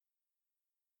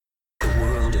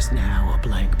is now a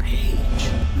blank page.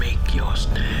 Make your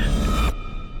stand.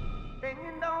 Then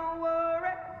you don't worry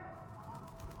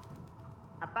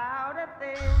about a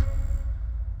thing.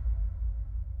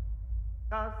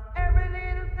 'Cause every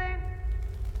little thing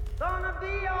gonna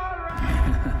be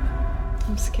alright.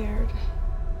 I'm scared.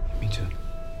 Me too.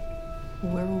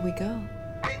 Where will we go?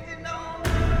 Then you don't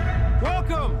worry.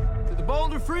 Welcome to the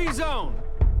Boulder Free Zone.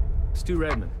 Stu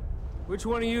Redmond. Which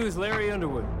one of you is Larry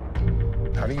Underwood?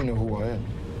 How do you know who I am?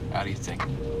 How do you think?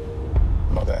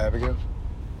 Mother Abigail?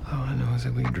 All I know is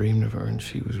that we dreamed of her and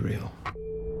she was real.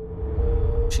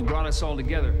 She brought us all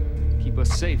together to keep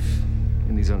us safe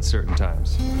in these uncertain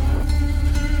times.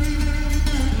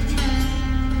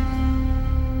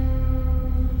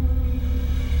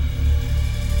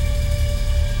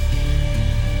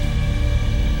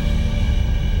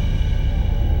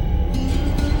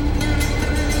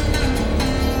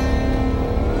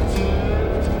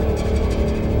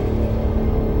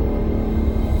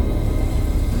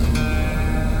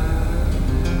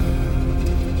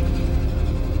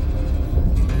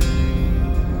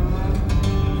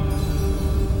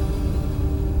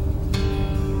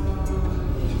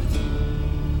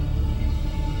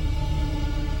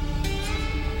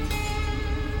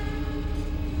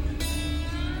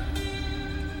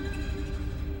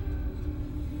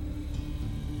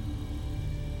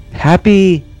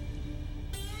 Happy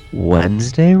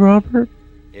Wednesday, Robert?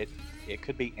 It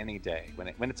could be any day.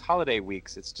 When it's holiday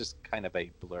weeks, it's just kind of a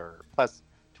blur. Plus,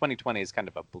 2020 is kind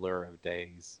of a blur of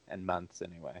days and months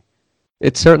anyway.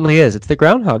 It certainly is. It's the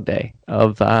Groundhog Day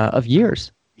of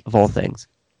years, of all things.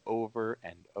 Over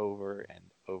and over and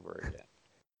over again.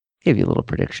 Give you a little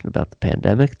prediction about the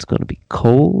pandemic. It's going to be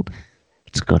cold.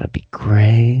 It's going to be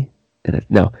gray.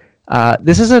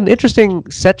 This is an interesting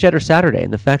Set Jetter Saturday,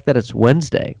 and the fact that it's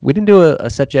Wednesday. We didn't do a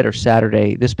Set Jetter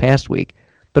Saturday this past week,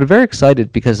 but I'm very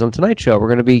excited because on tonight's show, we're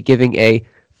going to be giving a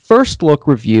first-look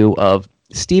review of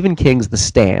Stephen King's The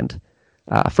Stand,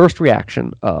 first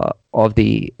reaction of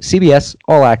the CBS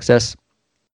All Access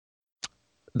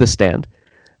The Stand.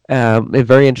 I'm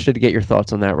very interested to get your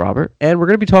thoughts on that, Robert. And we're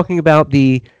going to be talking about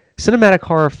the cinematic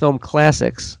horror film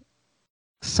classics,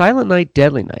 Silent Night,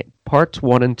 Deadly Night, Parts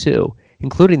 1 and 2,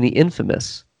 including the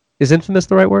infamous, is infamous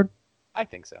the right word? I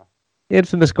think so. The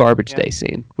infamous Garbage Day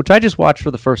scene, which I just watched for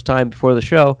the first time before the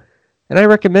show, and I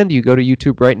recommend you go to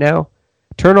YouTube right now,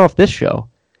 turn off this show,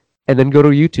 and then go to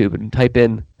YouTube and type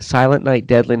in Silent Night,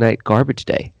 Deadly Night, Garbage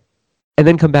Day, and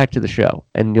then come back to the show,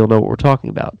 and you'll know what we're talking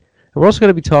about. And we're also going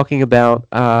to be talking about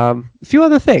a few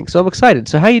other things, so I'm excited.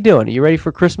 So how you doing? Are you ready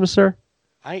for Christmas, sir?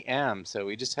 I am. So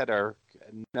we just had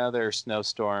another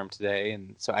snowstorm today,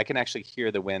 and so I can actually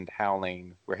hear the wind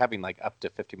howling. We're having like up to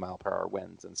 50-mile-per-hour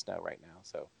winds and snow right now,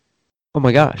 so oh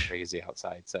my gosh, crazy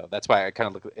outside. So that's why I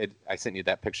kind of look. I sent you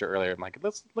that picture earlier. I'm like, it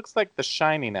looks like The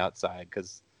Shining outside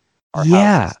because our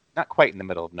house is not quite in the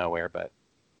middle of nowhere, but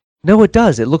no, it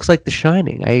does. It looks like The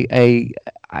Shining. I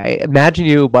imagine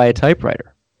you by a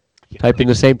typewriter, typing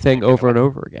the same thing over and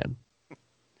over again.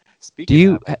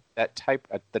 Speaking of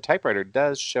the typewriter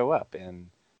does show up in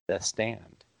The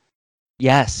Stand.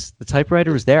 Yes, the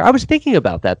typewriter is there. I was thinking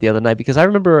about that the other night because I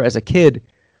remember as a kid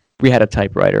we had a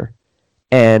typewriter,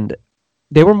 and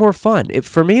they were more fun.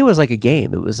 For me, it was like a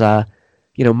game. It was,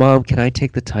 Mom, can I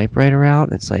take the typewriter out?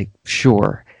 And it's like,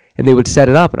 sure. And they would set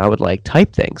it up, and I would like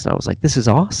type things, and I was like, this is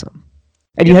awesome.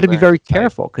 And you had to be very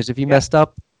careful because if you messed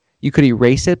up, you could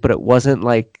erase it, but it wasn't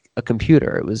like a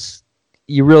computer. It was,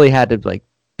 you really had to like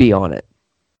be on it.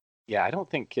 Yeah, I don't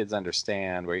think kids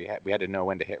understand where we had to know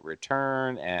when to hit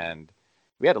return, and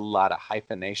we had a lot of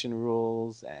hyphenation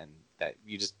rules, and that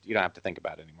you don't have to think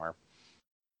about it anymore.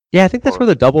 Yeah, I think that's where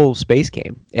the double space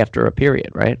came after a period,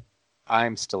 right?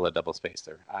 I'm still a double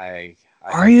spacer.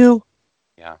 Are you?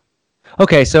 Yeah.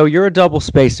 Okay, so you're a double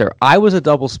spacer. I was a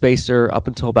double spacer up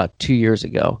until about 2 years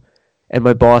ago, and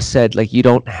my boss said, like, you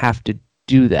don't have to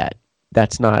do that.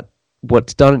 That's not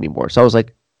what's done anymore. So I was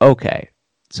like, okay.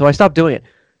 So I stopped doing it.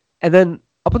 And then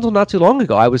up until not too long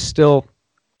ago, I was still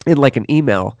in like an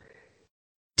email,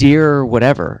 dear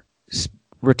whatever,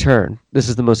 return. This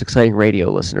is the most exciting radio,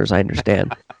 listeners, I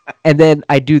understand. And then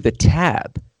I do the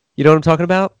tab. You know what I'm talking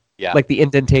about? Yeah. Like the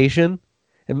indentation.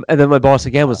 And then my boss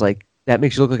again was like, that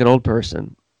makes you look like an old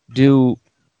person. Go.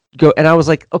 And I was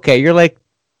like, okay, you're like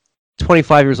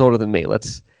 25 years older than me.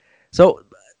 So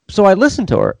I listened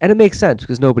to her, and it makes sense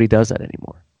because nobody does that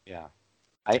anymore. Yeah.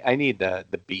 I need the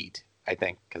beat, I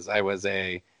think, because I was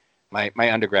my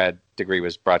undergrad degree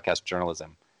was broadcast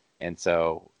journalism. And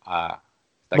so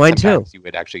mine too. You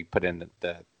would actually put in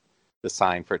the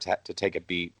sign for to take a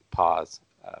beat, pause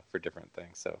for different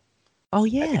things. So oh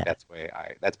yeah, I think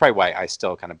that's probably why I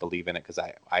still kind of believe in it, because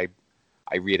I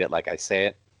I read it like I say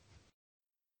it.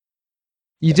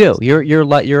 You do. You're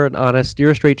an honest.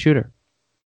 You're a straight shooter.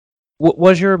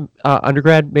 Was your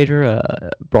undergrad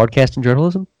major broadcasting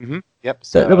journalism? Mm-hmm. Yep.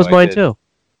 So That was I mine did too.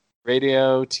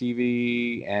 radio,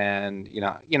 TV, and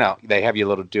they have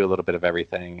you do a little bit of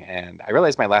everything. And I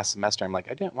realized my last semester, I'm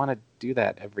like, I didn't want to do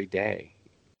that every day.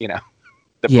 The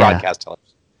Yeah. broadcast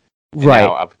television. And Right.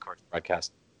 now, of course,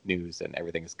 broadcast news and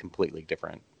everything is completely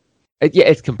different. Yeah,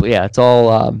 it's complete. Yeah, it's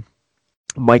all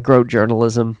micro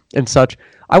journalism and such.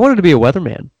 I wanted to be a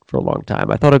weatherman for a long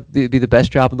time. I thought it'd be the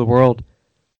best job in the world.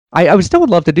 I would still would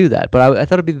love to do that, but I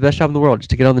thought it'd be the best job in the world just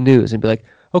to get on the news and be like,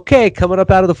 okay, coming up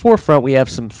out of the forefront, we have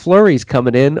some flurries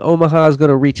coming in. Omaha is going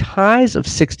to reach highs of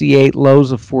 68,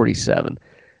 lows of 47.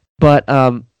 But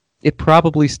it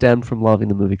probably stemmed from loving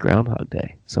the movie Groundhog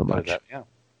Day so much. Yeah.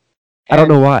 I don't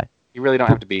know why. You really don't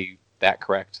have to be that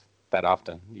correct that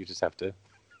often. You just have to.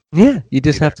 Yeah, you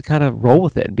just have to kind of roll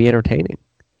with it and be entertaining.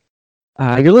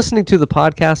 You're listening to the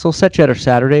podcast, Set Cheddar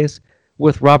Saturdays,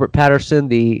 with Robert Patterson,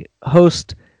 the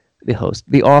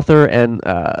author, and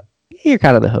you're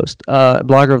kind of the host,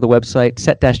 blogger of the website,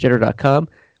 set-cheddar.com.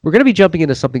 We're going to be jumping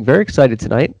into something very exciting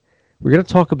tonight. We're going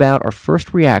to talk about our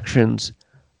first reactions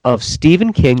of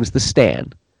Stephen King's The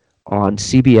Stand on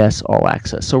CBS All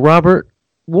Access. So, Robert,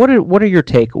 what are your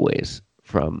takeaways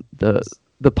from the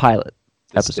pilot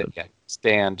episode?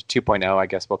 Stand 2.0, I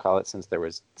guess we'll call it, since there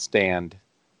was Stand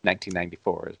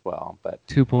 1994 as well. But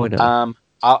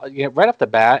 2.0. Right off the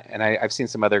bat, and I've seen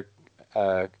some other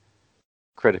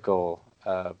critical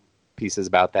pieces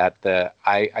about that.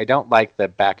 I don't like the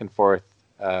back and forth.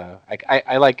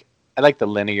 I like the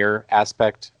linear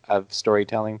aspect of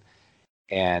storytelling,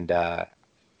 and I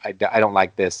don't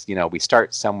like this. We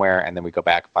start somewhere and then we go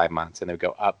back 5 months, and then we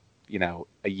go up,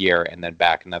 a year, and then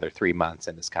back another 3 months,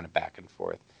 and it's kind of back and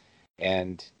forth.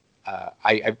 And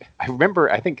I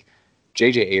remember, I think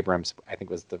J.J. Abrams,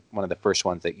 was one of the first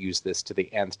ones that used this to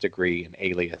the nth degree in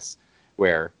Alias,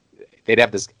 where they'd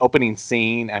have this opening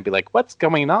scene and be like, what's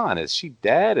going on? Is she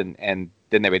dead? And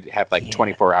then they would have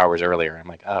 24 hours earlier. I'm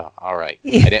like, oh, all right.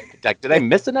 Yeah. Did I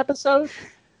miss an episode?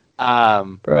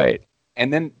 Right.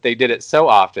 And then they did it so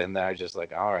often that I was just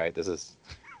like, all right,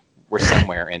 we're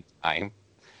somewhere in time.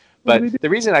 But the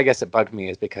reason I guess it bugged me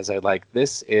is because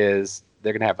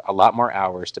they're going to have a lot more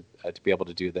hours to be able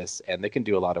to do this, and they can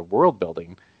do a lot of world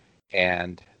building.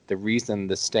 And the reason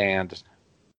the Stand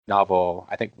novel,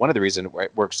 I think one of the reasons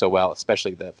it worked so well,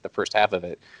 especially the first half of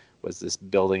it, was this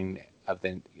building of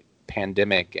the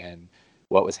pandemic and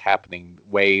what was happening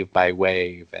wave by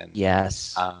wave. And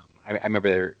yes, I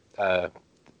remember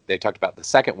they talked about the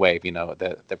second wave.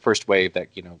 The first wave that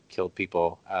killed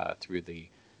people through the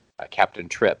Captain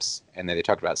Trips, and then they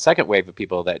talked about a second wave of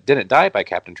people that didn't die by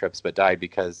Captain Trips but died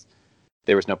because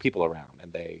there was no people around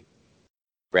and they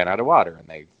ran out of water, and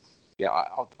they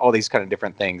all these kind of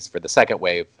different things for the second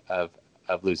wave of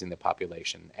losing the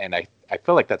population. And I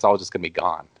feel like that's all just going to be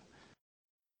gone.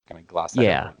 Going to gloss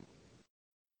that over.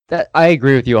 That I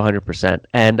agree with you 100%,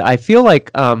 and I feel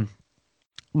like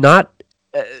not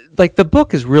like the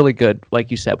book is really good,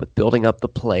 like you said, with building up the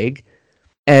plague.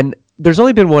 And there's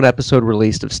only been one episode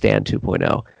released of Stand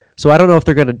 2.0, so I don't know if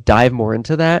they're going to dive more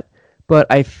into that, but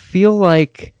I feel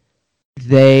like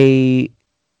they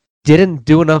didn't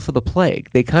do enough of the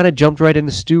plague. They kind of jumped right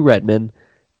into Stu Redman.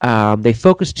 They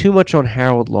focused too much on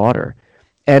Harold Lauder.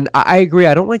 And I agree,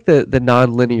 I don't like the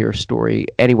non-linear story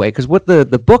anyway, because what the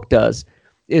book does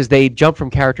is they jump from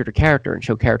character to character and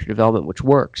show character development, which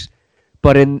works.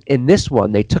 But in this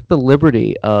one, they took the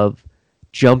liberty of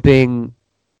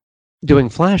doing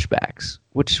flashbacks,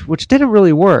 which didn't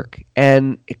really work,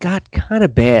 and it got kind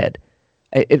of bad.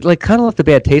 It kind of left a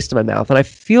bad taste in my mouth, and I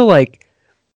feel like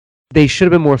they should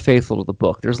have been more faithful to the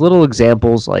book. There's little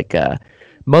examples like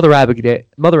Mother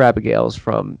Abigail's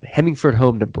from Hemingford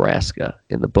Home, Nebraska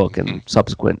in the book and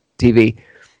subsequent TV,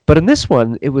 but in this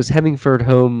one it was Hemingford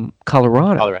Home,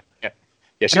 Colorado.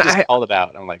 Yeah, she just called it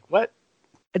out. I'm like, what?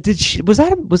 Was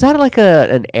that like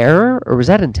an error, or was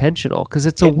that intentional? Because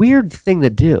it's a weird thing to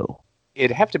do.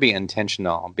 It'd have to be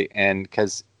intentional, and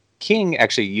because King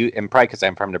actually, and probably because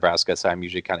I'm from Nebraska, so I'm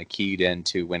usually kind of keyed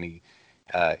into when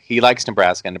he likes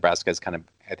Nebraska, and Nebraska is kind of,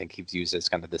 I think he's used as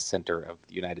kind of the center of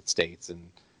the United States, and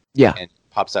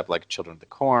pops up like Children of the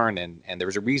Corn, and there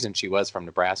was a reason she was from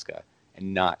Nebraska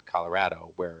and not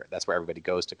Colorado, where that's where everybody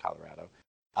goes to Colorado.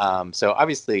 So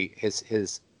obviously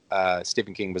his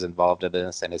Stephen King was involved in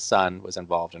this, and his son was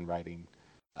involved in writing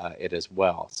it as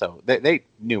well. So they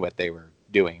knew what they were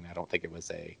doing. I don't think it was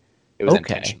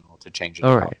intentional to change it.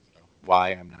 All right. Why,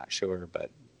 I'm not sure, but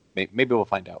maybe we'll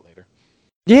find out later.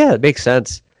 Yeah, it makes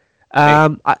sense.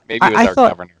 Maybe it was our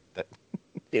governor.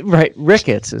 Right,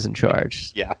 Ricketts is in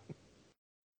charge. Yeah.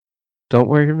 Don't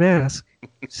wear your mask,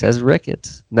 says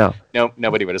Ricketts. No. No,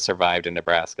 nobody would have survived in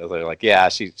Nebraska. They're like, yeah,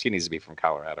 she needs to be from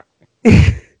Colorado.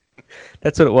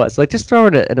 That's what it was. Like, just throw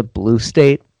it in a blue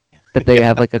state that they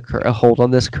have like a hold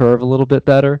on this curve a little bit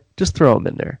better. Just throw them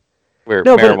in there. Where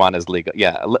No, but- marijuana is legal.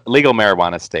 Yeah, legal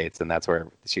marijuana states, and that's where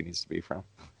she needs to be from.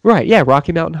 Right, yeah,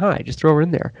 Rocky Mountain High. Just throw her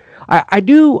in there. I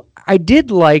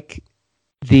did like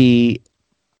the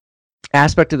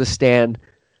aspect of the stand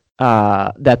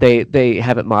that they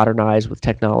haven't modernized with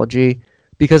technology,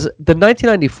 because the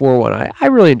 1994 one, I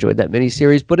really enjoyed that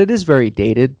miniseries, but it is very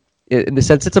dated in the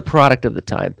sense it's a product of the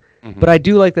time. Mm-hmm. But I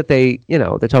do like that they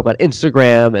talk about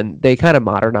Instagram and they kind of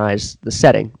modernize the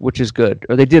setting, which is good,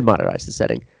 or they did modernize the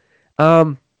setting.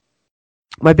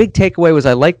 My big takeaway was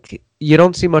you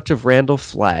don't see much of Randall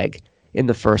Flagg in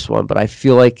the first one, but I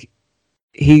feel like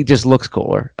he just looks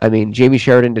cooler. I mean, Jamie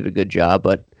Sheridan did a good job,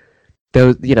 but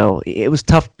it was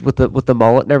tough with the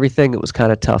mullet and everything. It was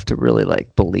kind of tough to really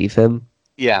like believe him.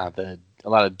 Yeah, a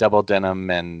lot of double denim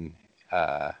and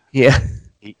Yeah.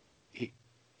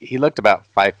 He looked about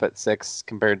 5'6"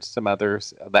 compared to some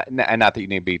others. And not that you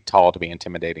need to be tall to be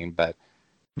intimidating, but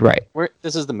Right.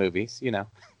 this is the movies, you know.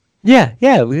 Yeah,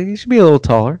 you should be a little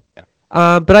taller.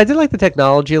 Yeah. But I did like the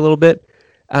technology a little bit.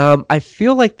 I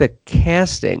feel like the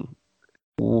casting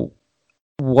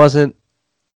wasn't.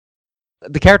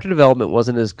 The character development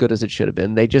wasn't as good as it should have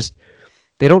been. They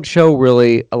don't show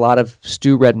really a lot of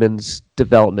Stu Redman's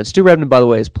development. Stu Redman, by the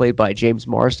way, is played by James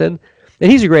Marsden,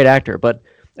 and he's a great actor, but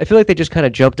I feel like they just kind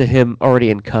of jump to him already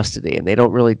in custody, and they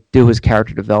don't really do his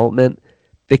character development.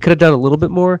 They could have done a little bit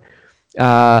more.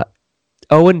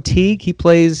 Owen Teague, he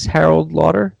plays Harold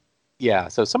Lauder. Yeah,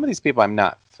 so some of these people I'm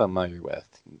not familiar with.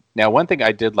 Now, one thing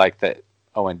I did like that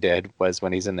Owen did was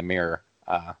when he's in the mirror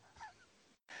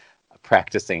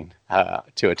practicing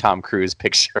to a Tom Cruise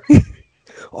picture.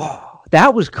 Oh,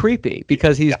 that was creepy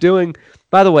because he's doing,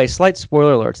 by the way, slight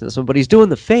spoiler alerts in this one, but he's doing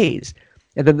the phase.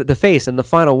 And then the face and the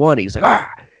final one, he's like,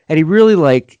 ah! And he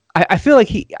really I feel like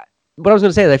what I was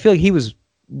going to say is I feel like he was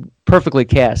perfectly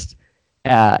cast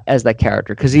as that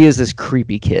character because he is this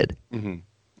creepy kid. Mm-hmm.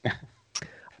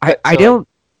 I don't.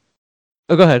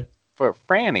 Oh, go ahead. For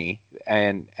Franny,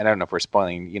 and I don't know if we're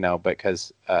spoiling,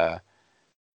 because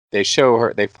they show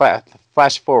her, they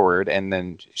flash forward, and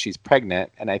then she's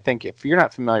pregnant. And I think if you're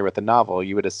not familiar with the novel,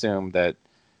 you would assume that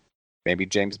maybe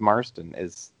James Marsden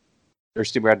or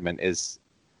Stu Redman is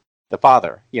the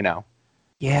father, Yeah.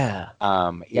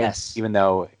 Yes. Even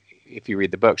though if you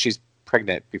read the book, she's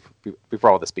pregnant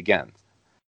before all this begins.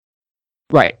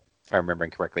 Right. If I'm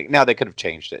remembering correctly. Now they could have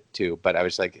changed it too, but I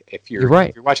was like, if you're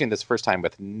watching this first time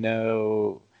with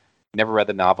never read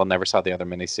the novel, never saw the other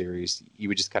miniseries, you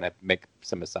would just kind of make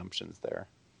some assumptions there.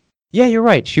 Yeah, you're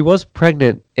right. She was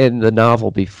pregnant in the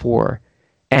novel before,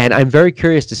 and I'm very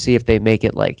curious to see if they make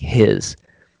it like his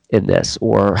in this,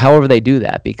 or however they do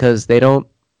that, because they don't.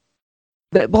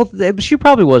 She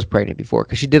probably was pregnant before,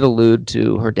 because she did allude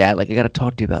to her dad, like, I got to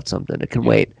talk to you about something. It can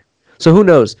wait. So who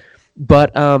knows?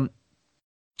 But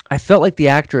I felt like the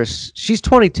actress, she's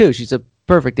 22. She's a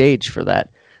perfect age for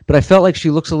that. But I felt like she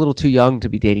looks a little too young to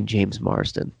be dating James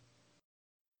Marsden.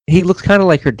 He looks kind of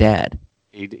like her dad.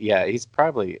 He actually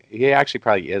probably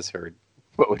is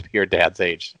what would be her dad's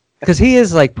age. Because he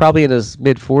is like probably in his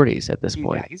mid-40s at this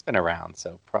point. Yeah, he's been around,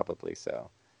 so probably so.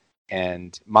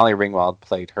 And Molly Ringwald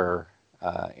played her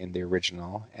in the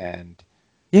original, and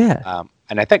yeah,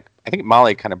 and I think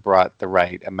Molly kind of brought the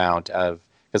right amount of,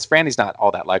 because Franny's not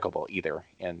all that likable either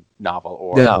in novel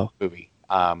or movie,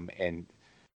 and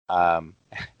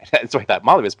that's why I thought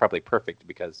Molly was probably perfect,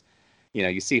 because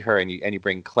you see her and you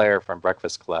bring Claire from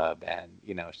Breakfast Club, and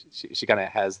she kind of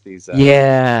has these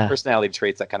personality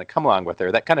traits that kind of come along with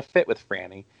her that kind of fit with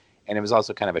Franny, and it was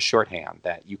also kind of a shorthand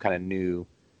that you kind of knew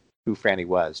who Franny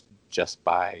was just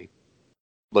by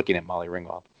looking at Molly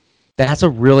Ringwald. That's a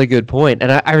really good point.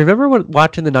 And I remember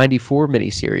watching the 94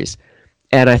 miniseries,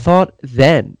 and I thought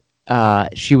then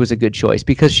she was a good choice,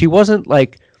 because she wasn't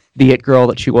like the it girl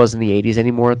that she was in the 80s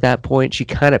anymore at that point. She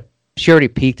already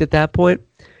peaked at that point.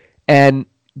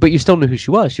 But you still knew who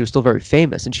she was. She was still very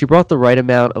famous, and she brought the right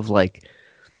amount of like,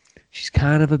 she's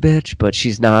kind of a bitch, but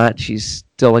she's not. She's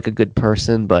still like a good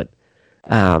person, but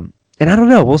and I don't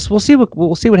know. We'll see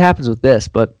what happens with this.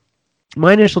 But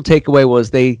my initial takeaway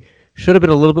was they should have been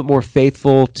a little bit more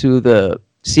faithful to the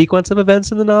sequence of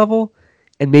events in the novel,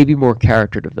 and maybe more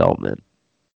character development.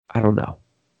 I don't know.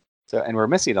 So, and we're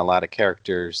missing a lot of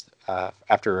characters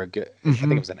after I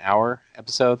think it was an hour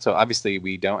episode. So obviously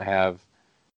we don't have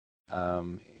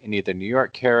any of the New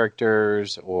York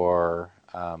characters or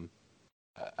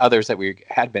others that we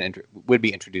had been would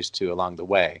be introduced to along the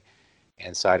way.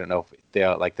 And so I don't know if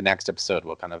they'll like the next episode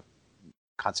will kind of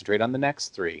concentrate on the next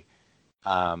three.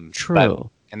 True.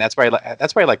 And that's why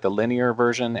I like the linear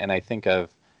version. And I think of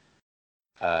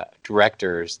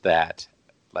directors that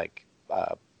like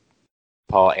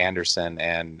Paul Anderson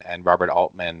and Robert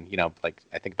Altman. You know, like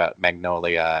I think about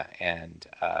Magnolia and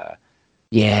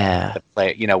the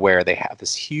play. You know, where they have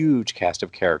this huge cast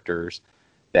of characters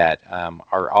that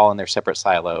are all in their separate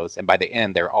silos, and by the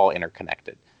end they're all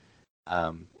interconnected.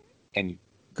 And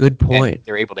good point. And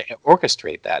they're able to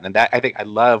orchestrate that, and that I think I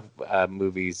love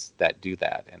movies that do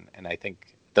that, and I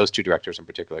think those two directors in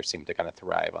particular seem to kind of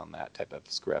thrive on that type of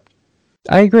script.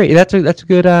 I agree. That's a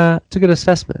good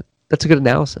assessment. That's a good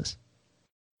analysis.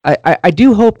 I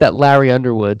do hope that Larry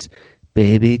Underwood's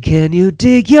 "Baby, Can You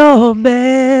Dig Your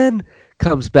Man"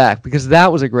 comes back, because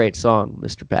that was a great song,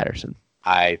 Mr. Patterson.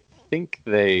 I think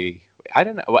I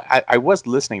don't know. I was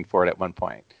listening for it at one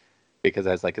point because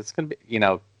I was like, it's gonna be, you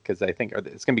know, because I think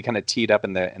it's gonna be kind of teed up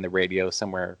in the radio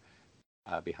somewhere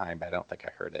behind, but I don't think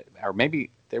I heard it. Or maybe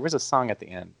there was a song at the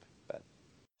end. But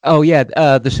Oh yeah,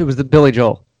 it was the Billy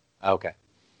Joel. okay.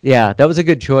 Yeah, that was a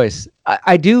good choice.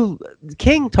 I do.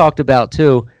 King talked about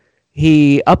too.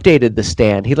 He updated The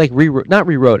Stand. He like not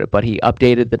rewrote it, but he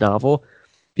updated the novel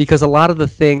because a lot of the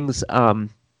things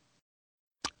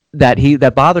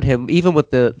that bothered him, even with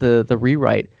the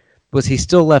rewrite, was he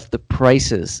still left the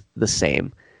prices the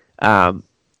same.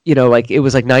 You know, like it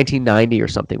was like 1990 or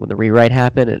something when the rewrite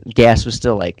happened, and gas was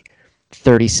still like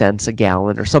 30 cents a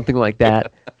gallon or something like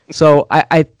that. So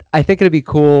I think it'd be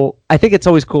cool. I think it's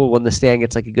always cool when The Stand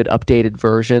gets like a good updated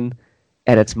version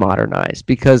and it's modernized,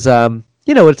 because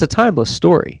you know, it's a timeless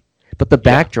story, but the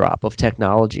backdrop of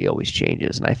technology always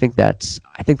changes, and I think that's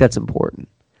important.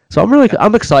 So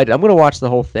I'm excited. I'm going to watch the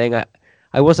whole thing.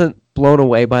 I wasn't blown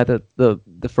away by the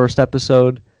first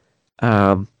episode.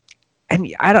 And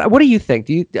what do you think?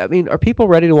 Are people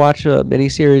ready to watch a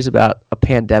miniseries about a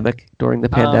pandemic during the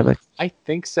pandemic? I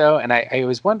think so, and I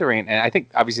was wondering, and I think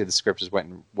obviously the script was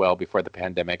written well before the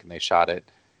pandemic, and they shot it,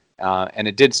 and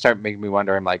it did start making me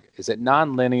wonder. I'm like, is it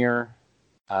non-linear?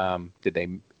 Did they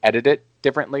edit it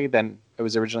differently than it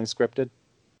was originally scripted?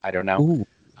 I don't know.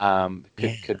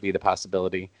 Could be the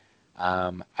possibility.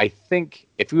 I think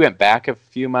if we went back a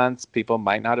few months, people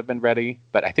might not have been ready,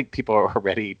 but I think people are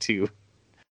ready to.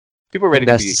 People are ready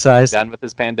to be done with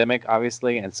this pandemic,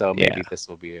 obviously, and so maybe this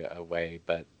will be a way.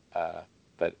 But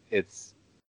it's,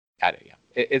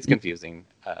 it's confusing.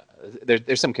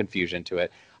 There's some confusion to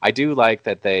it. I do like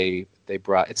that they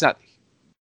brought. It's not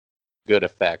good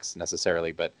effects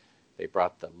necessarily, but they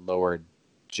brought the lower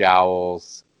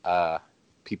jowls.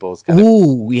 People's kind of.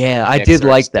 Ooh, yeah, I did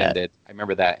like extended. That. I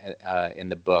remember that in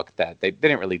the book that they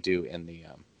didn't really do in the.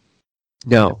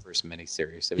 No. The first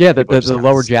miniseries. Yeah, the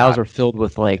lower jowls are filled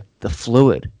with like the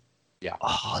fluid. Yeah.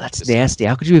 Oh, that's nasty.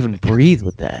 How could you even breathe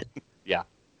with that? Yeah.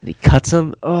 And he cuts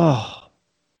them. Oh.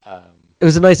 It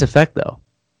was a nice effect though.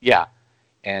 Yeah,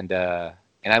 and I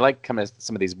like kind of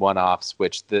some of these one-offs,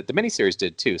 which the miniseries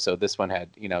did too. So this one had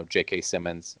J.K.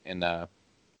 Simmons in more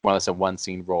or less a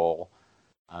one-scene role,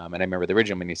 and I remember the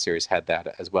original miniseries had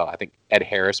that as well. I think Ed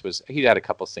Harris he had a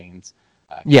couple scenes.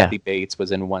 Kathy Bates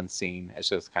was in one scene. It's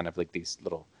just kind of like these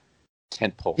little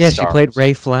tentpole. Yeah, she played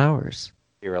Ray Flowers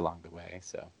here along the way.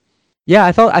 So. Yeah,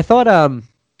 I thought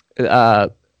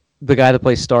the guy that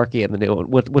plays Starkey in the new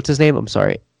one. What's his name? I'm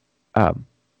sorry,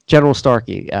 General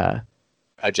Starkey.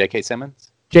 J.K.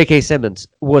 Simmons. J.K. Simmons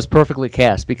was perfectly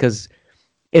cast because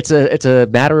it's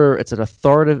an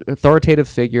authoritative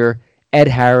figure. Ed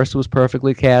Harris was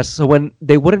perfectly cast. So when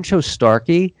they wouldn't show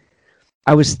Starkey,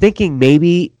 I was thinking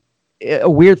maybe. A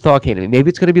weird thought came to me. Maybe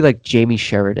it's going to be like Jamie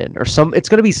Sheridan or it's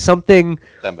going to be something.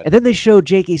 And then they showed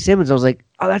J.K. Simmons. I was like,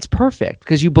 oh, that's perfect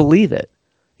because you believe it,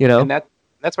 And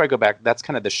that's where I go back. That's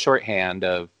kind of the shorthand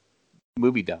of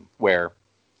moviedom, where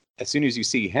as soon as you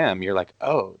see him, you're like,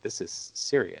 oh, this is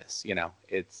serious.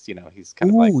 It's he's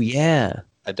kind of like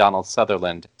a Donald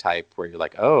Sutherland type, where you're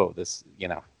like, oh, this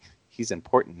he's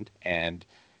important and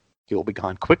he will be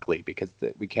gone quickly because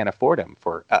we can't afford him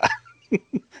for.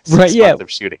 6 months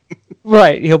of shooting.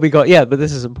 Right, he'll be going. Yeah, but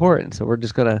this is important, so we're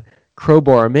just gonna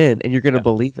crowbar him in, and you're gonna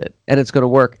believe it, and it's gonna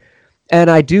work. And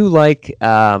I do like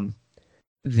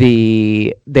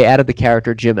they added the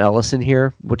character Jim Ellison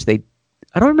here, which I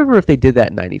don't remember if they did that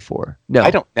in '94. No,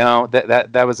 I don't know.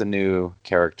 That was a new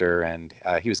character, and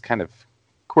he was kind of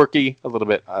quirky, a little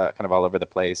bit, kind of all over the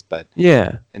place, but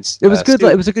yeah, it was good.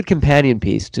 It was a good companion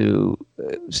piece to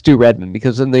Stu Redman,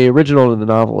 because in the original and the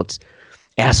novel, it's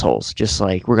assholes, just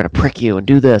like we're gonna prick you and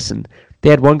do this, and they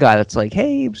had one guy that's like,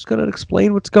 hey, I'm just going to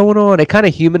explain what's going on. It kind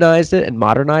of humanized it and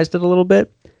modernized it a little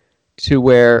bit to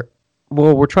where,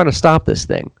 well, we're trying to stop this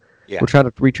thing. Yeah. We're trying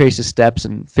to retrace the steps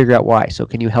and figure out why. So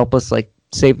can you help us like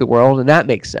save the world? And that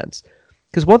makes sense.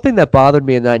 Because one thing that bothered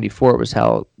me in '94 was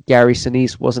how Gary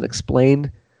Sinise wasn't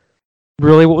explained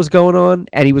really what was going on,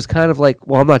 and he was kind of like,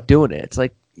 well, I'm not doing it. It's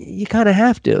like, you kind of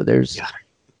have to.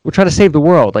 We're trying to save the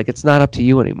world. Like, it's not up to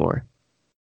you anymore.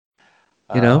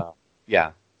 You know?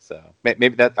 Yeah. So maybe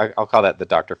that I'll call that the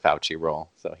Dr. Fauci role.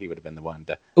 So he would have been the one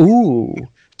to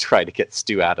try to get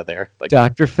Stu out of there. Like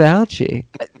Dr. Fauci.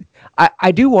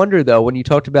 I do wonder, though, when you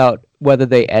talked about whether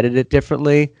they edited it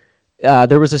differently,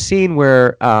 there was a scene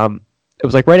where it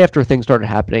was like right after things started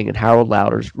happening and Harold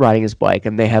Lauder's riding his bike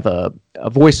and they have a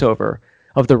voiceover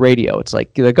of the radio. It's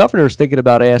like the governor's thinking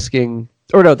about asking,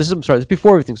 or no, this is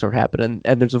before everything started happening,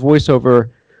 and there's a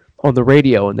voiceover on the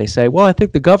radio and they say, well, I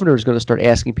think the governor is going to start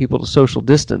asking people to social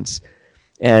distance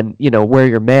and, wear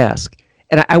your mask.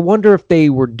 And I wonder if they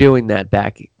were doing that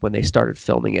back when they started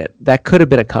filming it. That could have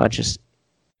been a conscious,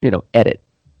 edit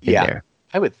in there.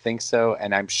 I would think so,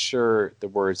 and I'm sure the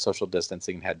word social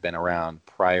distancing had been around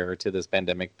prior to this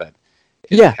pandemic, but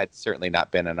it had certainly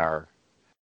not been in our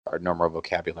normal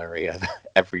vocabulary of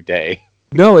every day.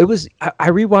 No, it was. I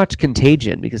rewatched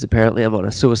Contagion because apparently I'm on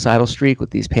a suicidal streak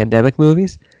with these pandemic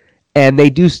movies, and they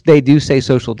do say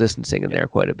social distancing in there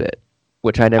quite a bit,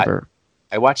 which I never.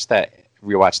 I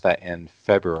rewatched that in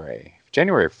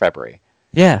January or February.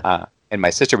 Yeah. And my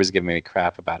sister was giving me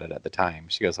crap about it at the time.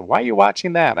 She goes, "Why are you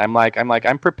watching that?" I'm like,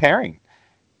 I'm preparing.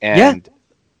 And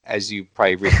as you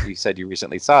probably you said you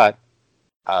recently saw it,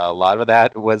 a lot of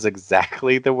that was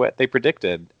exactly what they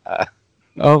predicted.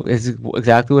 It's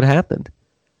exactly what happened.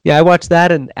 Yeah, I watched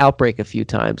that and Outbreak a few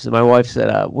times, and my wife said,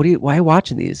 why are you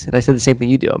watching these? And I said the same thing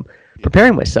you do. I'm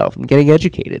preparing myself. I'm getting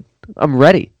educated. I'm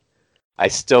ready. I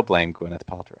still blame Gwyneth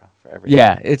Paltrow for everything.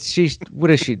 Yeah,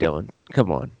 what is she doing? Come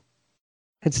on.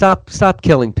 And stop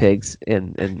killing pigs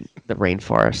in the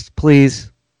rainforest,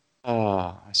 please.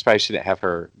 Oh, I suppose she didn't have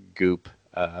her goop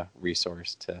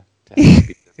resource to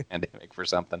beat this pandemic for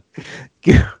something.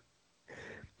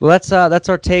 Well, that's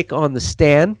our take on The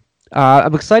Stand.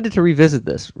 I'm excited to revisit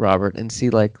this, Robert, and see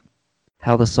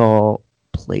how this all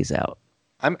plays out.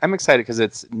 I'm excited because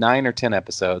it's 9 or 10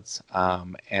 episodes,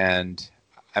 and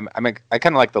I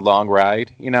kind of like the long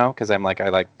ride, because I like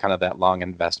kind of that long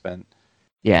investment.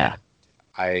 Yeah.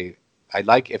 I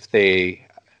like if they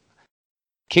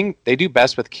do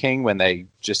best with King when they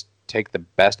just take the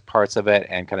best parts of it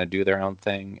and kind of do their own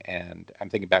thing. And I'm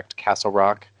thinking back to Castle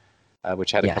Rock,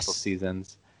 which had a couple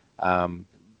seasons.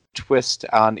 Twist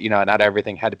on, not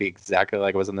everything had to be exactly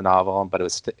like it was in the novel, but it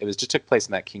was just took place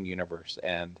in that King universe.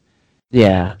 And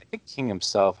yeah, I think King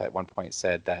himself at one point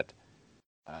said that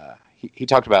he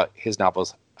talked about his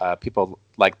novels. People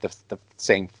like the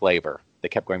same flavor. They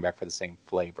kept going back for the same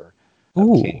flavor.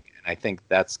 King, and I think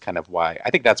that's kind of why. I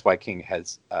think that's why King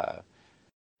has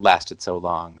lasted so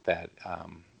long. That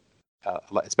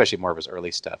especially more of his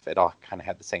early stuff, it all kind of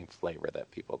had the same flavor that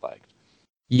people liked.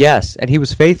 Yes, and he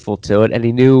was faithful to it, and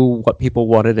he knew what people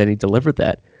wanted, and he delivered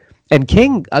that. And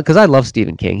King, because I love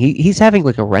Stephen King, he's having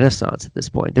like a renaissance at this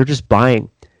point. They're just buying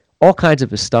all kinds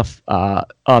of his stuff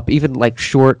up, even like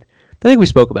short. I think we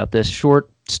spoke about this, short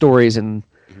stories and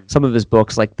some of his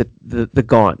books, like the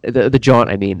Jaunt.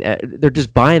 I mean, they're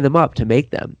just buying them up to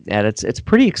make them, and it's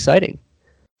pretty exciting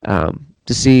to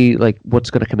see like what's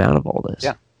going to come out of all this.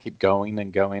 Yeah, keep going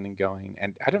and going and going.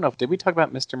 And I don't know, did we talk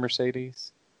about Mr.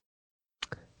 Mercedes?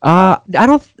 I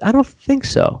don't think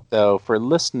so. So for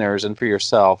listeners and for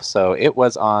yourself, so it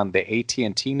was on the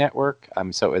AT&T network.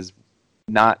 So it was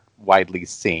not widely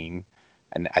seen,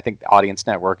 and I think the Audience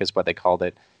Network is what they called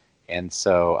it. And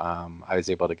so I was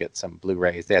able to get some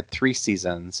Blu-rays. They had 3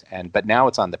 seasons, but now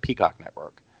it's on the Peacock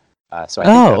network. So I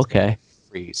think that's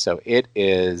free. So it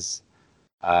is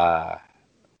one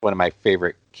of my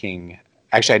favorite King.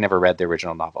 Actually, I never read the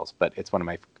original novels, but it's one of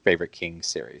my favorite King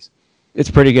series.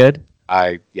 It's pretty good.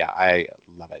 I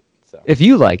love it. So if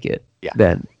you like it,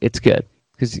 then it's good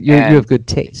because you have good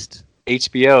taste.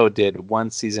 HBO did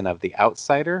 1 season of The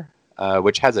Outsider,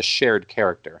 which has a shared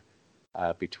character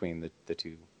between the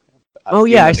two.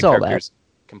 I saw that.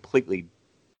 Completely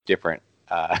different,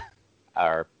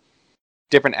 are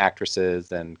different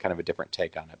actresses and kind of a different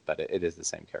take on it, but it is the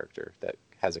same character that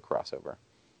has a crossover.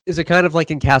 Is it kind of like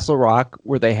in Castle Rock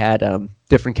where they had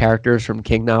different characters from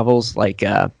King novels? Like,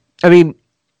 Annie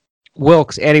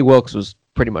Wilkes was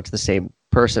pretty much the same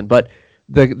person, but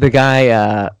the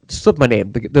guy slipped my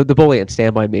name. The bully in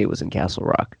Stand By Me was in Castle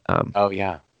Rock.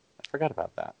 I forgot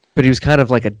about that. But he was kind of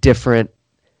like a different.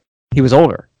 He was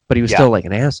older, but he was Yeah. still like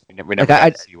an asshole. We never Like,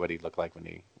 got to see what he looked like when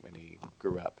he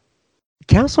grew up.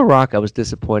 Castle Rock, I was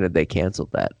disappointed they canceled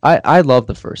that. I loved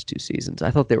the first 2 seasons.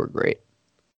 I thought they were great.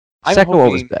 I'm Second one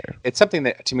was hoping- better. It's something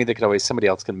that to me they could always somebody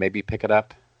else could maybe pick it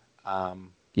up.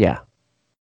 Yeah,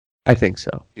 I think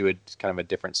so. Do it kind of a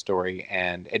different story,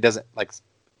 and it doesn't like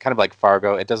kind of like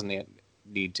Fargo. It doesn't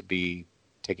need to be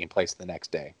taking place the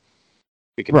next day.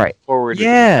 We can Right. move forward. We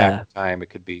can Yeah. move back in time. It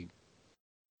could be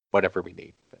whatever we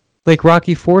need. But Like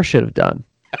Rocky 4 should have done,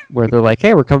 where they're like,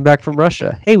 "Hey, we're coming back from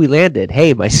Russia. Hey, we landed.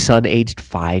 Hey, my son aged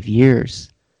 5 years."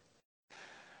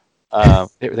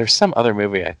 there's some other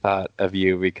movie I thought of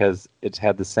you because it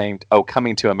had the same. Oh,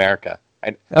 Coming to America.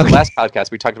 The Okay. last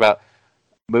podcast we talked about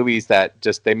movies that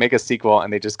just they make a sequel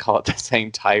and they just call it the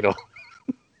same title.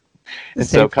 And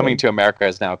so same Coming thing. to America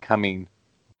is now Coming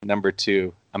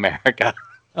 #2 America.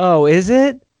 Oh, is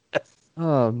it?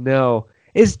 Oh no.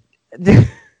 Is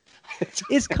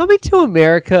is Coming to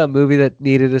America a movie that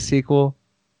needed a sequel?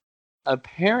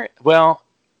 Well,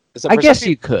 so I for guess some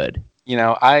you could. You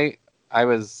know, I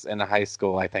was in high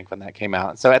school, I think, when that came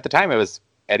out. So at the time, it was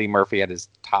Eddie Murphy at his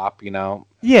top, you know,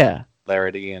 Yeah.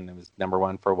 hilarity, and it was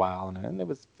 #1 for a while, and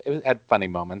it had funny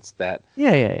moments that.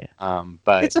 Yeah.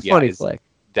 But It's a yeah, funny flick.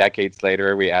 Decades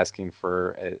later, are we asking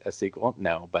for a sequel?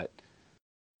 No, but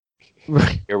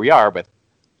Right. here we are with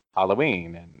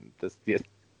Halloween and the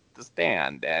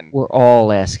Stand, and We're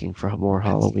all asking for more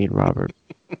Halloween, Robert.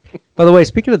 By the way,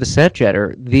 speaking of the set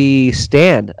jetter, the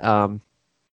Stand,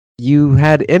 you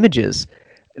had images.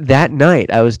 That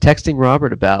night, I was texting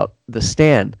Robert about the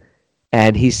Stand,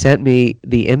 and he sent me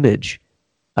the image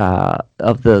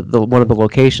of the one of the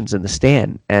locations in the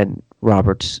Stand and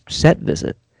Robert's set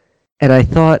visit. And I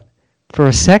thought for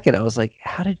a second, I was like,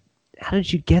 how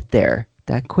did you get there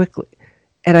that quickly?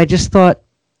 And I just thought,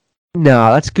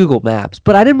 no, that's Google Maps.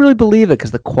 But I didn't really believe it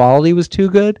because the quality was too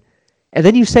good. And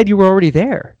then you said you were already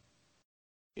there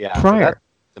yeah, so prior. that's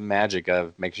the magic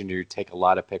of making sure you take a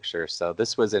lot of pictures. So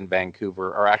this was in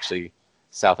Vancouver, or actually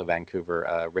south of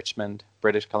Vancouver, Richmond,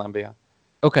 British Columbia.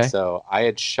 Okay. So I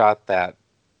had shot that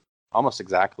almost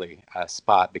exactly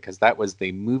spot because that was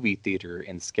the movie theater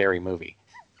in Scary Movie.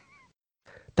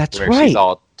 That's where right. she's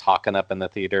all talking up in the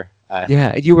theater.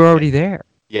 Yeah, you were already there.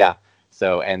 Yeah.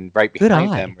 So, and right Good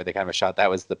behind eye. them where they kind of shot, that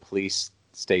was the police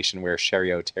station where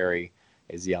Sherry O'Terry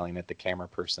is yelling at the camera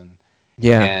person.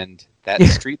 Yeah. And that Yeah.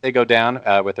 street they go down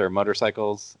with their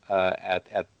motorcycles at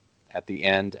the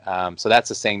end. So that's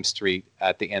the same street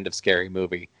at the end of Scary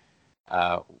Movie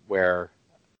where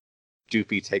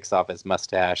Doofy takes off his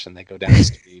mustache and they go down the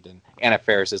street. And Anna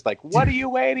Faris is like, "What are you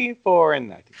waiting for?"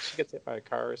 And I think she gets hit by a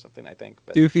car or something, I think.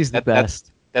 But Doofy's the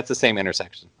best. That's the same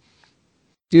intersection.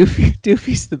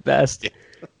 Doofy's the best.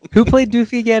 Who played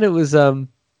Doofy again? It was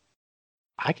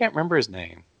I can't remember his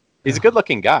name. He's a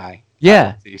good-looking guy.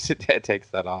 Yeah. He takes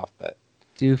that off, but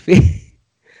Doofy.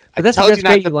 But I told you that's not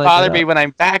great to lined bother it me up. when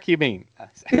I'm vacuuming.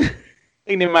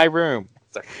 Cleaning my room.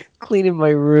 Sorry. Cleaning my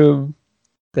room.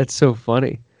 That's so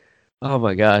funny. Oh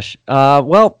my gosh.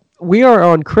 Well, we are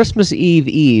on Christmas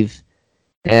Eve,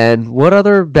 and what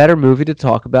other better movie to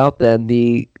talk about than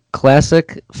the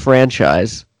classic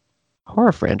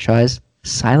horror franchise,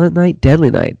 Silent Night,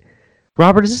 Deadly Night.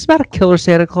 Robert, is this about a killer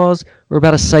Santa Claus or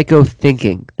about a psycho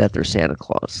thinking that they're Santa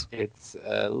Claus? It's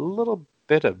a little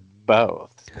bit of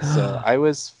both. So I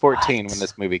was 14 What? when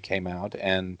this movie came out,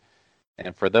 and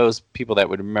for those people that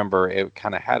would remember, it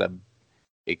kind of had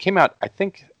it came out, I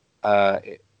think,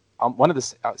 on one of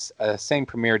the same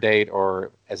premiere date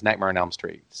or as Nightmare on Elm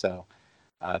Street. So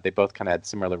they both kind of had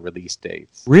similar release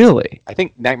dates. Really? I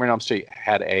think Nightmare on Elm Street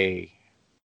had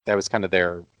that was kind of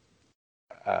their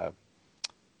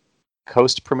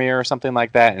coast premiere or something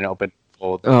like that, and it opened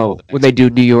full. When they do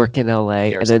New York and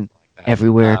L.A. or and then something like that.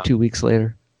 everywhere 2 weeks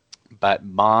later. But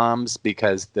moms,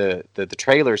 because the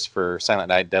trailers for Silent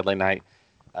Night, Deadly Night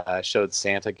showed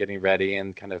Santa getting ready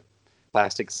and kind of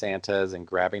plastic Santas and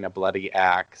grabbing a bloody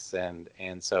axe, and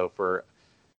so for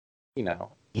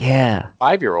Yeah.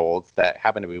 5-year-olds that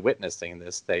happened to be witnessing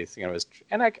this,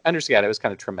 and I understand it was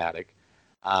kind of traumatic.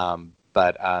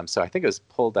 So I think it was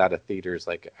pulled out of theaters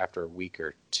like after a week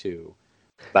or two.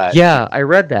 But Yeah, I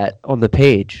read that on the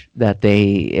page that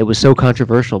it was so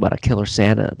controversial about a killer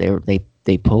Santa.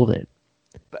 They pulled it.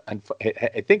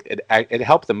 I think it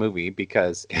helped the movie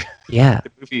because Yeah.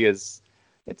 the movie it's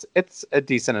a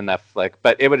decent enough flick,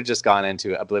 but it would have just gone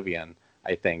into oblivion,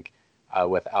 I think,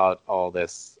 without all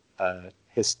this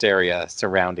hysteria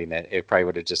surrounding it. It probably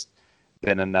would have just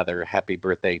been another Happy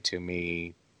Birthday to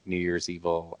Me, New Year's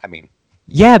Evil. I mean,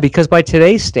 Yeah, because by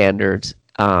today's standards,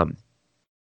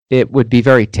 it would be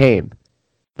very tame.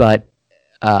 But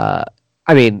I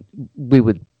mean, we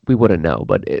would we wouldn't know.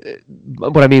 But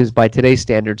what I mean is, by today's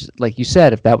standards, like you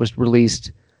said, if that was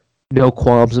released, no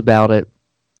qualms about it,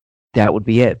 that would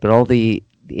be it. But all the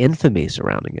infamy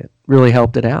surrounding it really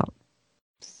helped it out.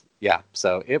 Yeah,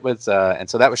 so it was, and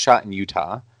so that was shot in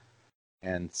Utah.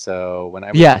 And so when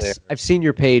I was Yes, there I've seen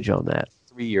your page on that.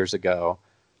 3 years ago,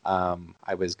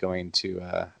 I was going to,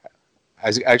 I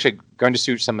was actually going to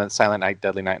shoot some of the Silent Night,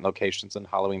 Deadly Night locations in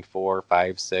Halloween 4,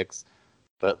 5, 6,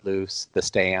 Footloose, The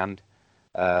Stand,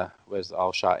 was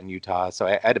all shot in Utah. So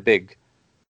I had a big,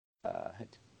 a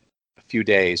few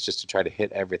days just to try to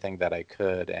hit everything that I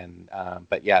could. And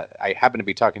but yeah, I happened to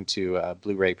be talking to a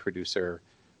Blu-ray producer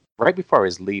right before I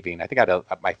was leaving. I think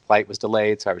my flight was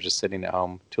delayed, so I was just sitting at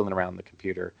home tooling around the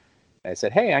computer. And I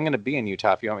said, "Hey, I'm going to be in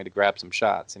Utah if you want me to grab some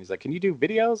shots." And he's like, "Can you do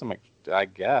videos?" I'm like, "I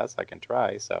guess I can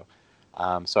try." So,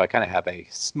 so I kind of have a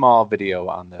small video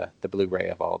on the Blu-ray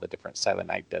of all the different Silent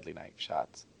Night, Deadly Night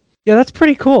shots. Yeah, that's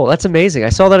pretty cool. That's amazing. I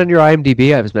saw that on your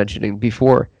IMDb I was mentioning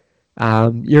before.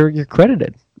 You're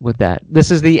credited with that.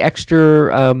 This is the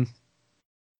extra.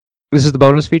 This is the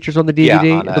bonus features on the DVD,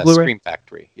 Yeah, on the Blu-ray. Scream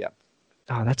Factory. Yep.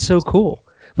 Oh, that's so cool.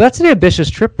 Well, that's an ambitious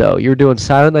trip, though. You're doing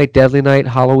Silent Night, Deadly Night,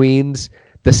 Halloween's,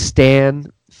 The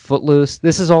Stand, Footloose.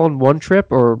 This is all in one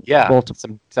trip, or Yeah,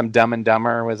 multiple? some Dumb and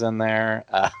Dumber was in there.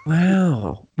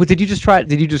 Wow. Well, did you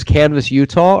just canvas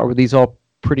Utah, or were these all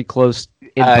pretty close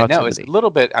in proximity? No, it's a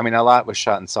little bit. I mean, a lot was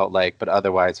shot in Salt Lake, but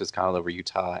otherwise it was kind of all over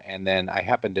Utah. And then I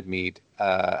happened to meet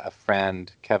a friend,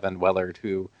 Kevin Wellard,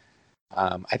 who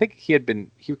I think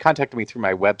he contacted me through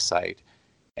my website.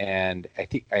 And I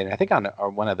think on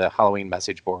one of the Halloween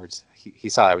message boards, he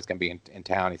saw I was going to be in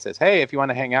town. He says, "Hey, if you want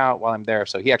to hang out while I'm there."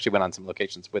 So he actually went on some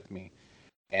locations with me,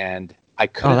 and I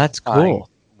couldn't that's find cool.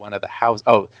 one of the houses.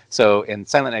 Oh, so in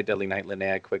Silent Night, Deadly Night,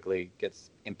 Linnea Quigley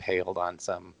gets impaled on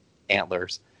some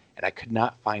antlers, and I could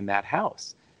not find that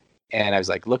house. And I was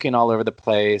like looking all over the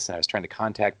place, and I was trying to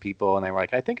contact people, and they were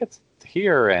like, "I think it's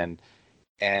here,"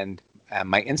 and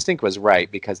my instinct was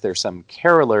right, because there's some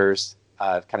carolers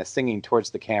kind of singing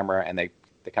towards the camera, and they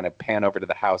kind of pan over to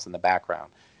the house in the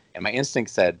background. And my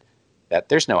instinct said that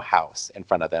there's no house in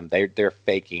front of them. They're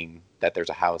faking that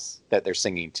there's a house that they're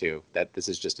singing to, that this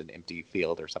is just an empty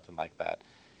field or something like that.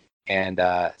 And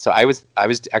so I was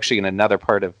actually in another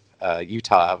part of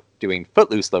Utah doing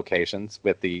Footloose locations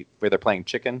where they're playing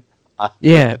chicken.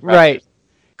 Yeah, right.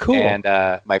 Cool. And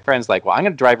my friend's like, "Well, I'm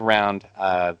going to drive around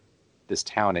this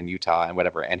town in Utah and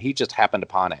whatever," and he just happened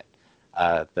upon it.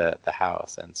 The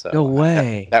house, and so No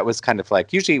way. That was kind of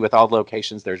like, usually with all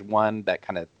locations there's one that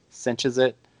kind of cinches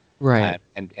it, Right.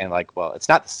 and like, well, it's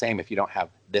not the same if you don't have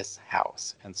this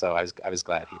house. And so I was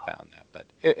glad he found that, but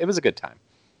it was a good time.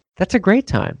 That's a great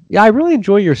time. Yeah, I really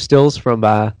enjoy your stills from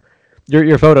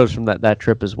your photos from that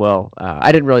trip as well.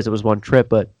 I didn't realize it was one trip,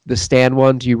 but the Stand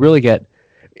ones, you really get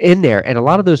in there, and a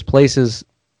lot of those places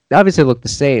obviously look the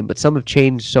same, but some have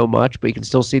changed so much, but you can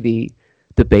still see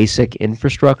the basic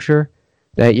infrastructure.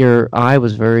 That your eye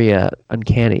was very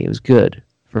uncanny. It was good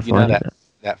for finding that.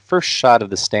 That first shot of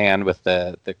the Stand with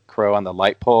the crow on the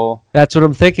light pole. That's what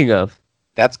I'm thinking of.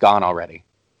 That's gone already.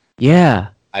 Yeah.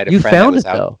 I had a You friend found that was it,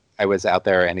 out, though. I was out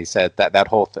there, and he said that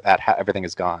everything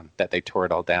is gone. That they tore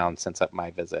it all down since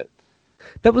my visit.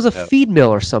 That was a feed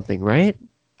mill or something, right?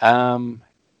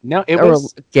 No, it Or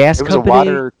was a gas it was company. a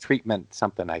water treatment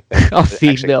something, I think. A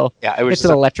feed mill. Yeah, it was It's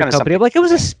just an electric kind of company. I'm like, it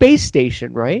was a space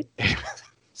station, right?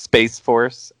 Space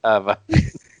Force of.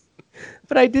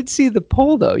 But I did see the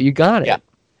pole, though. You got it. Yeah,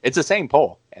 it's the same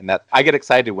pole, and that I get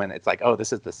excited when it's like, oh,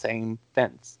 this is the same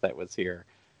fence that was here.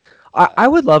 I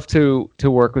would love to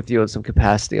work with you in some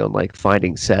capacity on like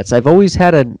finding sets. I've always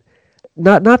had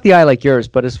not the eye like yours,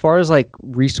 but as far as like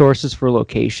resources for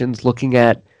locations, looking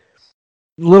at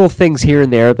little things here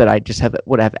and there that I just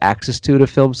would have access to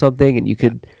film something, and you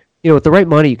could, with the right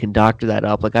money, you can doctor that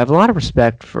up. Like I have a lot of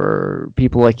respect for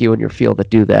people like you in your field that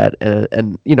do that,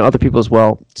 and other people as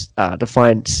well, to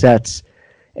find sets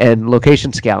and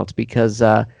location scouts, because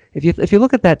if you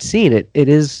look at that scene, it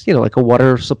is like a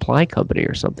water supply company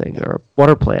or something, or a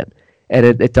water plant, and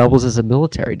it doubles as a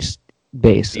military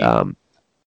base.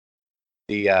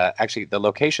 Actually, the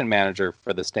location manager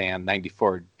for the Stand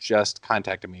 94 just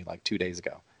contacted me like 2 days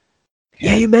ago.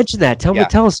 Yeah, you mentioned that.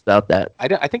 Tell us about that.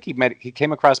 I think he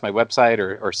came across my website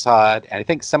or saw it, and I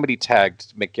think somebody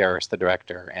tagged Mick Garris, the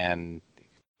director, and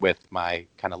with my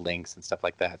kind of links and stuff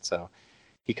like that. So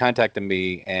he contacted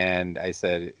me, and I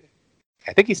said,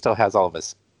 I think he still has all of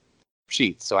his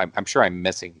sheets, so I'm sure I'm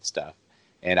missing stuff.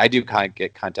 And I do kind of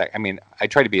get contact. I mean, I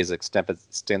try to be as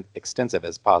extensive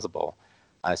as possible,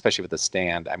 especially with the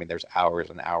Stand. I mean, there's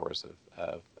hours and hours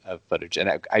of footage,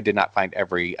 and I did not find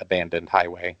every abandoned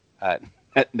highway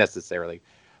necessarily,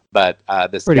 But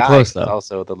this Pretty guy close, is though.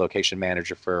 also the location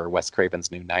manager for Wes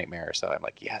Craven's New Nightmare. So I'm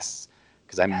like, yes,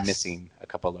 because I'm Yes. missing a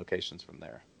couple locations from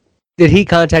there. Did he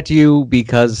contact you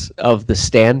because of the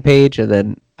Stan page, and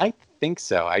then? I think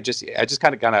so. I just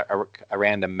kind of got a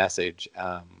random message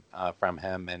from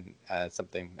him and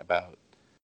something about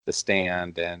the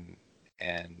Stand and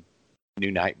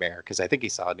New Nightmare, because I think he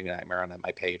saw New Nightmare on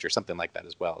my page or something like that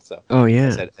as well. So Oh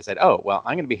yeah. I said, oh well,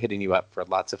 I'm going to be hitting you up for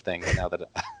lots of things now that.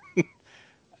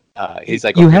 He's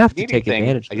like, You "Okay, have if you to need take anything,"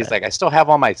 advantage of he's that. like, I still have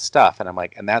all my stuff, and I'm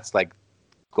like, and that's like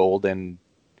golden,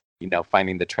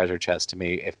 finding the treasure chest to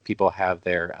me. If people have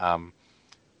their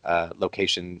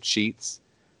location sheets,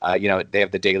 they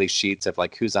have the daily sheets of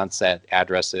like who's on set,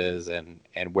 addresses, and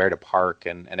where to park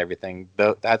and everything.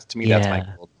 That's to me, that's my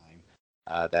Yeah. gold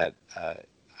mine. That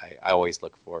I always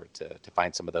look for to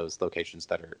find some of those locations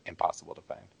that are impossible to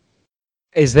find.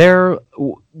 Is there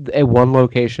a one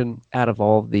location out of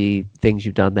all the things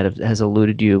you've done that has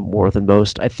eluded you more than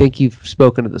most? I think you've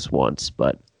spoken to this once,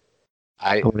 but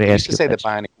I want to used ask to you say the that.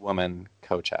 Bionic Woman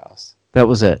coach house. That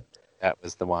was it. That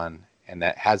was the one, and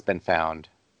that has been found,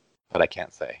 but I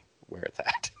can't say where it's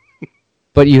at.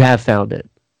 But you have found it.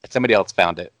 Somebody else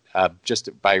found it just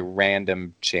by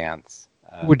random chance.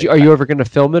 Are you ever going to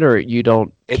film it, or you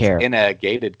don't It's care? in a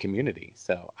gated community,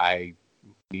 so I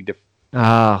need to.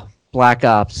 Ah, Black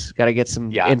Ops. Got to get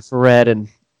some Yeah. infrared and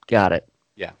got it.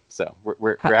 Yeah, so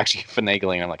we're actually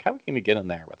finagling. I'm like, how can we get in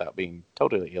there without being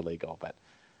totally illegal? But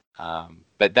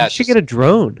You that's should get a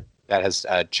drone. that has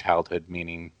childhood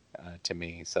meaning to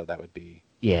me, so that would be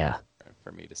Yeah.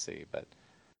 for me to see. But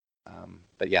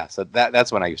yeah, so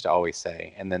that's when I used to always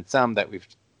say, and then some that we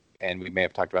may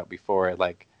have talked about before,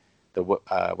 like the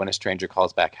When a Stranger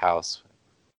Calls Back house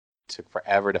took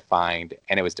forever to find,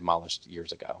 and it was demolished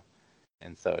years ago,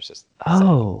 and so it's just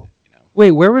Oh.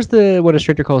 Wait, where was the When a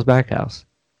Stranger Calls Back house?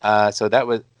 so that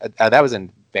was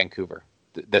in Vancouver,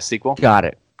 the sequel. Got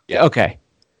it. Yeah. Okay.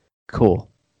 Cool.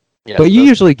 Yeah, But so you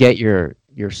usually get your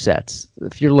sets.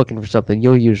 If you're looking for something,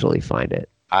 you'll usually find it.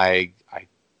 I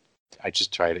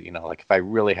just try to, like if I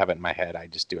really have it in my head, I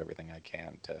just do everything I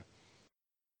can to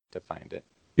find it.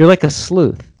 You're like a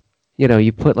sleuth.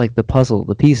 You put like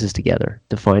the pieces together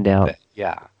to find out. But,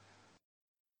 yeah.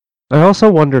 I also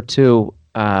wonder too,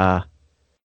 when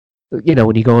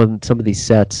you go on some of these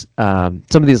sets, some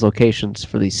of these locations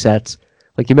for these sets,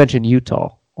 like you mentioned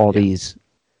Utah, all these,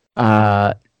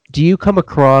 do you come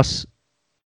across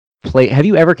have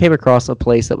you ever came across a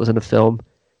place that was in a film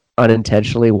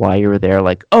unintentionally while you were there?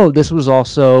 Like, oh, this was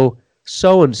also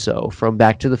so-and-so from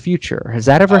Back to the Future. Has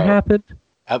that ever happened?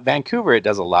 Vancouver, it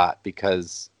does a lot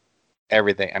because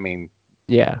everything, I mean,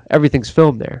 Yeah, everything's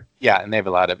filmed there. yeah, and they have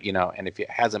a lot of, and if it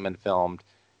hasn't been filmed,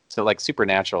 so like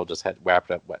Supernatural just had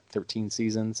wrapped up, 13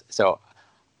 seasons? So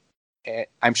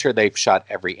I'm sure they've shot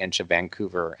every inch of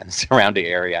Vancouver and the surrounding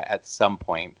area at some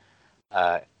point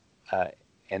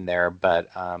in there. But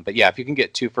yeah, if you can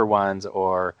get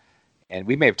 2-for-1s and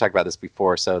we may have talked about this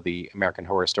before, so the American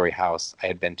Horror Story house I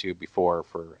had been to before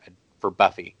for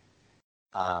Buffy.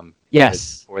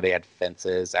 Yes. Where they had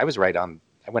fences. I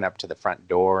went up to the front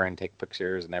door and take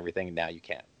pictures and everything. And now you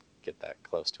can't get that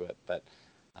close to it. But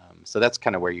so that's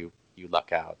kind of where you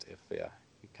luck out if you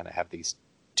kind of have these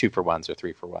 2-for-1s or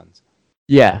 3-for-1s.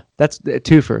 Yeah, that's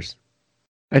twofers.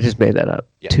 I just made that up.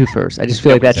 Yeah. Twofers. I just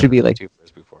feel like that should be like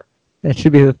 2-fers before. that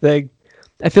should be the thing.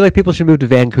 I feel like people should move to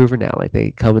Vancouver now. Like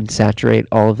they come and saturate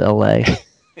all of LA.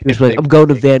 Just like, I'm going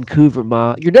to Vancouver,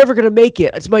 Ma. You're never gonna make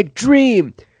it. It's my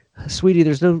dream. Sweetie,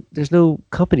 there's no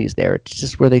companies there. It's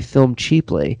just where they film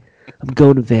cheaply. I'm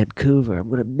going to Vancouver. I'm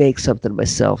gonna make something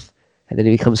myself. And then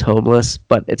he becomes homeless,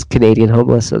 but it's Canadian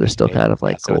homeless, so they're still kind of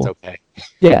like so cool. it's okay.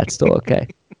 Yeah, it's still okay.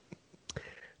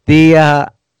 The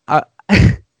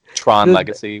Tron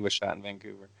Legacy was shot in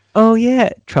Vancouver. oh yeah,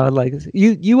 Tron Legacy.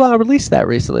 You released that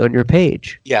recently on your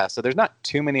page. Yeah, so there's not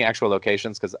too many actual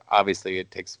locations because obviously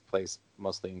it takes place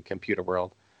mostly in computer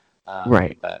world.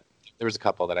 Right. But there was a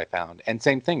couple that I found, and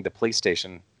same thing. The police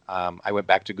station. I went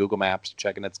back to Google Maps to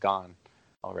check, and it's gone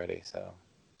already. So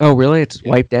Oh really? It's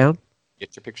wiped down?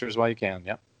 get your pictures while you can.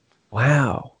 Yep.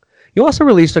 Wow. You also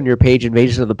released on your page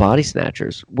Invasion of the Body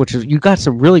Snatchers, which is you got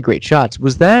some really great shots.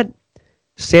 Was that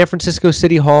San Francisco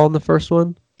City Hall in the first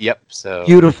one? Yep. So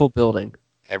Beautiful building.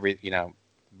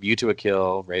 View to a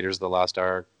Kill, Raiders of the Lost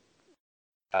Ark.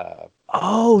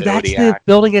 Oh, that's the Zodiac.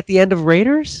 building at the end of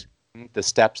Raiders? The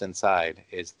steps inside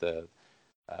is the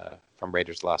from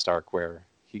Raiders of the Lost Ark where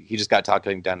he just got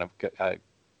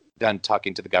done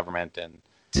talking to the government and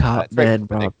Top it's right man,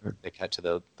 before Robert. they cut to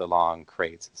the long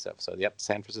crates and stuff. So yep,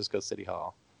 San Francisco City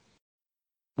Hall.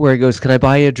 Where he goes, "Can I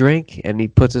buy you a drink?" And he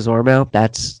puts his arm out.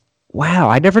 That's wow,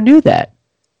 I never knew that.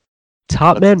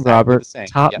 Top That's men, exactly Robert. the same.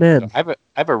 Top Yep. men. So I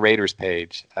have a Raiders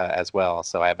page as well.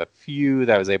 So I have a few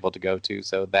that I was able to go to.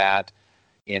 So that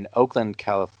in Oakland,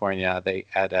 California, they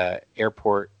at a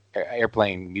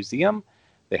airplane museum,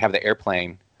 they have the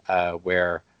airplane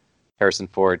where Harrison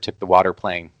Ford took the water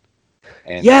plane.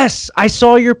 And Yes, I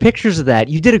saw your pictures of that.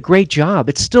 You did a great job.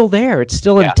 It's still there. It's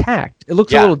still Yeah. intact. It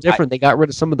looks a Yeah, little different. They got rid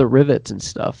of some of the rivets and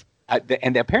stuff.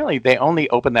 And apparently they only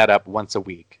open that up once a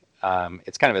week.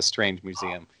 It's kind of a strange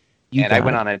museum. You And I got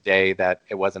went it. on a day that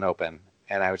it wasn't open,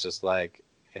 and I was just like,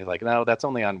 no, that's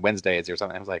only on Wednesdays or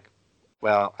something. I was like,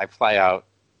 well, I fly out,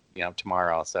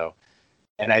 tomorrow. So,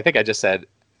 and I think I just said,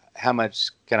 how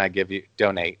much can I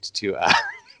donate to?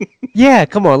 Yeah,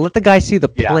 come on. Let the guy see the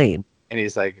Yeah. plane. And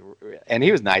he's like, and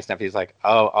he was nice enough. He's like,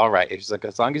 oh, all right. He's like,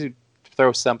 as long as you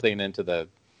throw something into the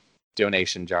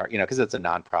donation jar, because it's a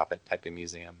nonprofit type of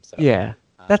museum. So Yeah,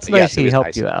 that's but yeah, nice. so He was helped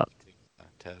nice you enough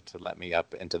out. to let me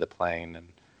up into the plane, and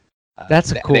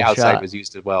That's a cool the outside shot. was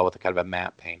used as well with a kind of a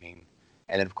matte painting.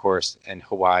 And then, of course, in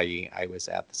Hawaii, I was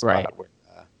at the spot Right. where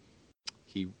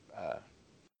he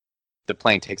the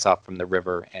plane takes off from the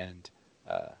river, and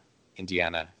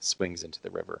Indiana swings into the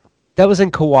river. That was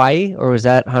in Kauai, or was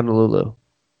that Honolulu?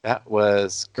 That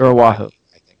was Or Oahu.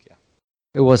 I think. Yeah.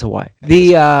 It was Hawaii. I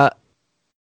think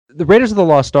The Raiders of the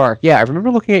Lost Ark. Yeah, I remember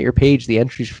looking at your page, the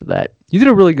entries for that. You did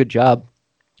a really good job.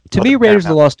 To Oh, me, the Raiders of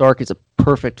the Paramount. Lost Ark is a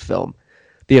perfect film.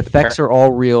 The effects are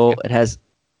all real. Yep. It has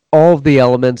all of the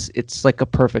elements. It's like a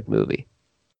perfect movie.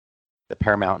 The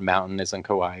Paramount Mountain is in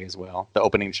Kauai as well. The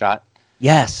opening shot.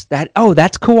 Yes,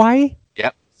 that's Kauai?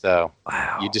 Yep. So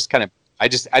Wow. you just kind of, I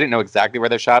didn't know exactly where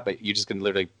they're shot, but you just can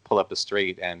literally pull up the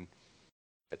street and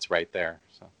it's right there.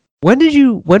 So When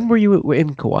were you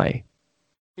in Kauai? I think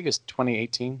it was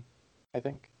 2018. I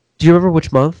think. Do you remember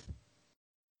which month?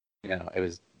 It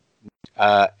was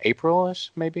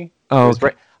April-ish, maybe. Oh, It was okay.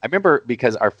 right. I remember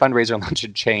because our fundraiser lunch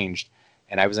had changed,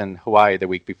 and I was in Hawaii the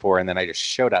week before, and then I just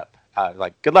showed up.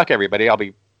 Like, good luck, everybody. I'm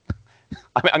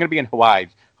going to be in Hawaii.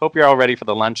 Hope you're all ready for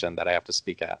the luncheon that I have to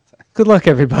speak at. Good luck,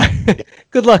 everybody.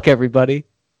 Good luck, everybody.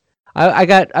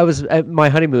 I was at my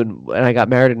honeymoon and I got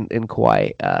married in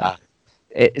Kauai.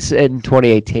 It's in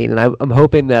 2018, and I'm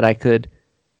hoping that I could.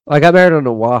 I got married on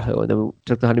Oahu, and then we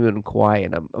took the honeymoon in Kauai,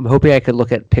 and I'm hoping I could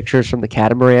look at pictures from the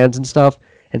catamarans and stuff,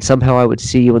 and somehow I would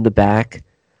see you in the back,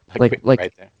 like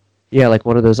right there. yeah, like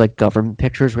one of those like government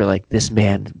pictures where like this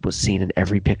man was seen in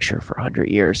every picture for 100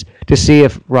 years, to see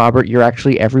if Robert, you're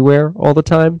actually everywhere all the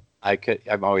time.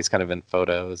 I'm always kind of in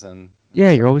photos and.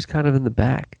 Yeah, you're always kind of in the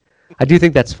back. I do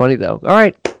think that's funny though. All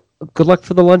right, good luck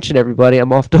for the luncheon, everybody.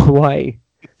 I'm off to Hawaii.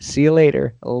 See you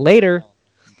later. Later.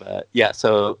 But yeah,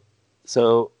 so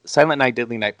Silent Night,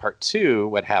 Deadly Night Part 2,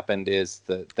 what happened is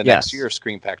the Yes. next year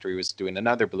Scream Factory was doing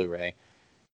another Blu-ray,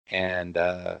 and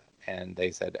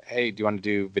they said, hey, do you want to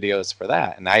do videos for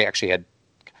that? And I actually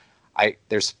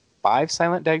there's 5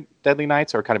 Silent Deadly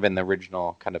Nights, or kind of in the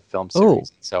original kind of film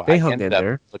series. So they I hung ended in up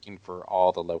there. looking for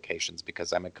all the locations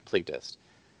because I'm a completist.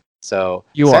 So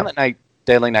You are. Silent Night,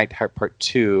 Deadly Night Part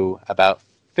 2, about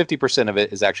 50% of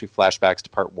it is actually flashbacks to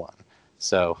Part 1.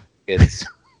 So it's...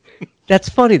 That's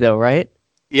funny though, right?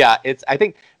 Yeah, I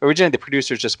think originally the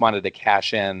producers just wanted to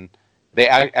cash in. They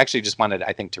actually just wanted,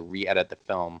 I think, to re-edit the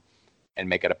film and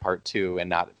make it a part 2 and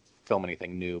not film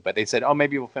anything new. But they said, oh,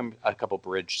 maybe we'll film a couple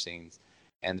bridge scenes.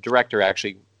 And the director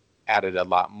actually added a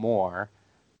lot more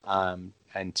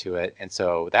into it. And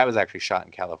so that was actually shot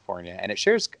in California. And it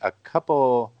shares a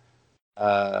couple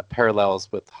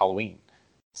parallels with Halloween.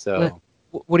 So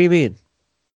What do you mean?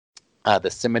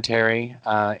 the cemetery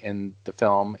in the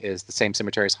film is the same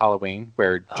cemetery as Halloween,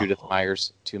 where Judith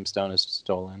Meyer's tombstone is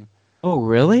stolen. Oh,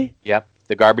 really? Yep.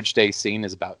 The garbage day scene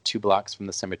is about 2 blocks from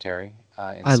the cemetery.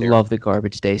 I love the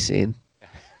garbage day scene.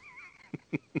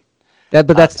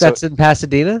 That's in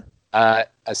Pasadena?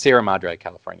 Sierra Madre,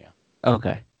 California.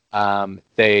 Okay.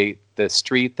 The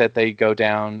street that they go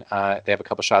down, they have a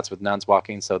couple shots with nuns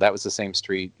walking. So that was the same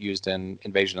street used in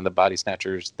Invasion of the Body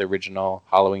Snatchers, the original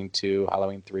Halloween 2,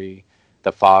 Halloween 3.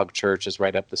 The Fog Church is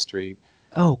right up the street.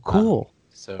 Oh, cool.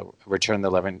 So Return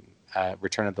of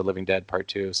the Living Dead Part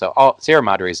 2. So Sierra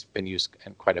Madre has been used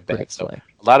quite a bit. Great So flick.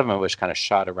 a lot of them was kind of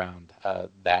shot around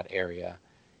that area.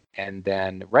 And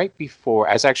then right before,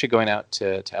 I was actually going out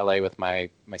to LA with my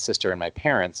sister and my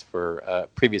parents for a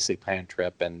previously planned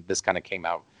trip, and this kind of came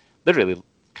out literally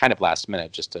kind of last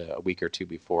minute, just a week or two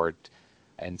before.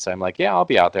 And so I'm like, yeah, I'll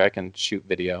be out there. I can shoot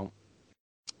video.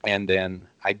 And then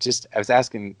I was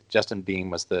asking, Justin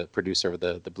Beam was the producer of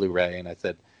the Blu-ray, and I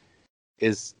said,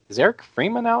 is Eric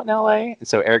Freeman out in LA? And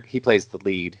so Eric, he plays the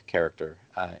lead character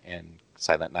in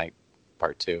Silent Night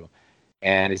Part 2.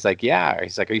 And he's like, yeah.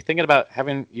 He's like, are you thinking about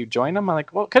having you join them? I'm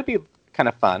like, well, it could be kind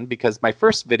of fun because my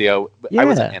first video, I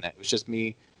wasn't in it. It was just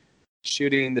me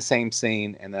shooting the same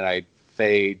scene, and then I'd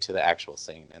fade to the actual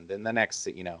scene, and then the next,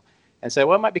 and so,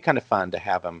 well, it might be kind of fun to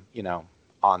have him,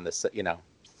 on the,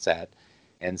 set.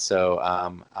 And so,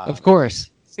 of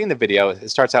course, seeing the video, it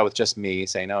starts out with just me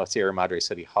saying, "Oh, Sierra Madre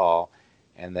City Hall,"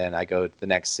 and then I go to the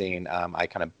next scene. I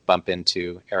kind of bump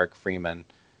into Eric Freeman,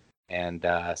 and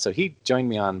so he joined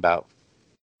me on about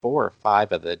 4 or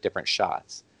 5 of the different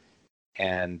shots,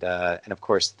 and of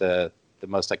course the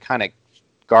most iconic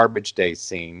garbage day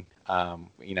scene.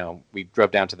 We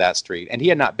drove down to that street, and he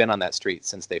had not been on that street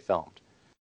since they filmed,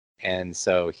 and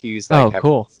so he's like, "Oh,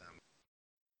 cool."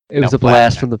 It was a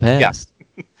blast from the past.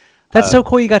 Yeah. That's so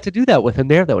cool you got to do that with him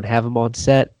there, though, and have him on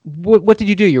set. What did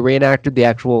you do? You reenacted the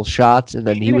actual shots, and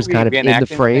then he was kind of in the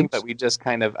frame? But we just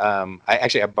kind of...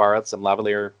 I borrowed some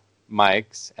lavalier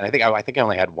mics, and I think I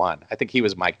only had one. I think he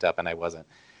was mic'd up, and I wasn't.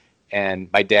 And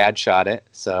my dad shot it,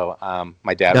 so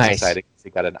my dad was excited because he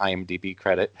got an IMDb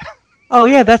credit. Oh,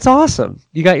 yeah, that's awesome.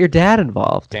 You got your dad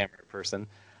involved. Camera person.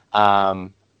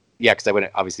 Yeah, because I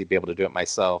wouldn't obviously be able to do it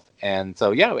myself. And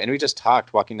so, yeah, and we just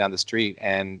talked walking down the street,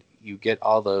 and you get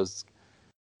all those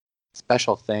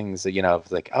special things,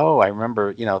 like, oh, I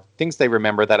remember, things they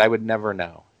remember that I would never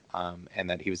know, and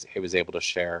that he was able to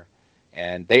share.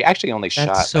 And they actually only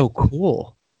shot... That's so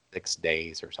cool. 6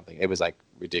 days or something. It was like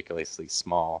ridiculously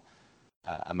small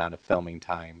amount of filming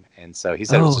time. And so he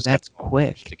said it was just that's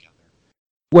quick.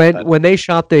 Together. When they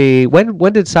shot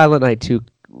when did Silent Night 2...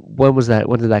 When was that?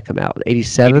 When did that come out?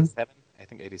 87? I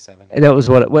think 87. And that was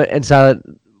and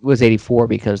Silent was 84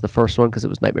 because the first one, because it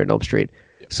was Nightmare on Elm Street.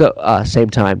 Yep. So same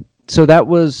time. So that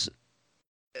was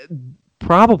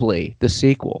probably the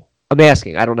sequel. I'm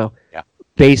asking. I don't know. Yeah.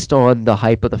 Based on the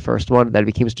hype of the first one, that it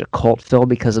became such a cult film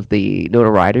because of the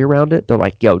notoriety around it. They're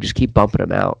like, yo, just keep bumping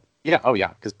them out. Yeah. Oh,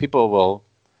 yeah. Because people will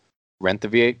rent the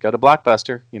V8, go to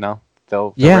Blockbuster.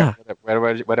 They'll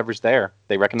rent whatever's there.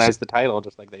 They recognize the title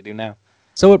just like they do now.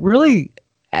 So it really,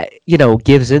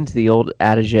 gives into the old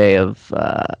adage of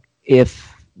if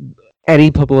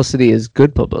any publicity is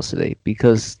good publicity,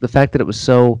 because the fact that it was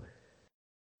so,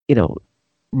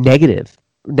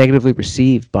 negatively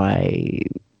received by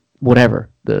whatever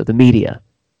the media,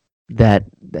 that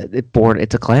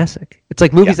it's a classic. It's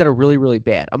like movies that are really, really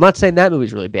bad. I'm not saying that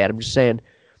movie's really bad. I'm just saying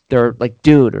they're like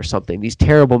Dune or something. These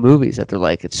terrible movies that they're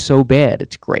like, it's so bad,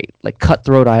 it's great. Like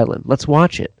Cutthroat Island. Let's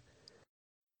watch it.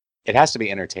 It has to be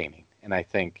entertaining, and I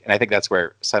think that's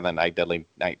where Silent Night, Deadly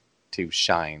Night 2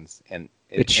 shines, and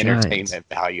entertainment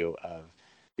value of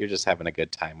you're just having a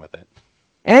good time with it.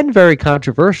 And very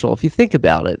controversial if you think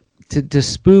about it. To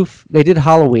spoof, they did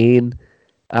Halloween,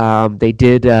 they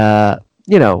did they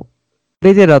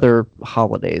did other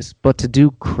holidays, but to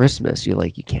do Christmas, you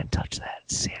can't touch that.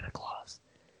 It's Santa Claus.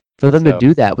 For them to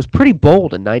do that was pretty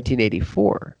bold in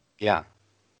 1984. Yeah.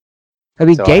 I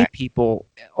mean, gay people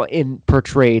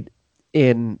portrayed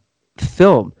in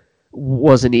film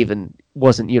wasn't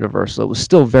universal. It was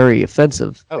still very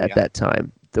offensive at that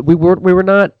time. We were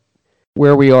not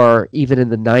where we are even in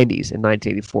the 90s in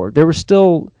 1984.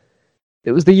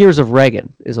 It was the years of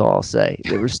Reagan, is all I'll say.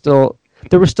 There were still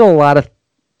a lot of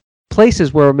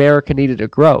places where America needed to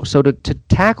grow. So to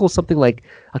tackle something like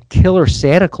a killer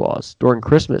Santa Claus during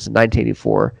Christmas in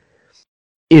 1984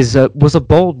 was a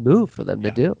bold move for them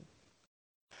to do.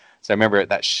 So I remember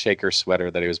that shaker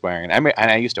sweater that he was wearing. And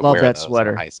I used to wear that those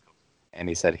sweater in high school. And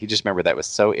he said he just remembered that was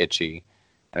so itchy.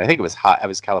 And I think it was hot. It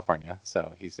was California.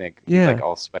 So he's like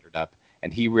all sweatered up.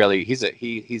 And he's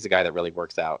a guy that really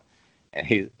works out.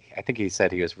 And I think he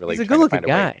said he was really trying to find a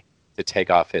guy. way to take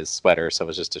off his sweater, so it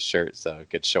was just a shirt, so it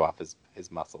could show off his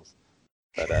muscles.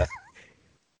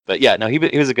 But yeah, no, he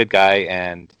was a good guy,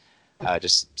 and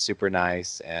just super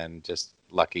nice, and just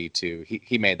lucky to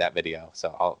he made that video.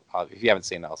 So I'll if you haven't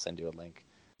seen it, I'll send you a link.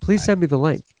 Please send me the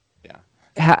link. Yeah.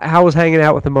 How was hanging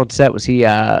out with him on set? Was he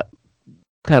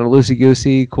kind of loosey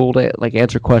goosey, cool to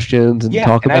answer questions and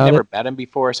talk about it? Yeah, and I'd never met him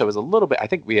before, so it was a little bit. I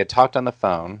think we had talked on the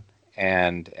phone.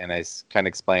 And I kind of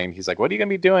explained, he's like, what are you going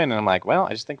to be doing? And I'm like, well,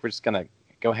 I just think we're just going to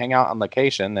go hang out on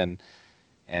location and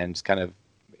just kind of,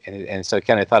 and so I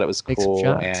kind of thought it was cool.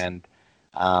 And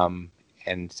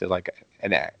so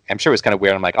and I'm sure it was kind of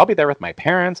weird. I'm like, I'll be there with my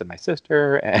parents and my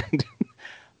sister, and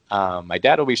my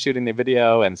dad will be shooting the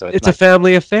video. And so it's a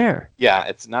family affair. Yeah.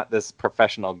 It's not this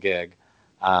professional gig.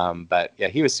 But yeah,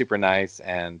 he was super nice.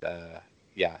 And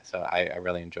so I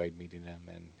really enjoyed meeting him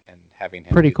and having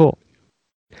him. Pretty cool.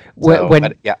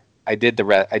 But yeah, I did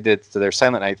so there's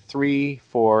Silent Night 3,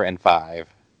 4, and 5,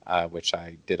 which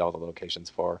I did all the locations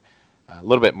for. A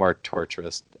little bit more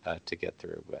torturous to get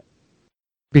through, but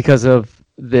Because of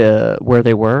where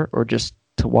they were, or just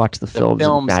to watch the films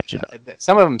and match it up?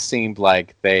 Some of them seemed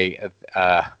like there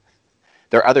are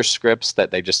other scripts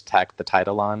that they just tacked the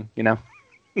title on, you know?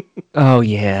 Oh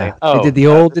yeah, They they did the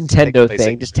old this takes Nintendo place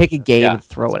thing. in- Just take a game yeah, and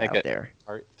throw let's it make out there.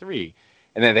 Part 3,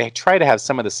 and then they try to have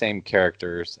some of the same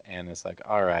characters, and it's like,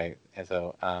 all right, and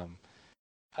so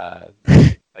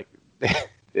like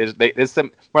it's more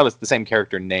or less the same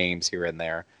character names here and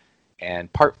there,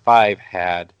 and Part 5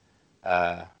 had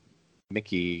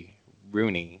Mickey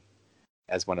Rooney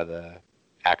as one of the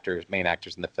main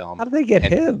actors in the film. How did they get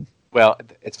And- him? Well,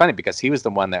 it's funny because he was the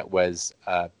one that was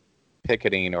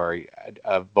picketing or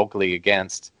vocally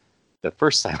against the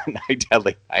first Silent Night,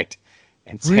 Deadly Night,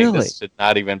 and saying Really? this should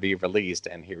not even be released.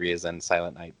 And here he is in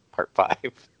Silent Night Part 5.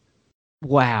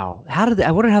 Wow,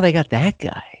 I wonder how they got that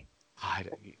guy.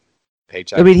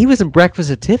 Paycheck. I mean, he was in Breakfast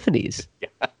at Tiffany's.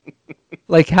 Yeah.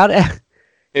 Like how did?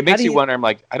 It makes do you you- wonder. I'm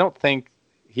like, I don't think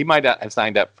he might not have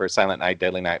signed up for Silent Night,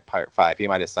 Deadly Night Part 5. He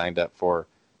might have signed up for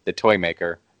the Toy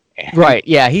Maker. And Right.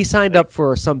 Yeah, he signed up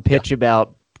for some pitch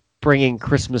about bringing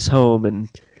Christmas home, and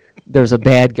there's a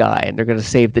bad guy, and they're going to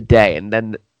save the day, and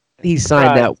then he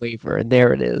signed Right. that waiver, and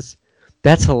there it is.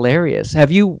 That's hilarious.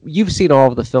 You've seen all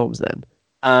of the films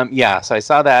then? Yeah, so I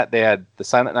saw that they had the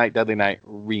Silent Night, Deadly Night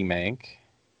remake.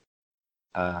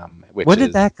 Which When did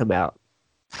is, that come out?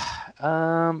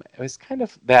 It was kind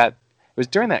of that. It was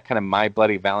during that kind of My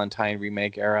Bloody Valentine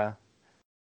remake era,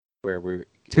 where we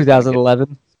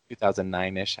 2011.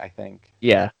 2009-ish, I think.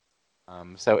 Yeah.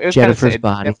 So it was Jennifer's kind of,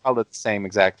 Body. It followed the same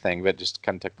exact thing, but just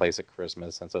kind of took place at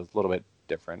Christmas, and so it's a little bit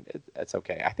different. It's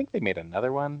okay. I think they made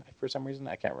another one for some reason.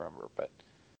 I can't remember, but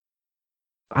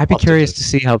I'd be I'll have to curious just- to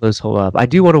see how those hold up. I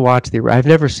do want to watch I've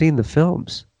never seen the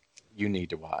films. you need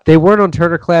to watch. They weren't on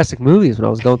Turner Classic Movies when I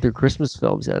was going through Christmas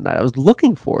films that night. I was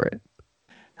looking for it.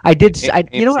 I did.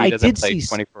 You know what? AMC I doesn't did play see.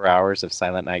 24 hours of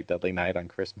Silent Night, Deadly Night on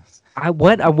Christmas. I'm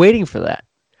waiting for that.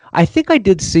 I think I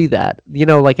did see that. You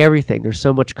know, like everything, there's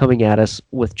so much coming at us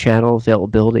with channel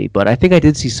availability. But I think I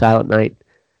did see Silent Night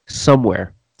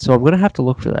somewhere. So I'm gonna have to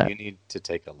look for that. You need to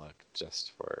take a look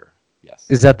just for yes.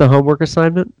 Is that the homework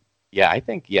assignment? Yeah, I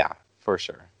think for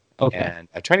sure. Okay. And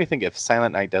I'm trying to think if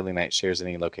Silent Night, Deadly Night shares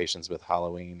any locations with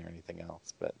Halloween or anything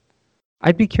else, but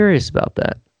I'd be curious about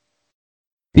that.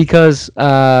 Because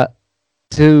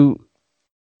to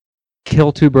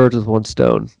kill two birds with one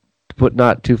stone, to put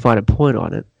not too fine a point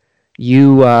on it,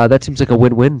 that seems like a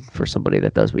win-win for somebody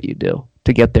that does what you do,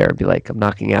 to get there and be like, I'm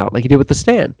knocking out, like you did with The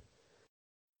Stand,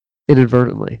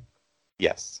 inadvertently.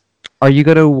 yes. Are you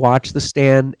going to watch The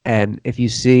Stand, and if you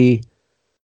see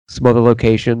some other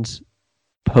locations,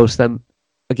 post them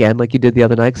again like you did the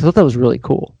other night? Because I thought that was really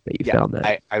cool that you found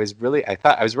that. I was really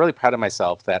proud of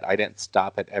myself that I didn't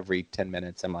stop at every 10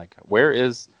 minutes. I'm like, where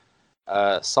is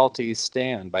Salty's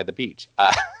stand by the beach?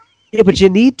 Yeah, but you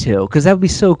need to, because that would be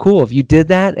so cool if you did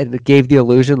that and it gave the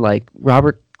illusion like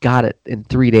Robert got it in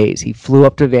 3 days. He flew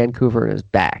up to Vancouver and is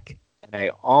back. And I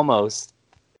almost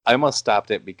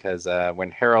stopped it because when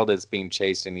Harold is being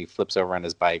chased and he flips over on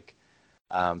his bike,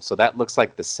 so that looks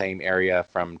like the same area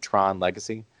from Tron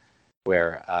Legacy,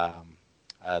 where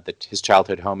his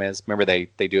childhood home is. Remember,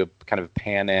 they do a kind of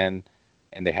pan in,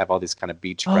 and they have all these kind of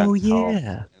beachfront Oh, homes.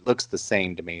 yeah. It looks the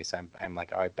same to me, so I'm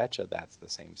like, oh, I bet you that's the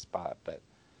same spot, but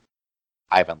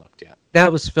I haven't looked yet. That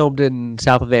was filmed in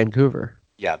south of Vancouver.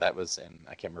 Yeah, that was in,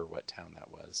 I can't remember what town that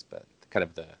was, but kind of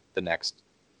the next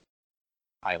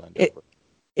island over.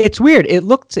 It's weird. It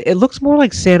looks more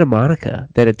like Santa Monica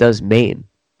than it does Maine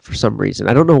for some reason.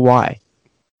 I don't know why.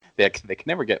 They can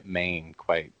never get Maine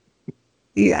quite.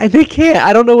 Yeah, they can't.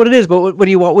 I don't know what it is, but when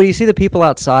you see the people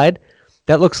outside,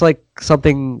 that looks like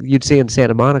something you'd see in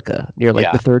Santa Monica near like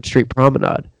Yeah. the 3rd Street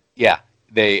Promenade. Yeah,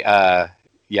 they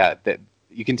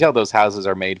you can tell those houses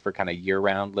are made for kind of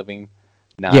year-round living,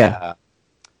 not Yeah.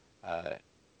 five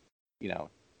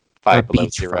Not below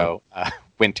beachfront. zero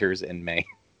winters in May.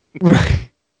 Right.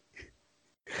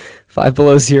 5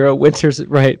 below zero, winters,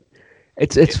 right.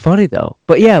 It's funny though.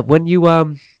 But yeah, when you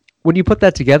put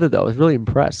that together though, I was really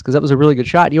impressed because that was a really good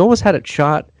shot. You almost had it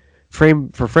shot frame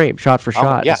for frame, shot for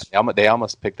shot. Yeah, they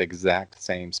almost picked the exact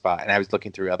same spot. And I was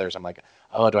looking through others. I'm like,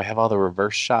 oh, do I have all the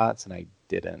reverse shots? And I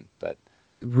didn't. But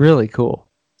Really cool.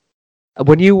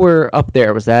 When you were up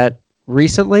there, was that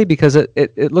recently? Because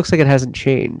it looks like it hasn't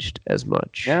changed as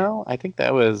much. I think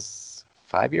that was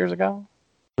 5 years ago.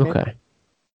 Okay.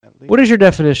 At least. What is your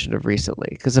definition of recently?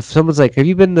 Because if someone's like, have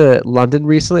you been to London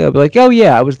recently? I'll be like, oh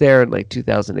yeah, I was there in like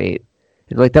 2008.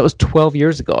 And like, that was 12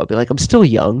 years ago. I'll be like, I'm still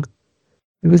young.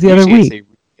 It was the other Usually week.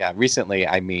 yeah, recently,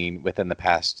 I mean within the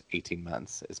past 18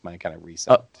 months is my kind of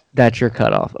recent. That's your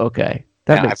cutoff. Okay.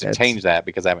 That Now, I have makes to sense. change that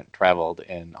because I haven't traveled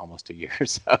in almost a year.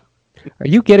 So Are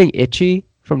you getting itchy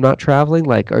from not traveling?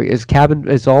 Like,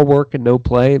 is all work and no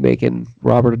play making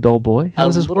Robert a dull boy? How a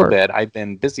does this little work? bit. I've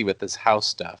been busy with this house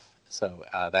stuff, so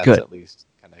that's Good. at least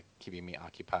kind of keeping me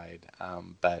occupied.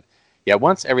 But yeah,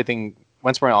 once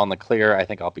we're all in the clear, I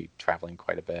think I'll be traveling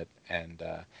quite a bit. And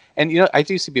I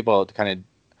do see people kind of.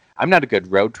 I'm not a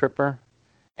good road tripper,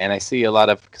 and I see a lot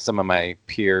of some of my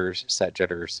peers, set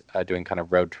jetters, doing kind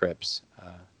of road trips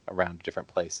around different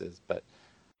places. But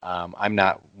I'm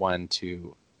not one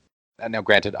to. Now,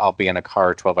 granted, I'll be in a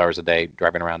car 12 hours a day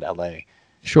driving around LA.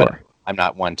 Sure. But I'm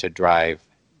not one to drive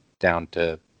down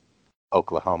to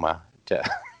Oklahoma to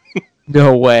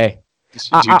No way.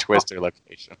 do twister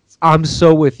locations. I'm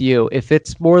so with you. If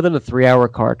it's more than a 3-hour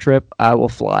car trip, I will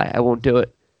fly. I won't do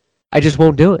it. I just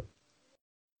won't do it.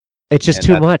 It's just And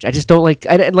too much. I just don't like.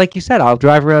 And like you said, I'll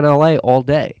drive around LA all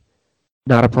day.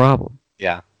 Not a problem.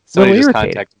 Yeah. So he just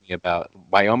irritating. contacted me about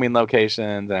Wyoming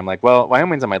locations, and I'm like, well,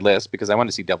 Wyoming's on my list because I want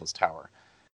to see Devil's Tower,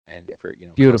 and for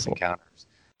Close Beautiful. Encounters.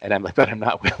 And I'm like, but I'm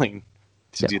not willing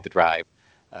to do the drive.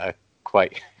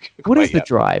 Quite. What is the yet.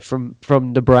 drive from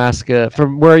Nebraska,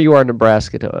 from where you are in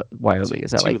Nebraska to Wyoming?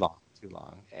 Is that Too like long? Too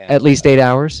long. And, at least 8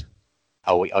 hours?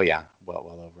 Oh yeah.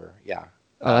 Well over. Yeah.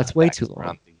 Oh, that's way back too long.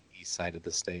 Around the east side of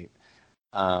the state.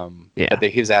 Yeah. But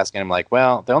he was asking him like,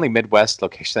 well, the only Midwest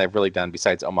location I've really done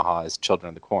besides Omaha is Children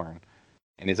of the Corn.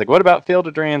 And he's like, what about Field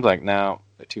of Dreams? Like, no,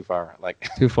 they're too far. Like,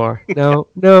 Too far. No.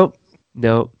 Children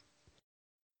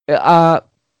of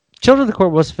the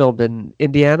Corn was filmed in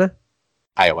Indiana?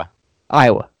 Iowa.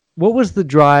 What was the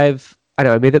drive? I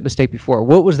know I made that mistake before.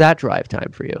 What was that drive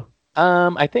time for you?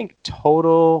 I think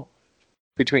total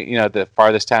between the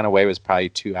farthest town away was probably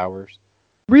 2 hours.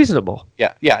 Reasonable.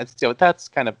 Yeah. So that's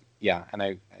kind of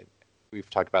and we've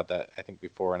talked about that I think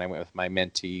before, and I went with my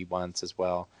mentee once as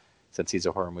well, since he's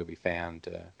a horror movie fan,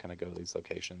 to kind of go to these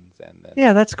locations. And then,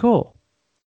 Yeah, that's cool.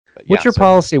 but What's your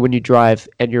policy when you drive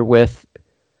and you're with,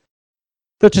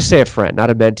 let's just say a friend, not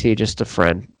a mentee, just a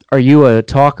friend? Are you a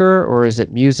talker, or is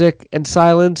it music and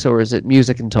silence, or is it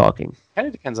music and talking? Kind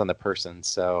of depends on the person.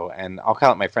 So, and I'll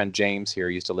call it my friend James here.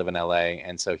 Used to live in LA,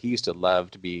 and so he used to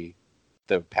love to be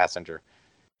the passenger,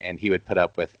 and he would put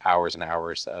up with hours and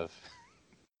hours of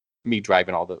me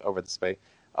driving over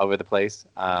the place.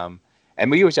 And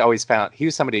we always found he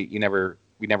was somebody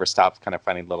we never stopped kind of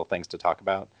finding little things to talk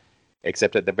about,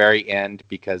 except at the very end,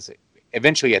 because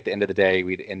eventually at the end of the day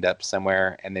we'd end up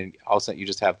somewhere, and then also you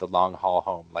just have the long haul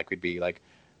home. Like we'd be like,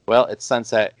 well, it's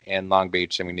sunset in Long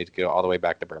Beach and we need to go all the way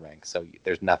back to Burbank, so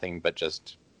there's nothing but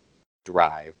just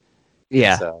drive.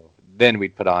 Yeah. So then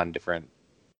we'd put on different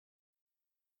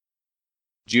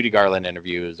Judy Garland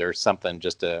interviews or something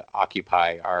just to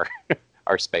occupy our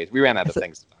space. We ran out of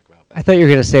things to talk about. I thought you were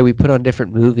gonna say we put on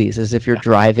different movies as if you're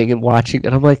driving and watching,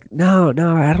 and I'm like, no,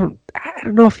 I don't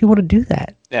know if you want to do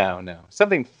that. No,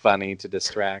 something funny to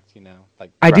distract.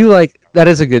 Like I do like that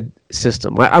is a good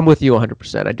system. I'm with you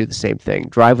 100%. I do the same thing.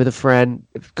 Drive with a friend,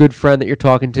 good friend that you're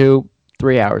talking to,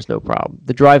 3 hours, no problem.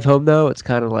 The drive home though, it's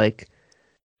kind of like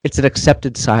it's an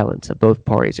accepted silence that both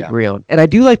parties agree on. And I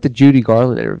do like the Judy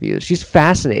Garland interviews. She's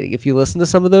fascinating. If you listen to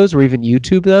some of those or even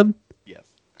YouTube them, yes,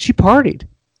 she partied.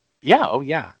 Yeah, oh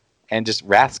yeah, and just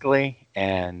rascally.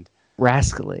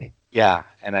 Yeah,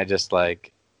 and I just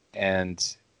like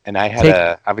and I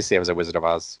had obviously I was a Wizard of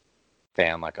Oz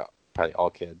fan, like probably all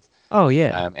kids. Oh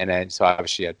yeah. And then so obviously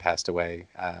she had passed away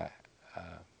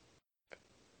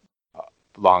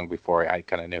long before I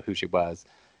kind of knew who she was.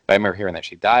 But I remember hearing that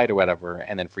she died or whatever,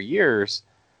 and then for years,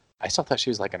 I still thought she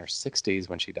was like in her 60s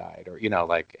when she died, or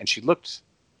and she looked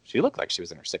like she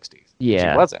was in her 60s.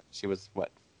 Yeah. She wasn't. She was what?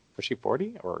 Was she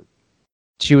 40 or?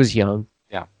 She was young.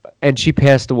 Yeah, and she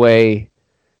passed away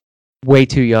way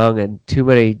too young and too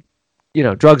many,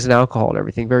 drugs and alcohol and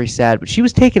everything. Very sad. But she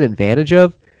was taken advantage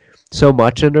of so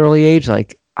much at an early age.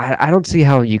 Like, I don't see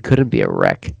how you couldn't be a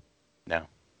wreck. No.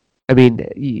 I mean,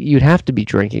 you'd have to be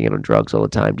drinking and on drugs all the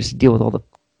time just to deal with all the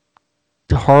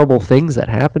horrible things that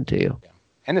happen to you. Yeah.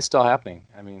 And it's still happening.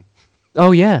 I mean.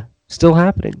 Oh yeah, still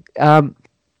happening.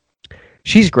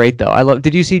 She's great though.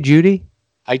 Did you see Judy?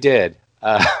 I did.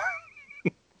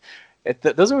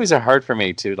 Those movies are hard for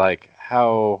me to like.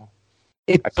 How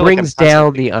it brings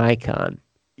down the icon.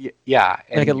 Yeah,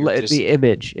 like the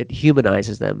image. It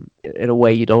humanizes them in a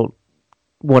way you don't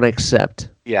want to accept.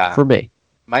 Yeah, for me,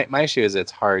 my issue is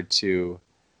it's hard to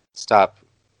stop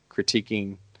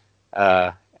critiquing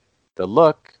the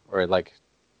look or like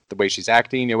the way she's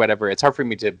acting or whatever. It's hard for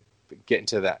me to get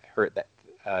into that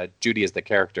Judy is the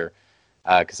character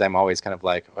because I'm always kind of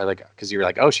because you're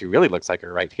like, oh, she really looks like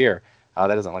her right here. Oh,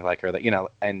 that doesn't look like her.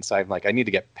 And so I'm like, I need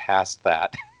to get past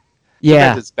that. Yeah.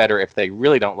 Sometimes it's better if they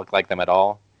really don't look like them at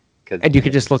all. And you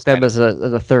could just look them as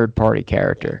a third party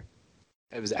character.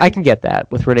 I can get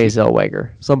that with Renee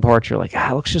Zellweger. Some parts you're like,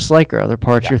 it looks just like her. Other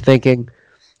parts you're thinking,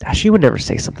 she would never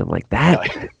say something like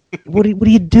that. What are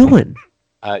you doing?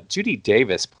 Judy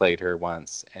Davis played her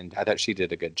once, and I thought she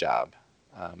did a good job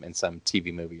in some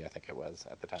TV movie, I think it was,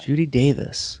 at the time. Judy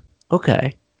Davis.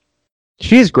 Okay.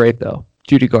 She is great, though,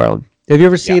 Judy Garland. Have you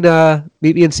ever seen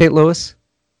Meet Me in St. Louis?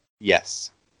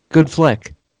 Yes. Good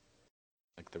flick.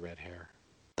 Like the red hair.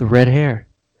 The red hair.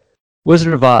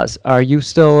 Wizard of Oz. Are you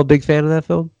still a big fan of that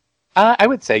film? I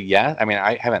would say yeah. I mean,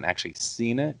 I haven't actually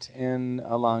seen it in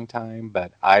a long time,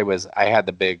 but I had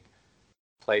the big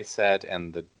play set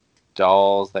and the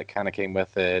dolls that kind of came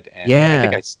with it, and I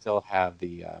think I still have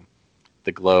the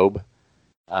globe.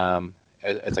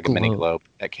 It's like a mini globe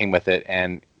that came with it,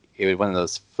 and it was one of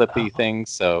those flippy things.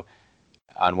 So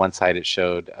on one side it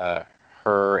showed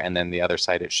her, and then the other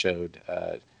side it showed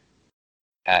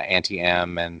Auntie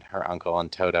Em and her uncle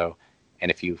and Toto. And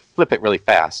if you flip it really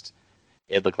fast,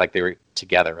 it looked like they were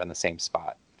together in the same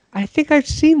spot. I think I've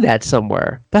seen that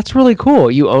somewhere. That's really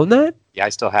cool. You own that? Yeah, I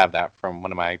still have that from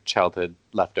one of my childhood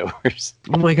leftovers.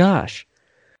 Oh my gosh!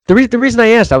 The reason I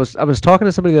asked, I was talking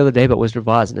to somebody the other day about Wizard of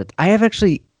Oz, and I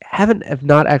have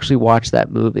not actually watched that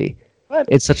movie. What?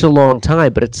 It's such a long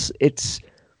time, but it's it's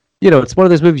one of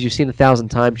those movies you've seen 1,000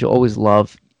 times, you'll always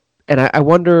love, and I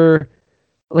wonder,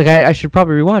 like I should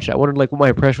probably rewatch it. I wondered like what my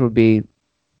impression would be,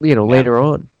 later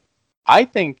on. I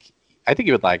think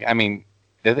you would like. I mean,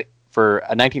 for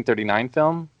a 1939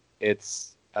 film,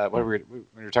 it's when we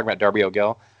were talking about Darby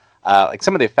O'Gill, like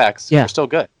some of the effects are still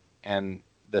good, and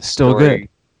the story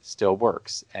still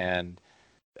works. And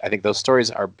I think those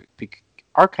stories are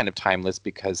kind of timeless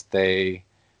because they.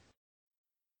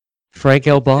 Frank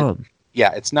L. Baum.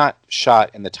 It's not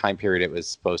shot in the time period it was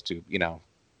supposed to,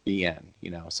 be in.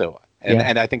 So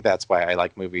and I think that's why I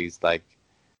like movies like.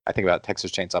 I think about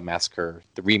Texas Chainsaw Massacre.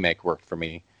 The remake worked for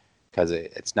me because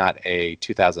it's not a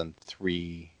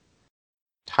 2003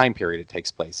 time period it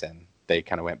takes place in. They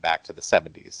kind of went back to the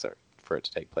 70s for it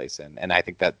to take place in, and I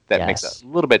think that makes it a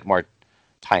little bit more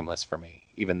timeless for me.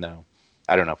 Even though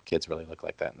I don't know if kids really look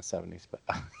like that in the 70s, but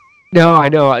no, I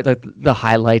know like the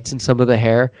highlights and some of the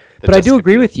hair. But I do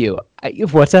agree with you.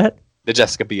 What's that? The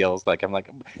Jessica Biel's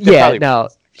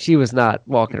She was not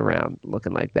walking around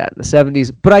looking like that in the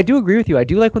 70s. But I do agree with you. I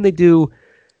do like when they do,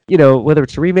 whether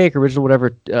it's a remake, original, whatever,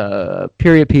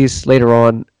 period piece later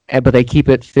on, but they keep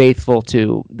it faithful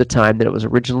to the time that it was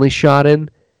originally shot in,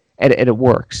 and it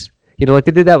works. Like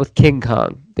they did that with King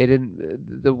Kong. They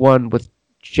didn't, the one with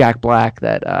Jack Black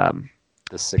that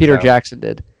Peter Jackson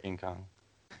did. King Kong.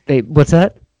 What's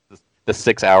that? The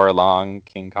 6-hour-long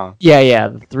King Kong. Yeah,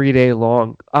 the 3-day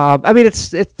long. I mean, it's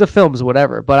the films,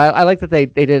 whatever. But I like that they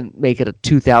didn't make it a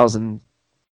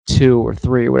 2002 or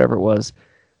 3 or whatever it was.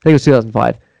 I think it was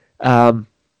 2005.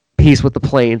 Piece with the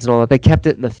planes and all that. They kept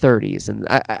it in the 30s, and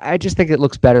I just think it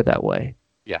looks better that way.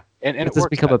 Yeah, and it it's just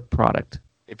works become a product.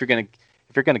 If you're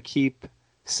gonna keep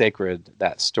sacred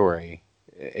that story,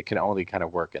 it can only kind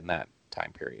of work in that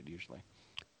time period usually.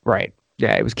 Right.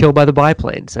 Yeah, he was killed by the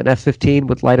biplanes. An F-15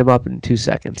 would light him up in 2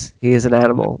 seconds. He is an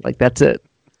animal. Like, that's it.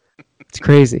 It's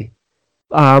crazy.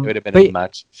 It would have been a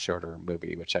much shorter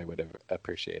movie, which I would have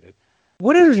appreciated.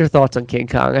 What are your thoughts on King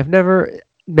Kong? I've never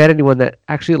met anyone that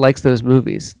actually likes those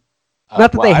movies.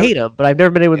 Not that they hate them, but I've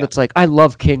never met anyone that's like, I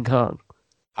love King Kong.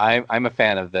 I'm a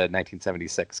fan of the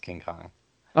 1976 King Kong.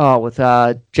 Oh, with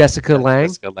Jessica Lange?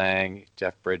 Jessica Lange,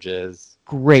 Jeff Bridges.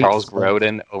 Great. Charles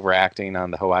Grodin overacting on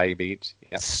the Hawaii beach.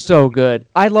 Yeah. So good.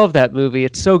 I love that movie.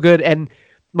 It's so good. And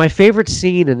my favorite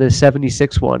scene in the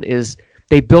 76 one is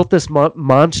they built this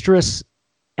monstrous,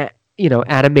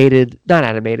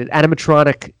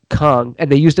 animatronic Kong,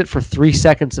 and they used it for 3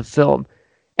 seconds of film.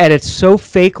 And it's so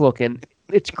fake looking.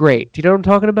 It's great. Do you know what I'm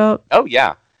talking about? Oh,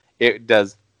 yeah. It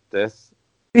does this.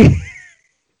 And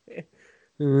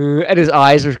his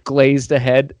eyes are glazed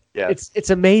ahead. Yeah. It's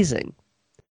amazing.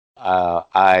 So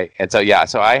I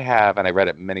have, and I read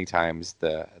it many times,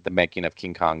 the Making of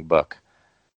King Kong book,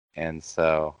 and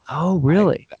so. Oh,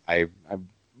 really? I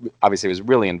obviously was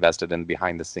really invested in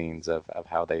behind the scenes of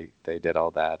how they did all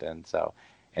that, and so,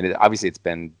 and obviously it's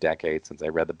been decades since I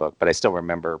read the book, but I still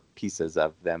remember pieces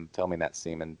of them filming that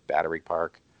scene in Battery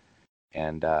Park,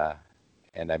 and I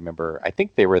remember I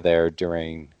think they were there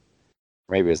during,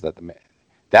 maybe it was that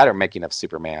or Making of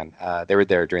Superman. They were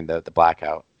there during the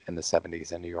blackout in the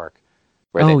 70s in New York,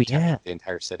 where the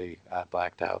entire city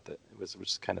blacked out. That which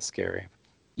is kind of scary.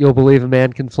 You'll believe a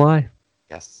man can fly.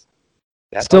 Yes,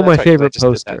 still my favorite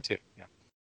poster. Too.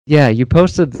 Yeah, you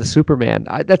posted the Superman.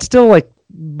 That's still like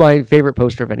my favorite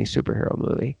poster of any superhero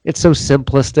movie. It's so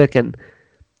simplistic and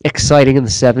exciting in the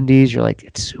 70s. You're like,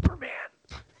 it's Superman.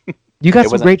 You got It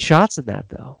some wasn't- great shots in that,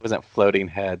 though. Wasn't floating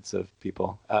heads of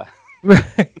people.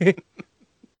 Right.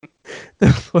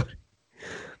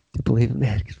 To believe a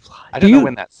man can fly. I don't know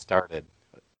when that started.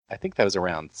 I think that was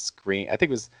around Scream. I think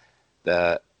it was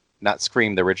not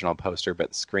Scream the original poster,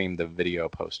 but Scream the video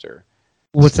poster.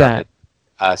 What's that?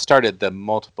 Started the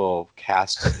multiple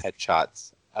cast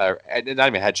headshots. Not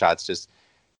even headshots, just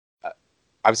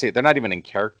obviously they're not even in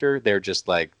character. They're just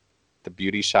like the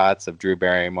beauty shots of Drew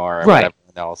Barrymore or Right. whatever,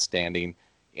 and they're all standing.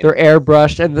 They're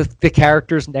airbrushed, and the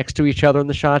characters next to each other in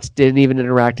the shots didn't even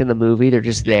interact in the movie. They're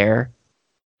just there.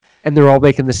 And they're all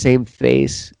making the same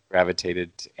face.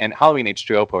 Gravitated. And Halloween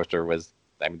H2O poster was,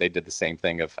 I mean, they did the same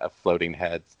thing of floating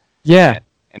heads. Yeah.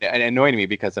 And it annoyed me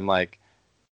because I'm like,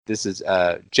 this is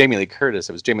Jamie Lee Curtis.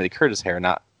 It was Jamie Lee Curtis hair,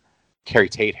 not Carrie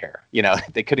Tate hair. You know,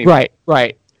 they couldn't even.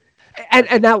 Right.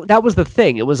 And that was the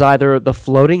thing. It was either the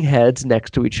floating heads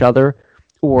next to each other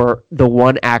or the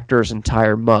one actor's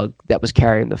entire mug that was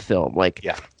carrying the film. Like,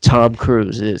 Tom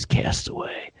Cruise is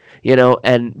Castaway. You know,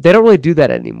 and they don't really do that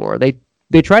anymore.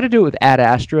 They tried to do it with Ad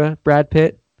Astra, Brad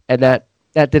Pitt, and that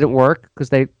didn't work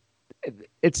because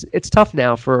it's tough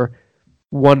now for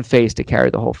one face to carry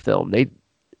the whole film. It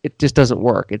just doesn't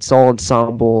work. It's all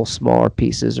ensemble, smaller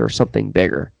pieces, or something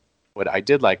bigger. What I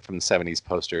did like from the 70s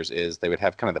posters is they would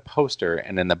have kind of the poster,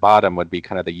 and then the bottom would be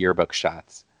kind of the yearbook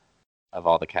shots of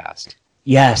all the cast.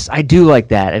 Yes, I do like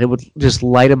that, and it would just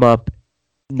light them up,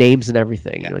 names and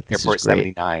everything. Yeah, You're like, this Airport is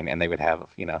great. 79, and they would have,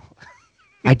 you know.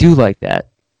 I do like that.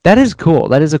 That is cool.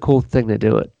 That is a cool thing to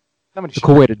do it. Somebody It's a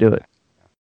cool way to do it.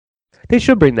 They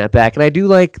should bring that back, and I do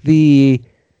like the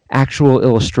actual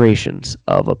illustrations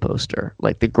of a poster,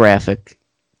 like the graphic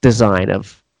design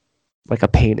of like a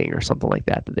painting or something like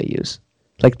that they use,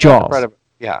 like Jaws.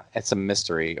 Yeah, it's a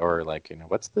mystery, or like, you know,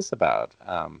 what's this about?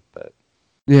 But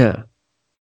yeah,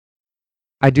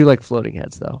 I do like floating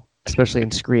heads though, especially in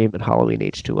Scream and Halloween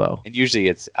H2O. and usually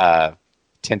it's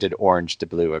tinted orange to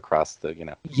blue across the, you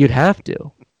know. You'd have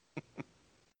to.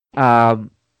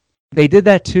 They did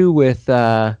that too with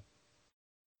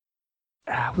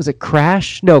was it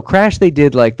Crash? No, Crash. They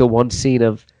did like the one scene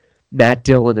of Matt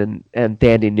Dillon and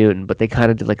Thandie Newton, but they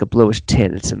kind of did like a bluish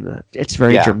tint. It's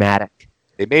very dramatic.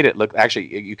 They made it look,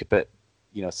 actually you could put,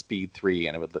 you know, Speed 3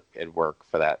 and it'd work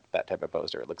for that type of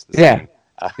poster. It looks the same.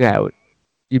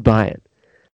 You'd buy it.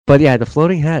 But yeah, the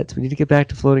floating heads. We need to get back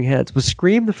to floating heads. Was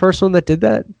Scream the first one that did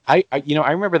that? I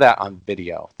remember that on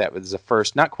video. That was the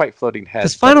first, not quite floating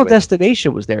heads. Because Final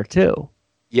Destination was there too.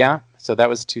 Yeah, so that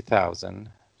was 2000.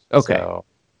 Okay. So,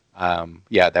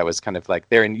 that was kind of like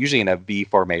they're usually in a V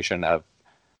formation of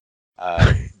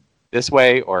this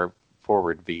way or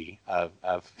forward V of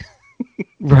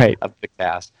right of the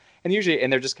cast, and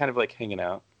they're just kind of like hanging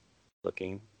out,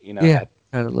 looking, you know. Yeah,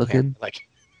 kind of looking like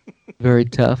very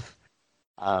tough.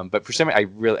 But for some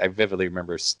reason, I vividly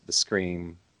remember the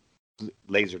Scream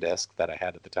Laserdisc that I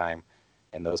had at the time,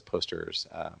 and those posters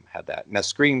had that. Now,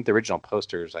 Scream, the original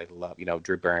posters, I love. You know,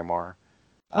 Drew Barrymore.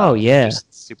 Oh yeah,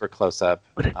 just super close up.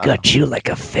 Would have gut you like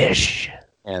a fish.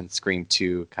 And Scream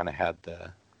 2 kind of had the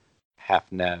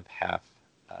half Nev, half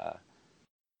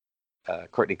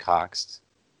Courtney Cox.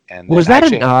 And was that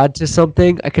an nod to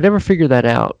something? I could never figure that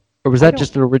out. Or was that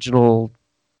just an original?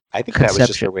 I think that was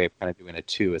just their way of kind of doing it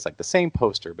too. It's like the same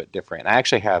poster but different. I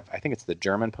actually have, I think it's the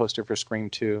German poster for Scream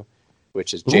 2,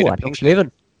 which is Jada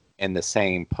Pinkett in the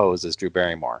same pose as Drew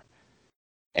Barrymore,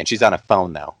 and she's on a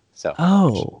phone though. So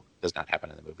which does not happen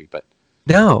in the movie, but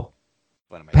no.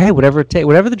 Hey, whatever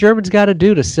the Germans got to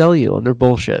do to sell you on their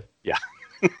bullshit. Yeah.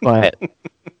 But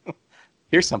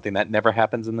here's something that never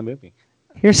happens in the movie.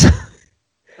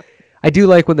 I do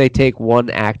like when they take one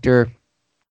actor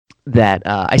that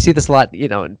I see this a lot, you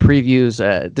know, in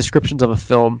previews, descriptions of a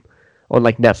film on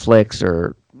like Netflix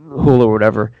or Hulu or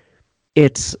whatever.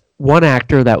 It's one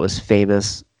actor that was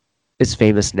famous, is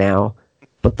famous now,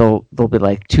 but they'll be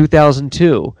like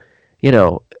 2002, you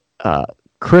know,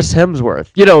 Chris Hemsworth,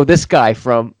 you know, this guy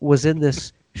was in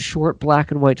this short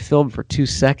black and white film for 2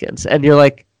 seconds, and you're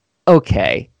like,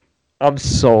 okay, I'm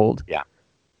sold. Yeah.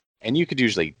 And you could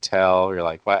usually tell, you're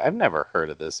like, well, I've never heard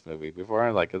of this movie before.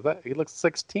 I'm like, he looks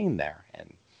 16 there.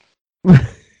 And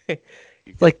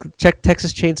like check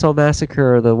Texas Chainsaw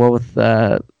Massacre, or the one with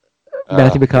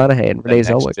Matthew McConaughey and Renee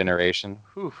Zellweger. Next Generation.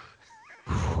 Whew.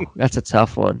 That's a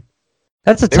tough one.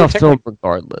 That's a tough film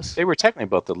regardless. They were technically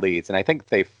both the leads, and I think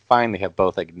they finally have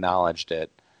both acknowledged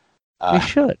it. They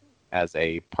should. As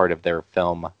a part of their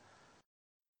film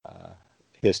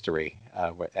history.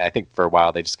 I think for a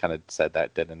while they just kind of said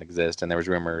that didn't exist, and there was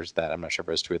rumors that, I'm not sure if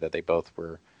it was true, that they both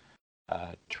were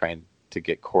trying to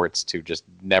get courts to just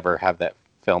never have that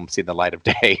film see the light of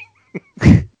day.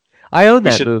 I own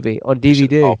that should- movie on We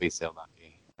should all DVD. be so lucky.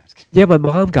 Yeah, my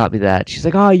mom got me that. She's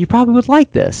like, "Oh, you probably would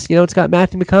like this. You know, it's got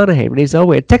Matthew McConaughey, Renee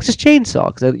Zellweger, Texas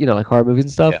Chainsaw, because you know, like horror movies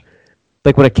and stuff." Yeah.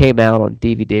 Like when it came out on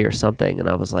DVD or something, and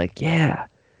I was like, "Yeah."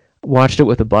 Watched it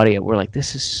with a buddy, and we're like,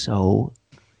 "This is so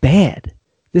bad.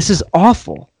 This is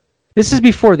awful." This is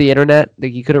before the internet.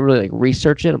 Like you couldn't really like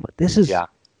research it. I'm like, "This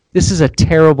is a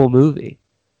terrible movie."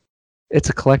 It's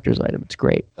a collector's item. It's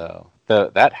great. So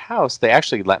that house, they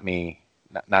actually let me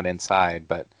not inside,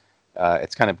 but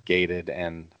it's kind of gated.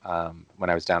 And when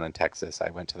I was down in Texas, I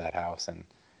went to that house and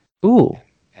Ooh.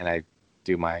 I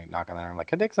do my knock on that. I'm like,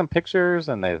 can I take some pictures?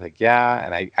 And they're like, yeah.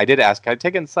 And I did ask, can I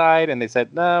take it inside? And they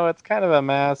said, no, it's kind of a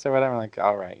mess or whatever. I'm like,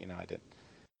 all right, I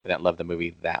didn't love the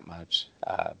movie that much,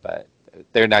 but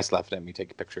they're nice enough to let me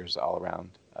take pictures all around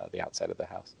the outside of the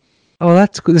house. Oh,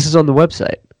 that's cool. This is on the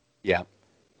website. Yeah.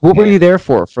 What were you there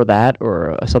for? For that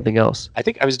or something else? I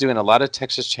think I was doing a lot of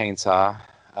Texas Chainsaw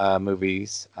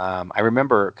movies. I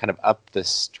remember kind of up the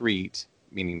street,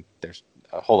 meaning there's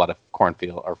a whole lot of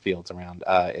cornfield or fields around,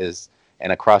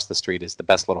 and across the street is the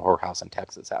Best Little Whorehouse in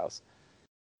Texas house.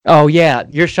 Oh yeah,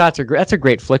 your shots are great. That's a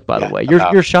great flick, by the way.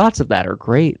 Your shots of that are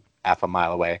great. Half a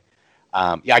mile away.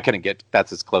 I couldn't get.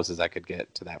 That's as close as I could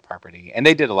get to that property, and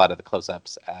they did a lot of the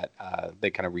close-ups at.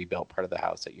 They kind of rebuilt part of the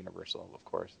house at Universal, of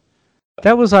course.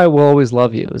 That was "I Will Always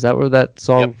Love You." Is that where that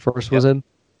song first was in?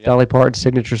 Yep. Dolly Parton's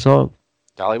signature song.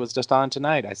 Dolly was just on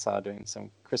tonight. I saw doing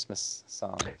some Christmas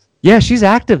songs. Yeah, she's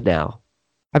active now.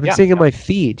 I've been Yeah, seeing in yeah. my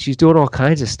feed. She's doing all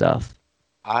kinds of stuff.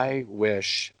 I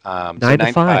wish. 9 9 to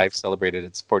to 5 5 celebrated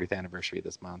its 40th anniversary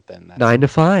this month, and that's 9 to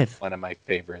 5. one of my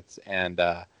favorites. And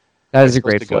That I is was a supposed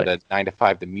great to go flick. to 9 to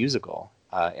 5, the musical,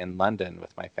 in London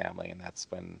with my family, and that's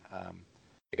when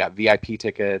I got VIP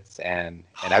tickets, and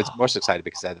I was most excited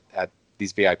because at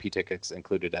these VIP tickets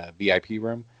included a VIP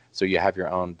room, so you have your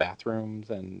own bathrooms,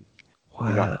 and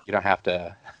Wow. you don't have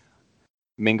to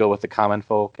mingle with the common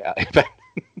folk.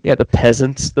 Yeah, the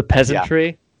peasants, the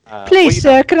peasantry. Well, Please,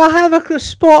 sir, can I have a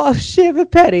spot of silver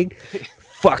penny?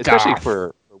 Fuck especially off.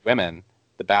 for women,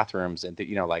 the bathrooms and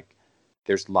like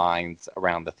there's lines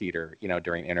around the theater,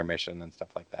 during intermission and stuff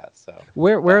like that. So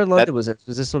Where in London was it?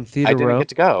 Was this on Theater I didn't Row? get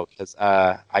to go because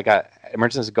I got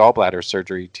emergency gallbladder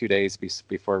surgery 2 days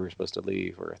before we were supposed to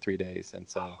leave, or 3 days, and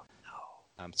so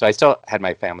so I still had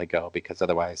my family go because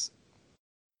otherwise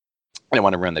I didn't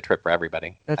want to ruin the trip for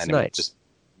everybody. That's I knew nice. Just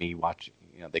me watching,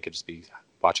 they could just be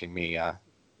watching me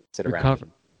sit around Recover.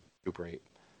 and recuperate.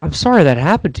 I'm sorry that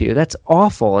happened to you. That's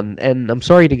awful, and I'm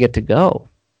sorry to get to go.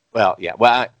 Well, yeah.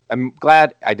 Well, I'm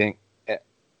glad I didn't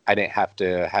have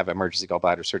to have emergency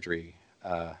gallbladder surgery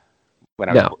when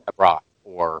I was abroad.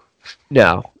 Or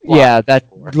No, Wow. yeah,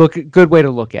 good way to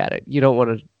look at it. You don't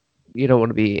want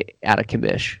to be out of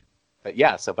commish. but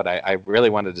yeah. But I really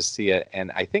wanted to see it,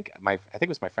 and I think it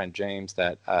was my friend James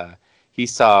that he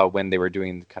saw when they were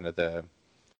doing kind of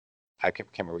I can't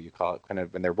remember what you call it, kind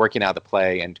of when they're working out the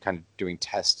play and kind of doing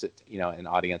tests, in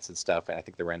audience and stuff. And I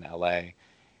think they were in LA.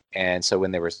 And so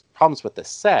when there was problems with the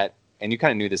set, and you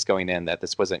kind of knew this going in, that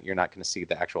this wasn't, you're not going to see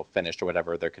the actual finished or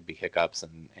whatever. There could be hiccups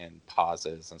and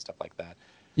pauses and stuff like that.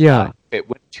 Yeah. If it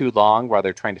went too long while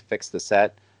they're trying to fix the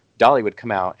set, Dolly would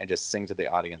come out and just sing to the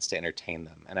audience to entertain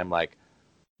them. And I'm like,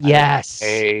 Yes.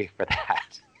 pay for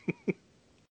that.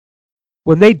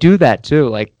 When they do that too,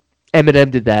 like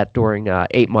Eminem did that during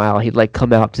 8 Mile. He'd like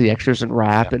come out to the extras and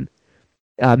rap, and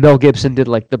Mel Gibson did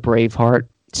like the Braveheart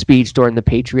speech during the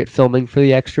Patriot filming for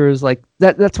the extras. Like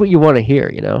that's what you want to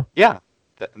hear, Yeah,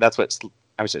 that's what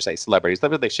I was just say. Celebrities,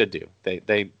 that's what they should do.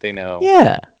 They know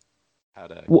Yeah. how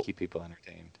to keep people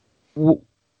entertained.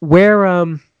 Where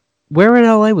in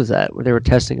LA was that? Where they were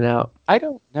testing it out? I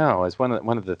don't know. It's one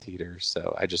of the theaters,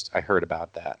 so I heard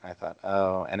about that. And I thought,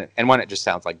 oh, and one, it just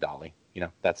sounds like Dolly.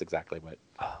 That's exactly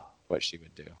what she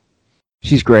would do.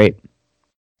 She's great.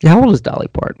 Yeah, how old is Dolly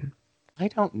Parton? I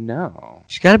don't know.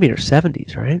 She's got to be in her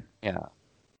 70s, right? Yeah,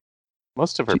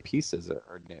 most of her pieces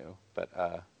are new, but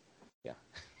yeah.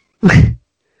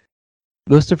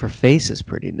 Most of her face is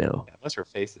pretty new. Yeah, most of her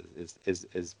face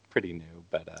is pretty new,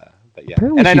 but yeah.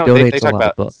 Apparently And I she know they donates a talk lot of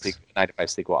about books. 9 to 5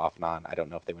 sequel off and on. I don't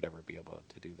know if they would ever be able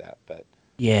to do that, but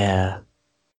Yeah.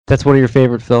 That's one of your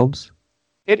favorite films?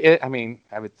 I mean,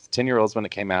 I was 10-year-olds when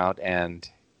it came out, and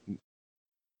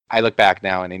I look back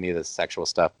now, and any of the sexual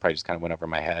stuff probably just kind of went over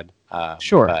my head.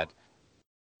 Sure. But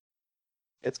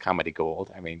it's comedy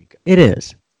gold. I mean, It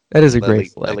is. That is a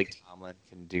great flick. Lily Tomlin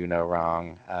can do no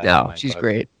wrong. in No, my she's book.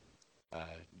 great.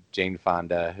 Jane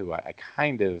Fonda, who I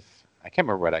can't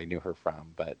remember what I knew her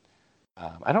from, but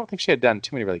I don't think she had done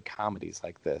too many really comedies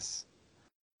like this.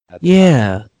 That's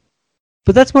Yeah.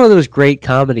 But that's one of those great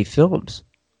comedy films.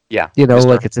 yeah. You know, Mr.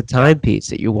 like it's a timepiece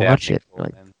that you watch Yeah, it. cool,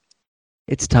 Like, and,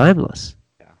 it's timeless.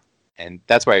 and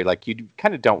that's why like you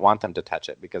kind of don't want them to touch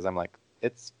it because I'm like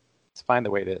it's fine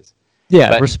the way it is. Yeah,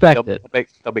 But respect they'll, it.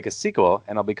 they'll make a sequel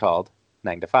and it'll be called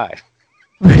 9 to 5.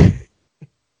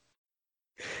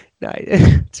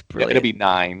 It's brilliant. It'll be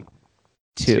 9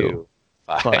 Two, 2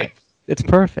 5. five. It's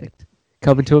perfect.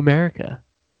 Coming to America.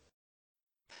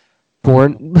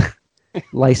 Born,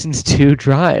 licensed to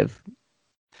drive.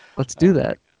 Let's do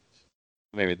that.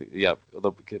 Maybe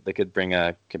they could bring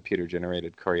a computer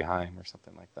generated Corey Haim or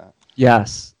something like that.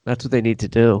 Yes, that's what they need to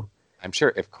do. I'm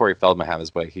sure if Corey Feldman had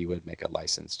his way, he would make a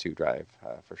license to drive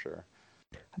for sure.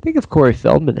 I think if Corey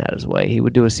Feldman had his way, he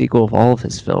would do a sequel of all of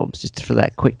his films just for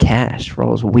that quick cash, for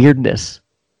all his weirdness.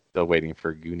 Still waiting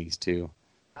for Goonies 2.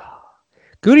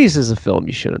 Goonies is a film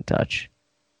you shouldn't touch.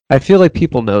 I feel like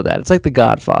people know that. It's like The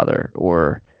Godfather,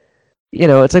 or,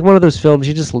 it's like one of those films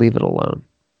you just leave it alone.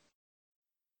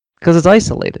 Because it's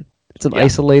isolated. It's an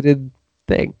isolated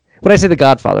thing. When I say The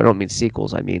Godfather, I don't mean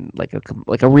sequels. I mean like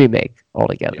a remake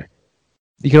altogether. Yeah.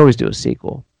 You can always do a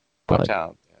sequel. Watch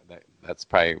out. That's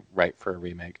probably right for a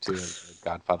remake, too. The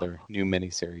Godfather new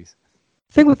miniseries.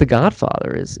 The thing with The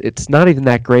Godfather is it's not even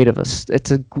that great of a...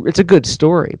 It's a good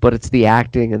story, but it's the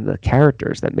acting and the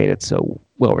characters that made it so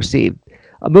well received.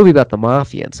 A movie about the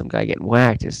mafia and some guy getting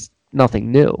whacked is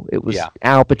nothing new. It was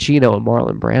Al Pacino and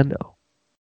Marlon Brando.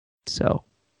 So,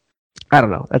 I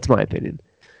don't know. That's my opinion.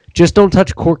 Just don't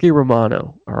touch Corky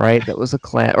Romano, all right? That was a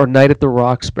class. Or Night at the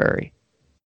Roxbury.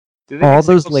 Did they make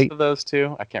sequels to those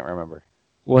two? I can't remember.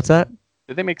 What's that?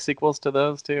 Did they make sequels to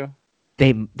those two?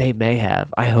 They may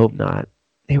have. I hope not.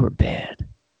 They were bad.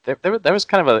 There was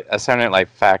kind of a Saturday Night Live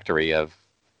factory of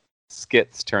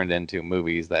skits turned into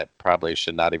movies that probably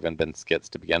should not even been skits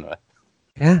to begin with.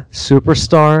 Yeah,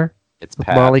 Superstar. It's with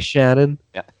Molly Shannon.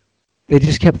 Yeah. They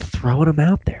just kept throwing them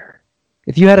out there.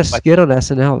 If you had a skit on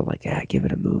SNL, they're like, give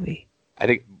it a movie. I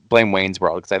think blame Wayne's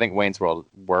World because I think Wayne's World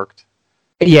worked.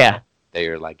 Yeah. They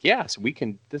were like, yes, we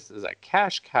can. This is a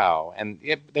cash cow, and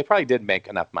they probably did make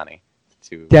enough money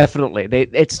to. Definitely,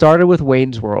 it started with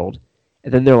Wayne's World,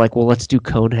 and then they're like, well, let's do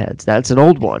Coneheads. That's an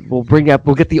old one. We'll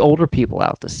get the older people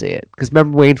out to see it because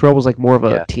remember Wayne's World was like more of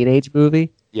a teenage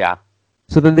movie. Yeah.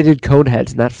 So then they did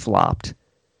Coneheads, and that flopped.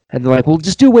 And they're like, we'll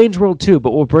just do Wayne's World too,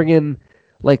 but we'll bring in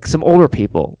like some older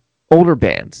people, older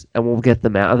bands, and we'll get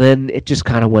them out. And then it just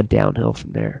kind of went downhill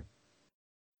from there.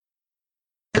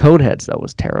 Coneheads, that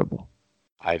was terrible.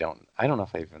 I don't know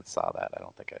if I even saw that. I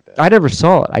don't think I did. I never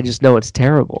saw it. I just know it's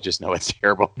terrible. You just know it's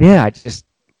terrible. Yeah,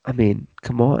 I mean,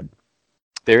 come on.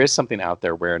 There is something out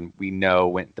there where we know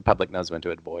when the public knows when to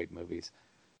avoid movies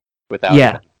without.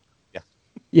 Yeah.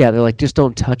 Yeah, they're like, just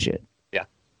don't touch it. Yeah.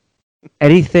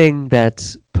 Anything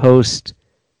that's post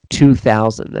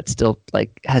 2000 that still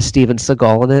like has Steven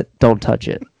Seagal in it, don't touch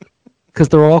it. Because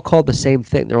they're all called the same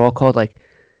thing. They're all called like,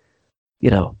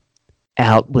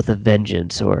 Out with a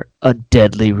Vengeance, or A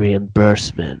Deadly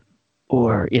Reimbursement,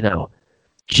 or,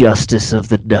 Justice of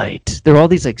the Night. They're all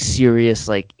these like serious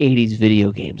like 80s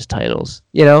video games titles.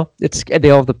 They all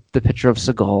have the picture of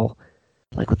Seagal,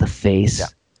 like with the face. Yeah.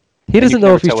 He doesn't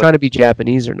know if he's trying to be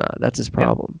Japanese or not. That's his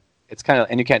problem. Yeah. It's kind of,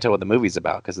 and you can't tell what the movie's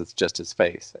about because it's just his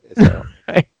face. It's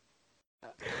right.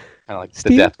 Kind of like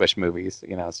the Death Wish movies.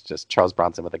 It's just Charles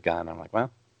Bronson with a gun. I'm like, well,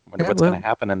 I wonder what's going to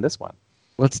happen in this one.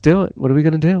 Let's do it. What are we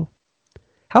going to do?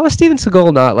 How is Steven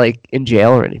Seagal not like in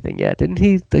jail or anything yet? Didn't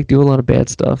he like do a lot of bad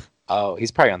stuff? Oh,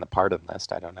 he's probably on the pardon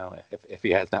list. I don't know if he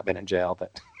has not been in jail.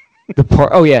 But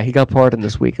Oh yeah, he got pardoned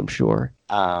this week. I'm sure.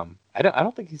 I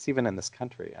don't think he's even in this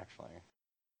country actually.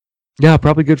 Yeah,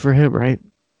 probably good for him, right?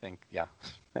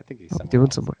 I think he's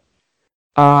doing somewhere.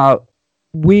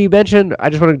 We mentioned. I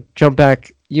just want to jump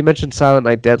back. You mentioned Silent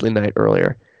Night, Deadly Night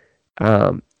earlier.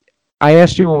 I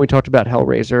asked you when we talked about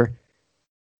Hellraiser,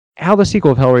 how the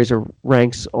sequel of Hellraiser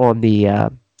ranks on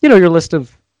the your list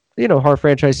of horror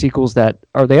franchise sequels that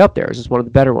are they up there? Is this one of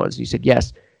the better ones? You said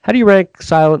yes. How do you rank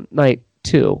Silent Night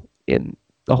 2 in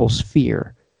the whole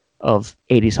sphere of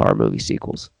 80s horror movie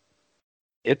sequels?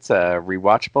 It's a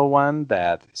rewatchable one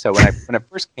so when it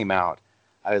first came out,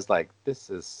 I was like, this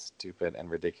is stupid and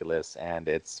ridiculous, and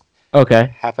it's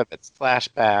half of it's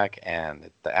flashback, and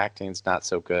the acting's not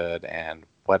so good, and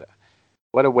what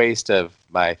a waste of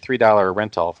my $3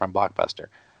 rental from Blockbuster.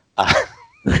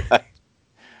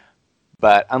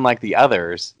 But unlike the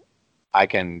others, I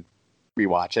can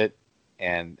rewatch it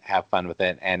and have fun with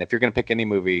it. And if you're going to pick any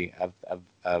movie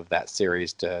of that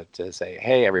series to say,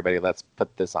 hey, everybody, let's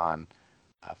put this on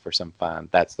for some fun,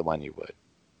 that's the one you would.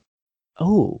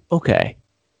 Oh, okay.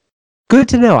 Good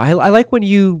to know. I like when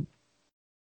you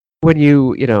when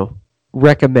you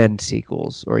recommend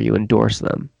sequels or you endorse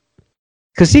them,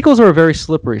 because sequels are a very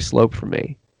slippery slope for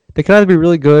me. They can either be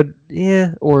really good,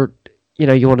 or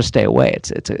you want to stay away.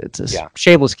 It's a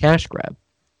shameless cash grab.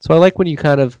 So I like when you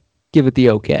kind of give it the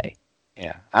okay.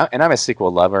 Yeah, and I'm a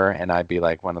sequel lover, and I'd be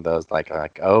like one of those like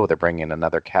oh, they're bringing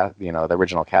another cast, the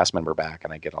original cast member back,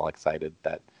 and I get all excited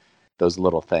that those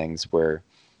little things where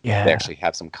they actually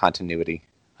have some continuity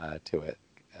to it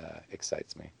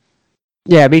excites me.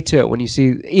 Yeah, me too. When you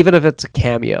see, even if it's a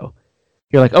cameo,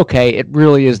 you're like, okay, it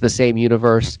really is the same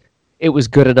universe. It was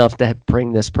good enough to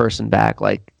bring this person back.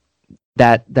 Like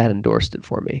that endorsed it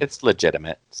for me. It's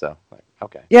legitimate, so like,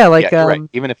 okay. Yeah, like you're right.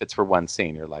 Even if it's for one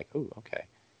scene, you're like, ooh, okay.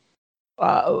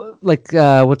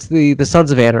 What's the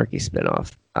Sons of Anarchy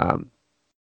spinoff?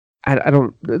 I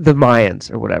don't, the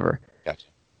Mayans or whatever. Gotcha.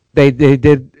 They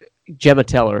did Gemma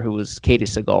Teller, who was Katie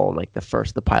Sagal in like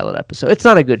the pilot episode. It's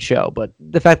not a good show, but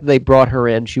the fact that they brought her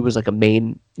in, she was like a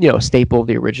main, staple of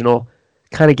the original,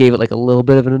 kind of gave it like a little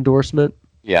bit of an endorsement.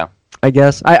 Yeah. I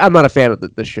guess. I'm not a fan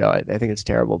of the show. I think it's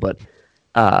terrible, but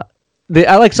I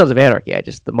like Sons of Anarchy.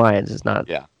 The Mayans is not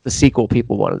the sequel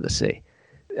people wanted to see.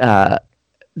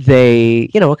 They,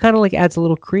 it kind of like adds a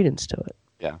little credence to it.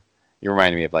 Yeah. You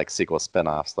reminded me of like sequel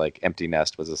spinoffs, like Empty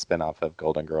Nest was a spinoff of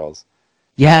Golden Girls.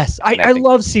 Yes, I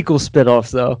love sequel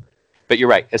spinoffs though. But you're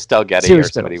right, Estelle Getty or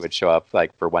somebody would show up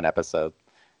like for one episode,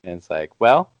 and it's like,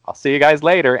 well, I'll see you guys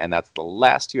later, and that's the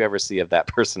last you ever see of that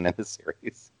person in the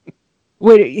series.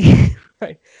 Wait,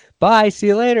 right? Bye, see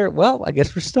you later. Well, I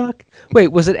guess we're stuck. Wait,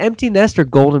 was it Empty Nest or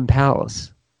Golden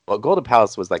Palace? Well, Golden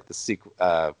Palace was like the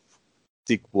sequel,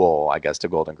 I guess, to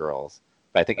Golden Girls.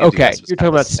 But I think Empty Nest was you're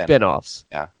talking about spinoffs.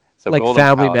 Yeah, so like Golden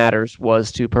Family Palace Matters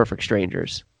was to Perfect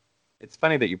Strangers. It's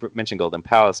funny that you mentioned Golden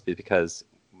Palace because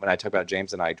when I talk about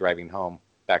James and I driving home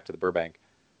back to the Burbank,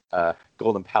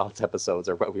 Golden Palace episodes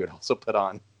are what we would also put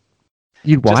on.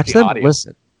 You'd watch them? Audio.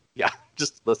 Listen. Yeah,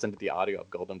 just listen to the audio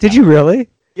of Golden Palace. Did you really?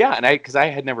 Yeah, and because I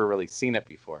had never really seen it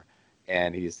before,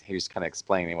 and he was kind of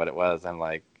explaining what it was. I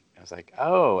was like,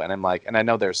 oh, and I'm like, and I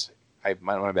know one of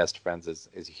my best friends is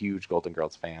a huge Golden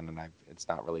Girls fan, and it's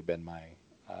not really been my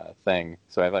thing.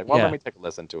 So I'm like, well, let me take a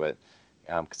listen to it.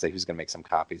 Because he was going to make some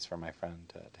copies for my friend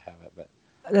to have it. But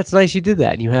that's nice you did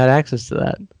that and you had access to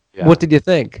that. Yeah. What did you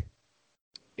think?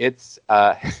 It's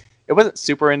it wasn't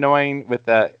super annoying with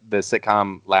the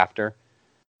sitcom laughter,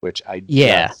 which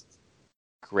just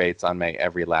grates on my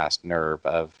every last nerve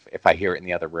of if I hear it in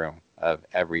the other room of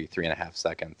every 3.5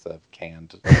 seconds of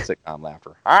canned sitcom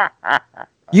laughter.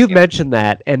 You've mentioned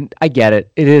that, and I get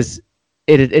it.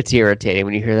 It's irritating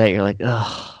when you hear that. You're like,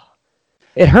 ugh.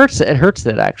 It hurts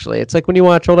it, actually. It's like when you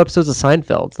watch old episodes of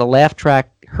Seinfeld. The laugh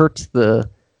track hurts the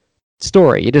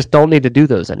story. You just don't need to do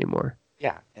those anymore.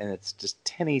 Yeah, and it's just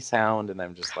tinny sound, and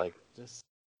I'm just like,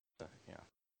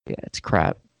 Yeah, it's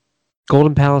crap.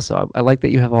 Golden Palace, I like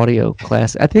that you have audio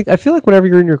class. I feel like whenever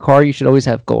you're in your car, you should always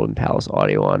have Golden Palace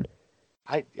audio on.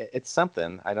 It's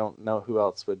something. I don't know who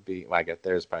else would be. Well, I guess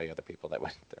there's probably other people that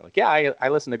would. They're like, yeah, I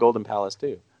listen to Golden Palace,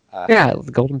 too. The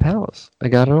Golden Palace. I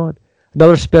got it on.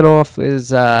 Another spinoff is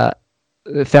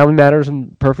Family Matters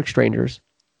and Perfect Strangers.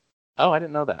 Oh, I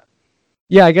didn't know that.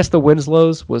 Yeah, I guess the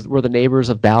Winslows were the neighbors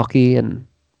of Balky and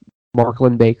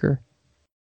Marklin Baker.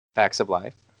 Facts of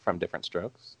Life from Different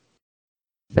Strokes.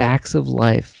 Facts of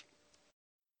Life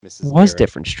Mrs. was Garrett.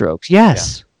 Different Strokes.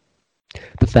 Yes. Yeah.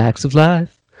 The Facts of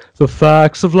Life. The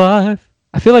Facts of Life.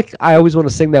 I feel like I always want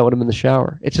to sing that when I'm in the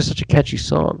shower. It's just such a catchy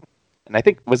song. And I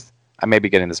think I may be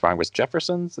getting this wrong. Was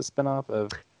Jefferson's a spinoff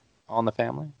of All in the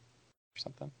Family or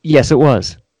something? Yes, it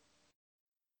was.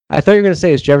 I thought you were going to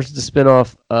say is Jefferson's a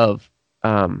spinoff of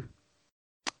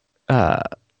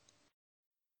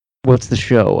what's the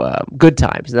show? Good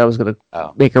Times. And I was going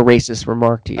to make a racist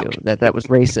remark to you that was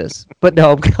racist. But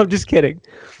no, I'm just kidding.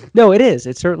 No, it is.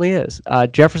 It certainly is.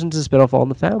 Jefferson's a spinoff of All in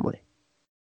the Family.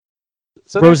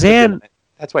 So Roseanne.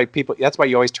 That's why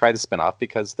you always try the spinoff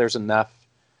because there's enough.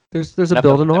 There's a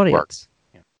built-in audience.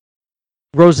 Yeah.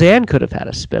 Roseanne could have had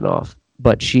a spinoff,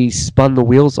 but she spun the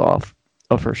wheels off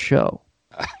of her show.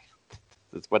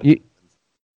 That's what.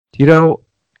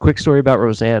 Quick story about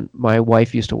Roseanne. My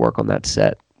wife used to work on that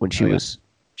set when she was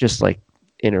just like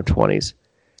in her 20s,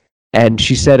 and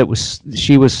she said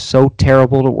she was so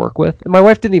terrible to work with. And my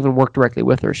wife didn't even work directly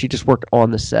with her; she just worked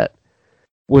on the set.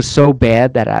 Was so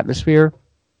bad, that atmosphere,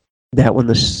 that when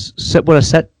a set,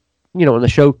 when the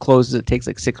show closes, it takes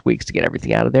like 6 weeks to get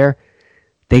everything out of there.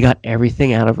 They got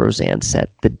everything out of Roseanne's set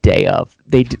the day of.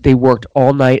 They worked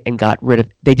all night and got rid of.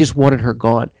 They just wanted her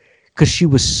gone because she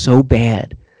was so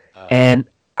bad. And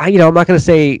I'm not going to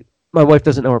say my wife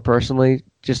doesn't know her personally.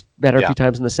 Just met her a few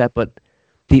times in the set, but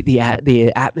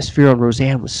the atmosphere on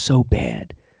Roseanne was so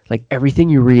bad. Like everything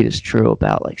you read is true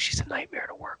about like she's a nightmare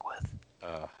to work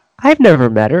with. I've never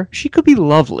met her. She could be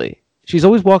lovely. She's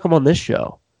always welcome on this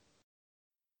show.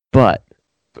 But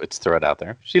Let's throw it out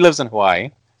there. She lives in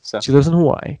Hawaii, so she lives in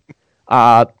Hawaii.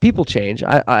 People change.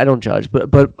 I don't judge,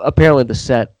 but apparently the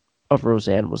set of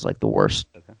Roseanne was like the worst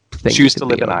thing. she used to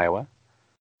live in Iowa.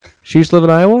 She used to live in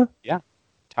Iowa? Yeah,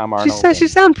 Tom Arnold. She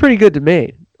sounds pretty good to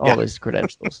me. All these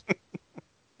credentials.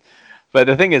 But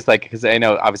the thing is, like, because I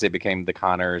know obviously it became the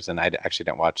Connors, and I actually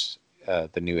didn't watch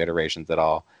the new iterations at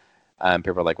all.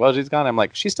 People are like, "Well, she's gone." I'm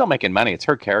like, "She's still making money. It's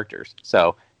her characters."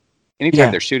 So,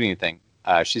 anytime they're shooting anything,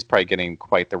 she's probably getting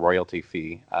quite the royalty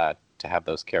fee to have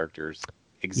those characters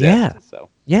exist. Yeah. So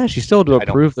yeah, she's still to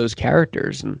approve those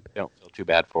characters, and I don't feel too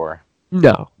bad for her.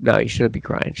 No, you shouldn't be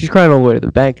crying. She's crying all the way to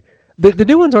the bank. The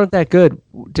new ones aren't that good,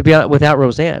 to be honest, without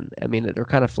Roseanne. I mean, they're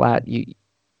kind of flat. You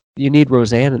need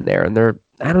Roseanne in there, and they're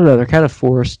kind of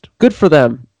forced. Good for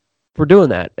them for doing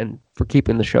that and for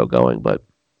keeping the show going, but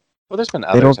well, there's been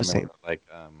they don't others, the same. like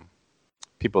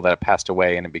people that have passed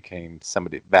away, and it became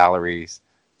Valerie's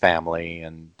family,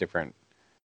 and different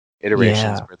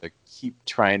iterations where they keep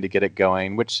trying to get it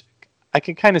going, which I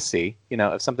can kind of see,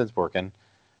 if something's working.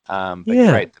 But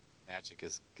you're right, the magic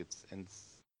gets in.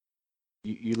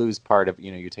 You lose part of,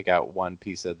 you take out one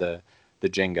piece of the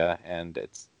Jenga, and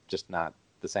it's just not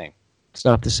the same. It's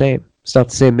not the same. It's not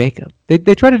the same makeup.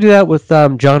 They try to do that with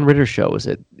John Ritter's show. Was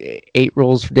it 8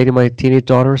 Rules for Dating My Teenage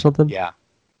Daughter or something? Yeah.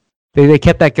 They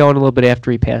kept that going a little bit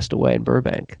after he passed away in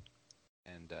Burbank.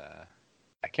 And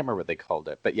I can't remember what they called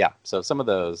it, but yeah. So some of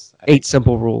those 8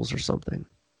 Simple Rules or something.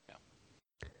 Yeah.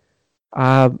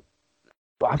 I'm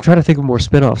trying to think of more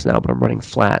spin-offs now, but I'm running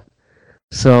flat.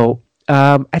 So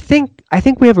I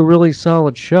think we have a really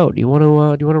solid show. Do you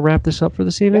want to wrap this up for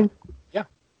this evening? Yeah.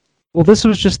 Well, this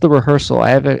was just the rehearsal. I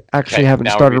haven't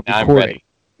started recording.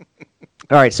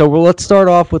 All right, so let's start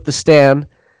off with the stand.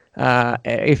 Are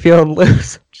you feeling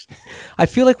loose? I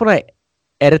feel like when I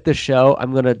edit the show,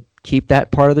 I'm gonna keep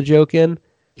that part of the joke in.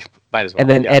 Might as well. And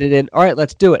then edit in. All right,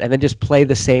 let's do it, and then just play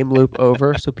the same loop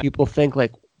over, so people think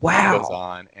like, "Wow." It goes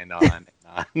on and on and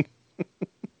on.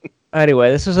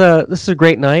 Anyway, this is a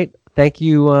great night. Thank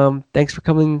you. Thanks for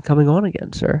coming on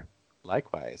again, sir.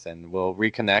 Likewise, and we'll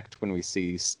reconnect when we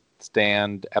see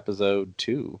Stand episode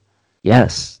 2.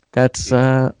 Yes, that's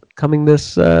coming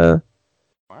this. Tomorrow,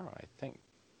 I think.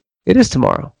 It is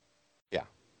tomorrow. Yeah.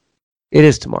 It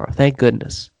is tomorrow. Thank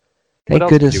goodness. What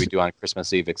else do we do on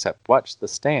Christmas Eve except watch The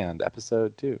Stand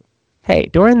episode 2? Hey,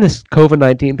 during this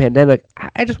COVID-19 pandemic,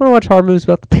 I just want to watch horror movies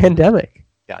about the pandemic.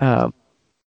 Yeah.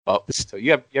 So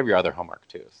you have your other homework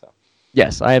too. So.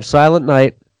 Yes, I have Silent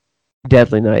Night,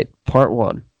 Deadly Night, Part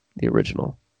 1, the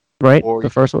original, right? Or the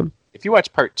first one. If you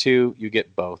watch Part 2, you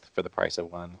get both for the price of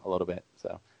one a little bit.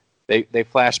 So they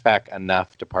flash back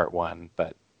enough to Part 1,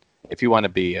 but if you want to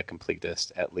be a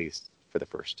completist, at least for the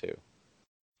first 2.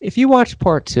 If you watch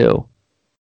Part 2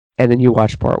 and then you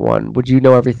watch Part 1, would you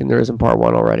know everything there is in Part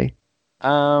 1 already?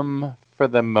 For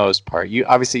the most part, you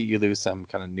lose some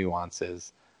kind of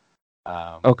nuances.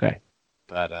 Okay.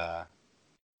 But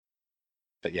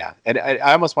yeah, and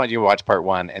I almost want you to watch Part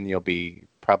 1, and you'll be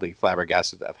probably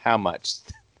flabbergasted of how much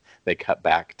they cut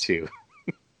back to.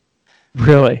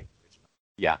 Really?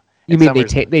 Yeah. You mean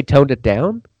they toned it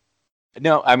down?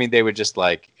 No, I mean they would just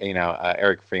like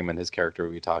Eric Freeman, his character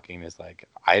would be talking is like,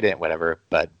 I didn't whatever,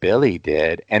 but Billy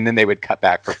did, and then they would cut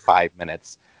back for 5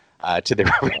 minutes to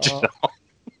the original.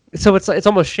 So it's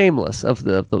almost shameless of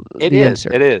the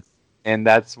insert. It is, and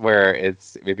that's where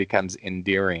it becomes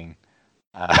endearing.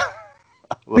 A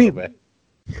little bit.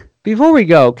 Before we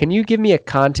go, can you give me a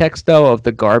context though of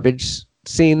the garbage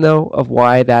scene though, of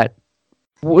why that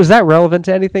was that relevant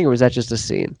to anything, or was that just a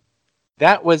scene?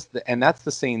 That was that's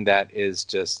the scene that is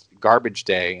just Garbage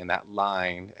Day, and that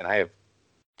line, and I have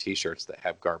T-shirts that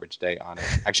have Garbage Day on it.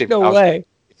 Actually, no way.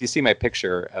 If you see my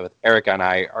picture of Eric and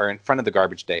I are in front of the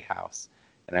Garbage Day house,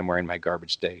 and I'm wearing my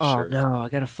Garbage Day shirt. Oh no, I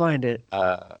gotta find it.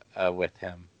 With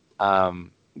him. Do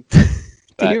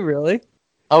you really?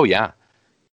 Oh yeah.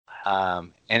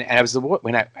 And I was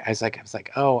when I was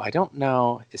like, oh, I don't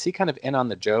know. Is he kind of in on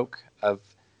the joke of,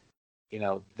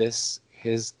 this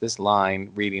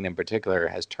line reading in particular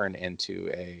has turned into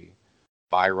a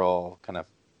viral kind of,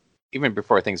 even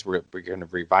before things were going to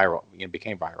be viral,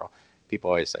 became viral. People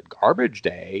always said Garbage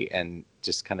Day and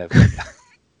just kind of.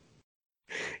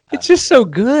 It's just so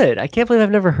good. I can't believe I've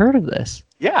never heard of this.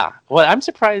 Yeah. Well, I'm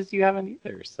surprised you haven't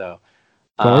either. So.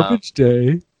 Garbage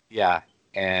Day. Yeah,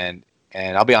 and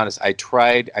I'll be honest, I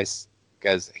tried,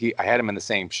 because I had him in the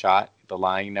same shot, the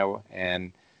line,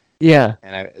 and yeah,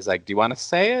 and I was like, do you want to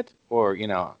say it? or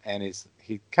and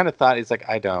he kind of thought, he's like,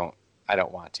 I don't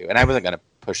want to, and I wasn't gonna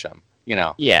push him,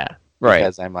 Yeah. Right.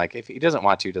 because I'm like, if he doesn't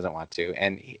want to, he doesn't want to,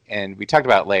 and we talked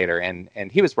about it later, and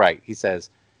he was right. He says,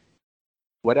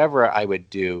 whatever I would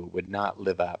do would not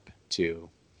live up to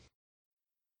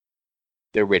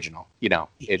the original.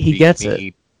 He gets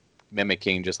it.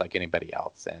 Mimicking just like anybody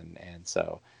else, and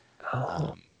so.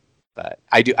 Oh. But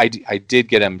I did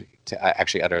get him to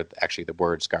actually utter the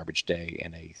words "garbage day"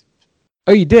 in a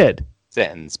Oh, you did?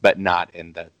 sentence, but not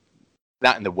in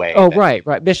the way. Oh, right.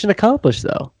 Mission accomplished,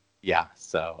 though. Yeah.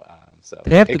 So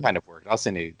They have it kind of worked. I'll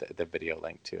send you the video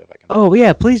link too if I can. Oh,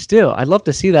 yeah, please do. I'd love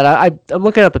to see that. I'm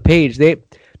looking at the page.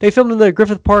 They filmed in the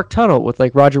Griffith Park tunnel with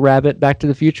like Roger Rabbit, Back to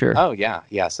the Future. Oh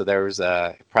yeah. So there was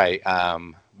probably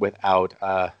without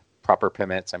proper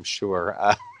permits, I'm sure.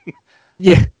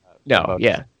 Yeah. No.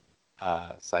 Yeah.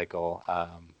 Cycle. I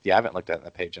haven't looked at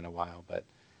the page in a while, but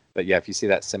yeah, if you see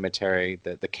that cemetery,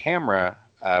 the camera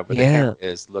where the camera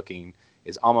is looking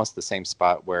is almost the same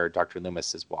spot where Dr.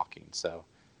 Loomis is walking. So,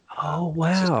 Oh,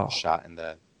 it's just wow. a shot in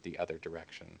the other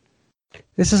direction.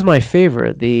 This is my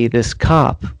favorite. This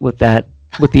cop with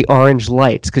the orange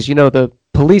lights, because the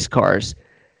police cars,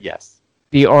 Yes,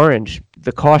 the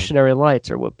cautionary lights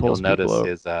are what you'll pulls people notice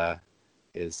over.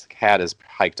 his hat is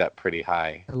hiked up pretty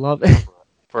high I love it.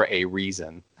 for a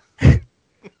reason.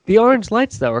 The orange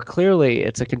lights, though, are clearly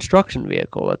it's a construction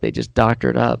vehicle that they just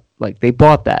doctored up. Like they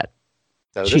bought that.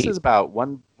 So cheap. this is about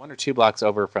one or two blocks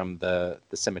over from the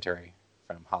cemetery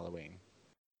from Halloween,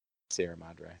 Sierra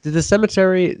Madre. Did the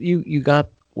cemetery you got?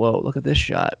 Whoa! Look at this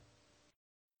shot.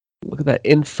 Look at that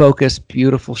in focus,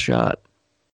 beautiful shot.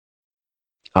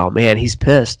 Oh man, he's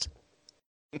pissed.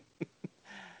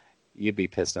 You'd be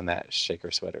pissed in that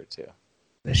shaker sweater too.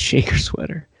 The shaker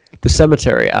sweater. The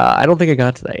cemetery. I don't think I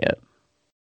got to that yet.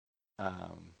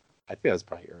 I think that was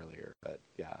probably earlier, but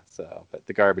yeah. So, but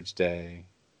the garbage day.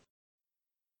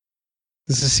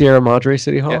 This is Sierra Madre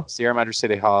City Hall. Yeah, Sierra Madre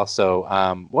City Hall. So,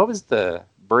 what was the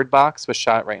Bird Box was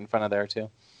shot right in front of there too,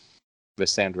 with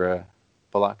Sandra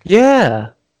Bullock. Yeah,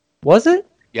 was it?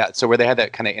 Yeah. So where they had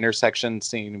that kind of intersection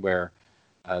scene where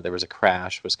there was a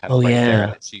crash was kind of Oh, right there.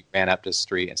 yeah. And she ran up the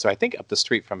street, and so I think up the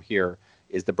street from here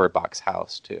is the Bird Box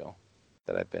house too,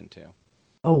 that I've been to.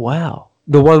 Oh wow,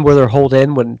 the one where they're holed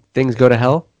in when things go to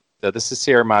hell. So this is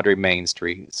Sierra Madre Main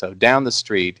Street. So down the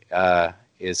street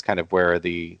is kind of where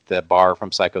the bar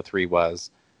from Psycho 3 was,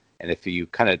 and if you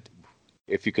could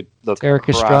look Eric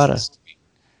across Estrada. the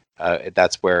street,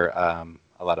 that's where a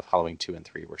lot of Halloween 2 and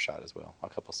 3 were shot as well. A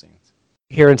couple scenes.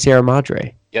 Here in Sierra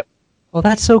Madre. Yep. Well,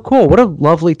 that's so cool. What a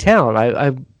lovely town.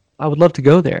 I would love to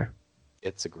go there.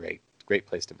 It's a great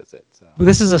place to visit. So.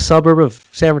 This is a suburb of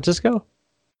San Francisco?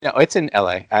 No, it's in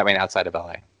LA. I mean, outside of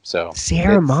LA. So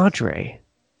Sierra it's Madre.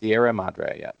 Sierra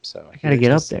Madre. Yep. So I gotta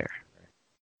get up there.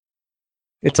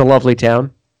 It's a lovely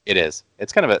town. It is.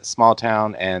 It's kind of a small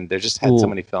town, and they just had so Ooh,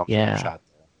 many films yeah. shot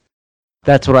there.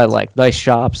 That's what I like. Nice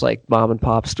shops like mom and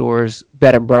pop stores,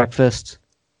 bed and breakfast.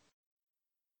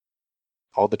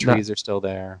 All the trees are still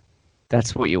there.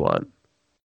 That's what you want.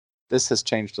 This has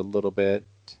changed a little bit,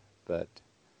 but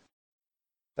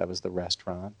that was the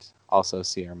restaurant. Also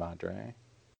Sierra Madre.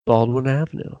 Baldwin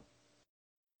Avenue.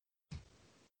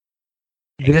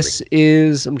 This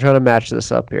is, I'm trying to match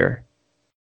this up here.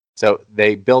 So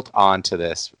they built onto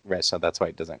this, so that's why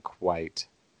it doesn't quite.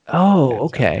 Oh,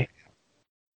 okay.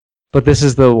 But this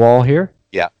is the wall here?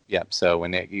 Yep. So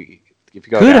when if you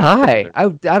go Good down eye.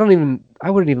 further- I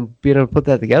wouldn't even be able to put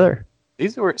that together.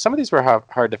 some of these were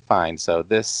hard to find. So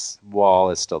this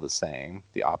wall is still the same,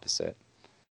 the opposite.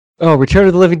 Oh, Return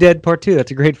of the Living Dead Part 2.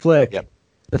 That's a great flick. Yep.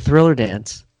 The Thriller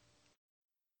Dance.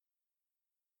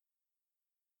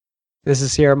 This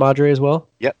is Sierra Madre as well?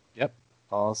 Yep.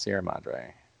 All Sierra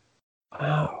Madre.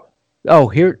 Wow. Oh,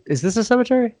 here is this a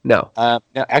cemetery? No. No,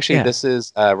 actually, Yeah. this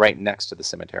is right next to the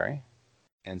cemetery,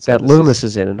 and so That this Loomis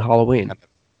is in Halloween. kind of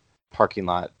parking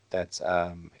lot that's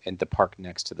in the park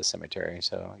next to the cemetery.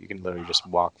 So you can literally just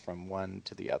walk from one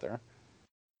to the other.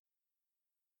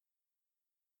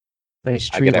 Nice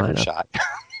I tree get every lineup. shot.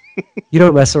 You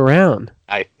don't mess around.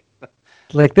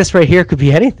 Like this right here could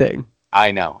be anything.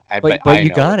 I know, But I you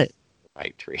know got it's it. the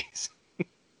right trees.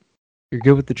 You're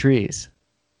good with the trees.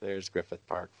 There's Griffith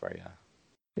Park for you.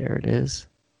 There it is.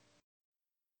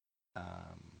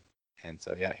 And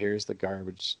so yeah, here's the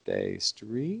Garbage Day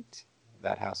Street.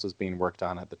 That house was being worked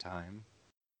on at the time.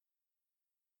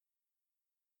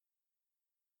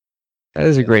 That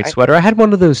is a great sweater. I had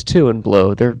one of those too in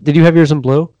blue. Did you have yours in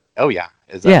blue? Oh yeah,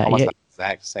 is Yeah, almost yeah. the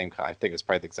exact same color. I think it was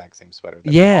probably the exact same sweater.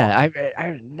 Yeah,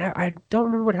 I don't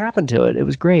remember what happened to it. It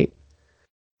was great.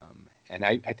 And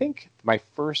I think my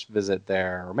first visit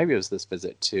there, or maybe it was this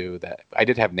visit too, that I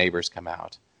did have neighbors come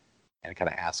out and kind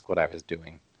of ask what I was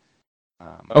doing.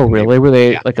 Oh, really? Were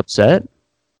they like upset?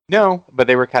 No, but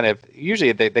they were kind of,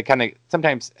 usually they kind of,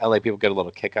 sometimes LA people get a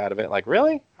little kick out of it. Like,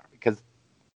 really? Because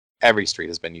every street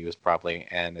has been used probably.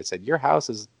 And they said, your house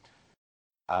is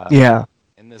Yeah.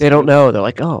 in this They don't movie. know. They're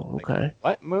like, oh, Like, okay.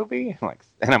 what movie?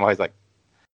 And I'm always like,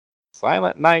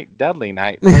 Silent Night, Deadly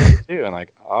Night, too. And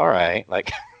like, all right.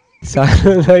 Like,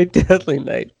 Silent Night, Deadly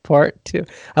Night, Part 2.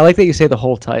 I like that you say the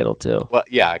whole title, too. well,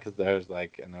 yeah, because there's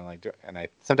like, and they're like, and I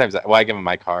sometimes, well, I give them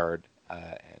my card,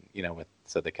 and you know,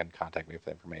 so they can contact me with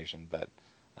information. But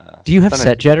Do you have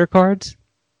sometimes- set jetter cards?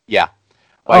 Yeah.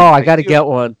 Oh, Well, I got to do- get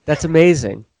one. That's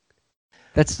amazing.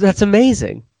 That's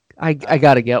amazing. I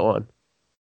got to get one.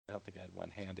 I don't think I had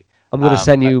one handy. I'm going to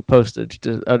send but- you postage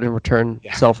to a return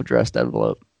Yeah. self-addressed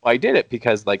envelope. Well, I did it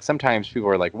because like sometimes people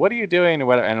are like, "What are you doing?"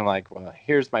 And I'm like, "Well,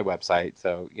 here's my website."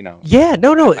 So you know, Yeah,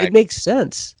 no, I- it makes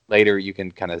sense. later you can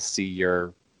kind of see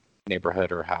your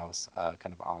neighborhood or house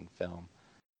kind of on film.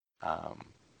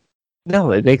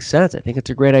 No, it makes sense. I think it's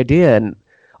a great idea. And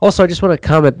also, I just want to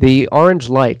comment the orange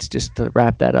lights, just to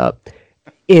wrap that up.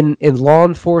 In law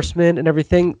enforcement and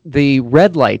everything, the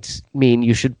red lights mean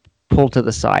you should pull to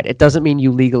the side. It doesn't mean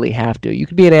you legally have to. You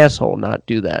could be an asshole and not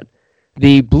do that.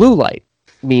 The blue light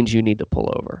means you need to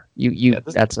pull over.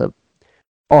 That's a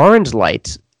orange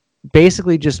lights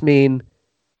basically just mean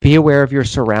be aware of your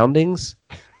surroundings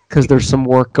because there's some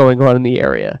work going on in the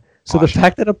area. So the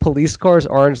fact that a police car is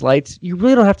orange lights, you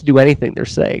really don't have to do anything they're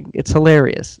saying. It's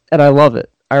hilarious. And I love it.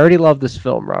 I already love this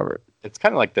film, Robert. It's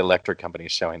kind of like the electric company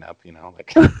showing up, you know,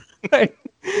 like Right.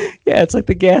 Yeah, it's like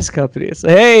the gas company. It's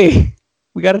like, hey,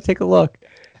 we got to take a look.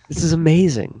 This is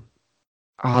amazing.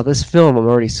 Oh, this film, I'm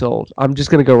already sold. I'm just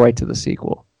going to go right to the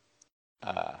sequel.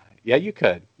 yeah, you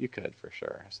could for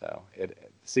sure. So the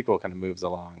sequel kind of moves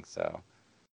along. So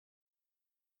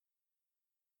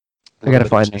I got to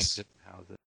find this.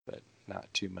 houses, but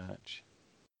not too much.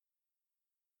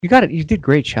 You got it. You did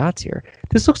great shots here.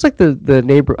 This looks like the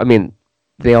neighbor. I mean,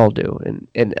 they all do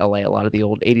in LA. A lot of the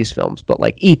old '80s films, but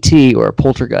like E.T. or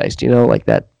Poltergeist. You know, like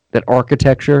that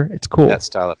architecture. It's cool. That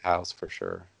style of house for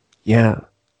sure. Yeah.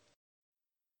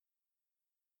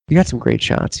 You got some great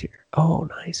shots here. Oh,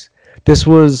 nice. This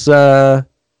was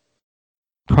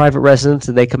private residence.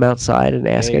 Did they come outside and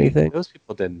ask anything? Those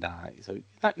people did not. So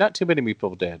not too many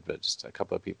people did, but just a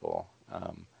couple of people.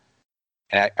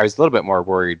 And I was a little bit more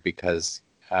worried because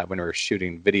when we were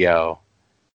shooting video,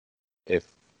 if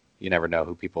you never know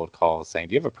who people would call saying,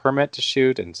 "Do you have a permit to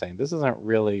shoot?" and saying, "This isn't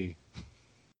really."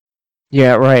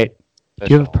 Yeah, right. Do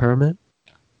you have a official." permit?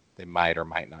 They might or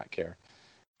might not care.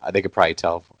 They could probably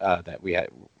tell that we had.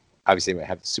 Obviously, we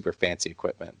have super fancy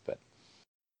equipment, but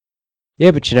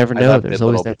Yeah, but you never I know. love There's the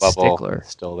always little that bubble stickler.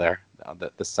 still there.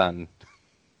 The sun.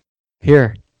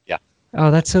 Here. Yeah.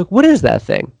 Oh, that's so. What is that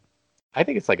thing? I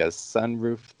think it's like a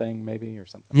sunroof thing, maybe, or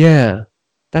something. Yeah,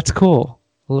 that's cool.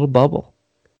 A little bubble.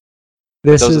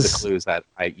 This Those is are the clues that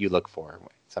you look for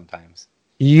sometimes.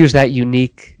 you use that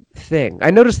unique thing. I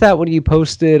noticed that when you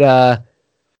posted. I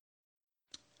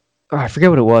forget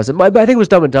what it was. I think it was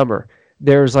Dumb and Dumber.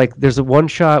 There's a one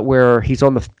shot where he's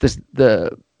on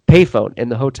the payphone in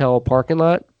the hotel parking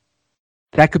lot.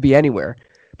 That could be anywhere,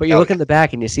 but you look in the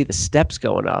back and you see the steps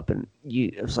going up, and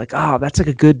it was like, oh, that's like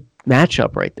a good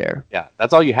matchup right there. Yeah,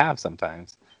 that's all you have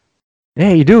sometimes.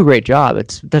 Yeah, you do a great job.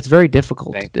 That's very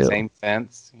difficult to do. Same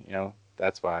fence, you know.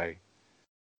 That's why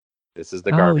this is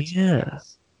the Oh, garbage. yeah.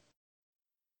 fence.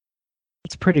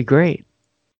 That's pretty great.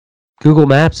 Google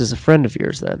Maps is a friend of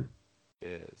yours, then.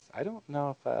 I don't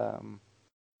know if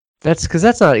That's because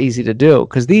that's not easy to do.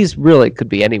 Because these really could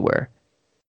be anywhere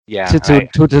yeah.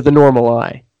 to the normal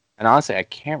eye. And honestly, I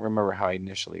can't remember how I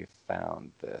initially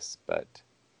found this, but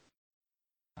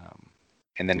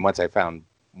and then once I found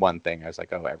one thing, I was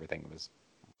like, oh, everything was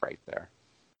right there.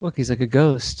 Look, he's like a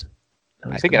ghost.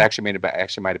 I think it actually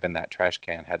might have been that trash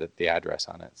can had the address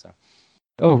on it. So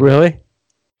Oh, really?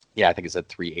 yeah, I think it said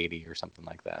 380 or something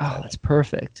like that. Oh, that's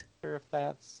perfect. I'm not sure if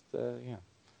that's the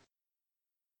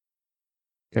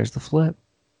There's the flip.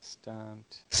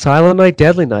 stunt. Silent Night,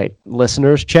 Deadly Night.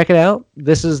 Listeners, check it out.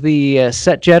 This is the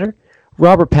Set Jetter.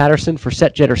 Robert Patterson for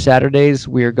Set Jetter Saturdays.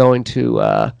 We are going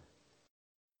to...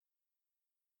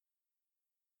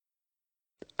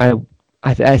 I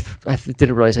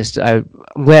didn't realize I'm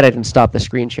glad I didn't stop the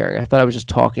screen sharing. I thought I was just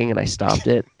talking and I stopped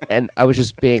it, and I was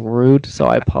just being rude, so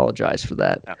I apologize for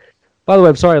that. Yeah. By the way,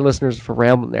 I'm sorry, listeners, for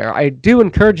rambling there. I do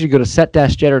encourage you to go to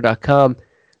set-jetter.com.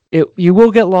 You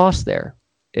will get lost there.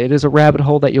 It is a rabbit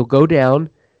hole that you'll go down,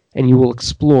 and you will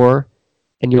explore,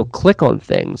 and you'll click on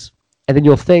things, and then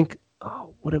you'll think,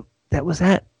 oh, that was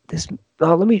that. This.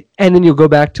 Oh, let me. And then you'll go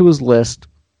back to his list,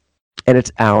 and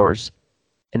it's hours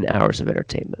and hours of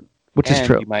entertainment, which is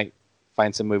true. You might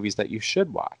find some movies that you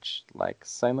should watch, like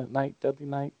Silent Night, Deadly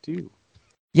Night 2.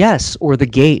 Yes, or The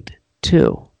Gate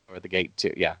 2. Or The Gate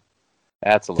 2, yeah.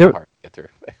 That's a little hard to get through.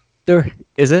 There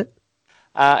is it?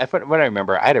 What I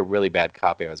remember, I had a really bad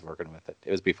copy. I was working with it.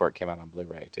 It was before it came out on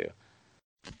Blu-ray too.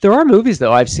 There are movies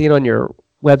though I've seen on your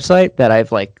website that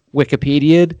I've like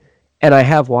Wikipedia'd, and I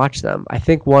have watched them. I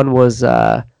think one was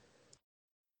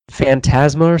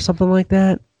Phantasma or something like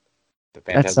that.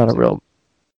 That's not a real.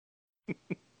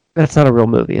 That's not a real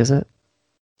movie, is it?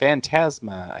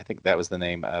 Phantasma. I think that was the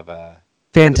name of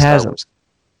Phantasm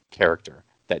character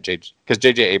that because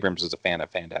J.J. Abrams was a fan of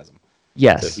Phantasm.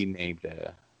 Yes. So he named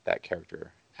that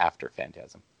character after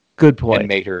Phantasm. Good point. And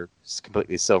made her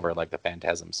completely silver, like the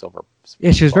Phantasm silver.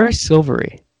 Yeah, she was very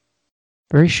silvery,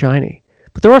 very shiny.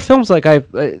 But there are films like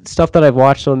stuff that I've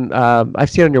watched on, I've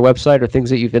seen on your website or things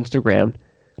that you've Instagrammed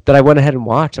that I went ahead and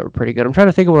watched that were pretty good. I'm trying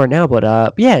to think of one right now,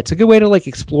 but yeah, it's a good way to like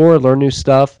explore, learn new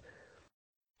stuff,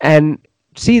 and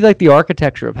see like the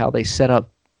architecture of how they set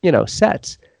up,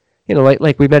 sets.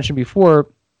 Like we mentioned before,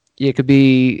 it could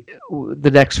be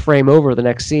the next frame over, the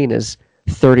next scene is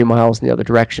 30 miles in the other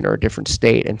direction or a different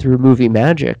state, and through movie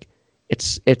magic,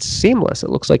 it's seamless. It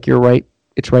looks like you're right.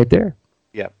 It's right there.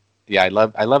 Yeah, I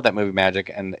love that movie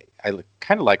magic, and I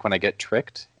kind of like when I get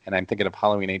tricked. And I'm thinking of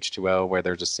Halloween H2O, where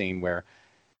there's a scene where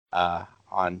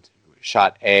on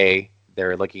shot A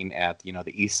they're looking at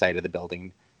the east side of the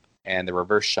building, and the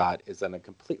reverse shot is on a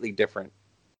completely different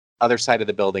other side of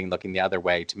the building, looking the other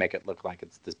way to make it look like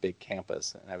it's this big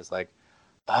campus. And I was like,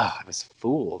 I was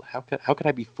fooled. How could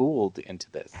I be fooled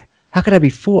into this? How could I be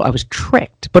fooled? I was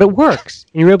tricked, but it works,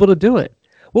 and you're able to do it.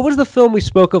 What was the film we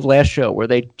spoke of last show where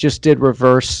they just did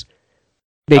reverse?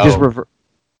 They just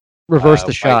reverse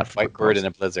the shot. White Bird in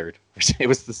a Blizzard. It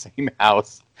was the same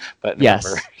house, but in yes.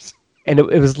 reverse. And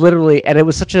it was literally, and it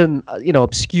was such an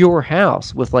obscure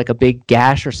house with like a big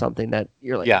gash or something that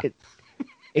you're like, yeah.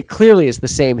 It clearly is the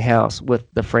same house with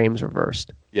the frames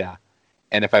reversed. Yeah,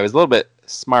 and if I was a little bit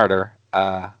smarter,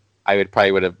 I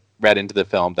would have read into the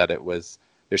film that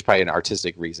there's probably an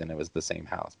artistic reason it was the same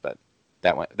house, but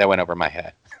that went over my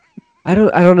head. I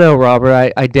don't know,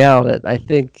 Robert. I doubt it. I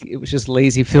think it was just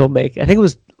lazy filmmaking. I think it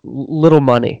was little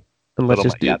money. And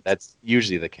that's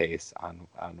usually the case on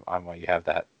why you have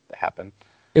that happen.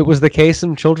 It was the case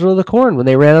in Children of the Corn when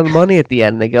they ran out of money at the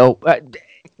end. They go,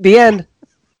 the end.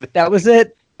 That was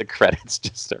it. The credits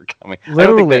just start coming.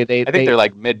 Literally, I think they're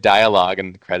like mid dialogue,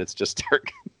 and the credits just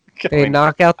start coming. They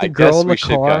knock out the girl in the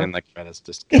car. I guess we should go, and the credits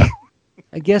just go.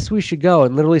 I guess we should go.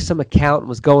 And literally, some accountant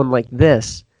was going like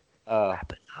this.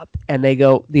 Wrap it up, and they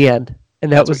go the end,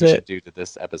 and that was what you it. Should do to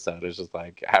this episode. It's just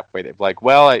like halfway. Like,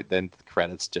 well, then the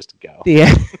credits just go. The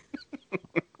end.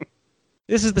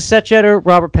 This is the Set Jetter,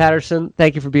 Robert Patterson.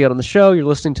 Thank you for being on the show. You're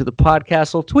listening to the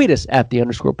Podcastle. Tweet us at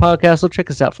 @the_Podcastle. Check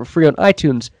us out for free on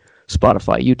iTunes,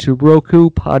 Spotify, YouTube, Roku,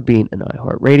 Podbean, and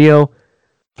iHeartRadio.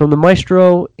 From the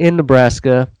maestro in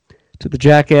Nebraska to the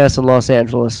jackass in Los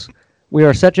Angeles, we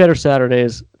are Set Jetter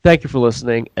Saturdays. Thank you for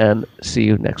listening, and see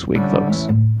you next week, folks.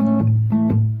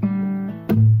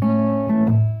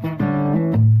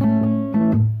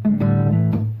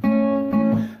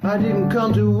 I didn't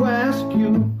come to ask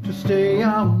you to stay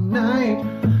all night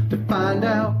to find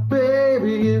out,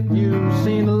 baby, if you've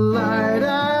seen the light.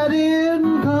 I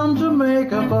didn't come to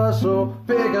make a fuss or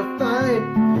pick a fight.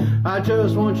 I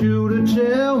just want you to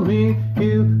tell me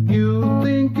you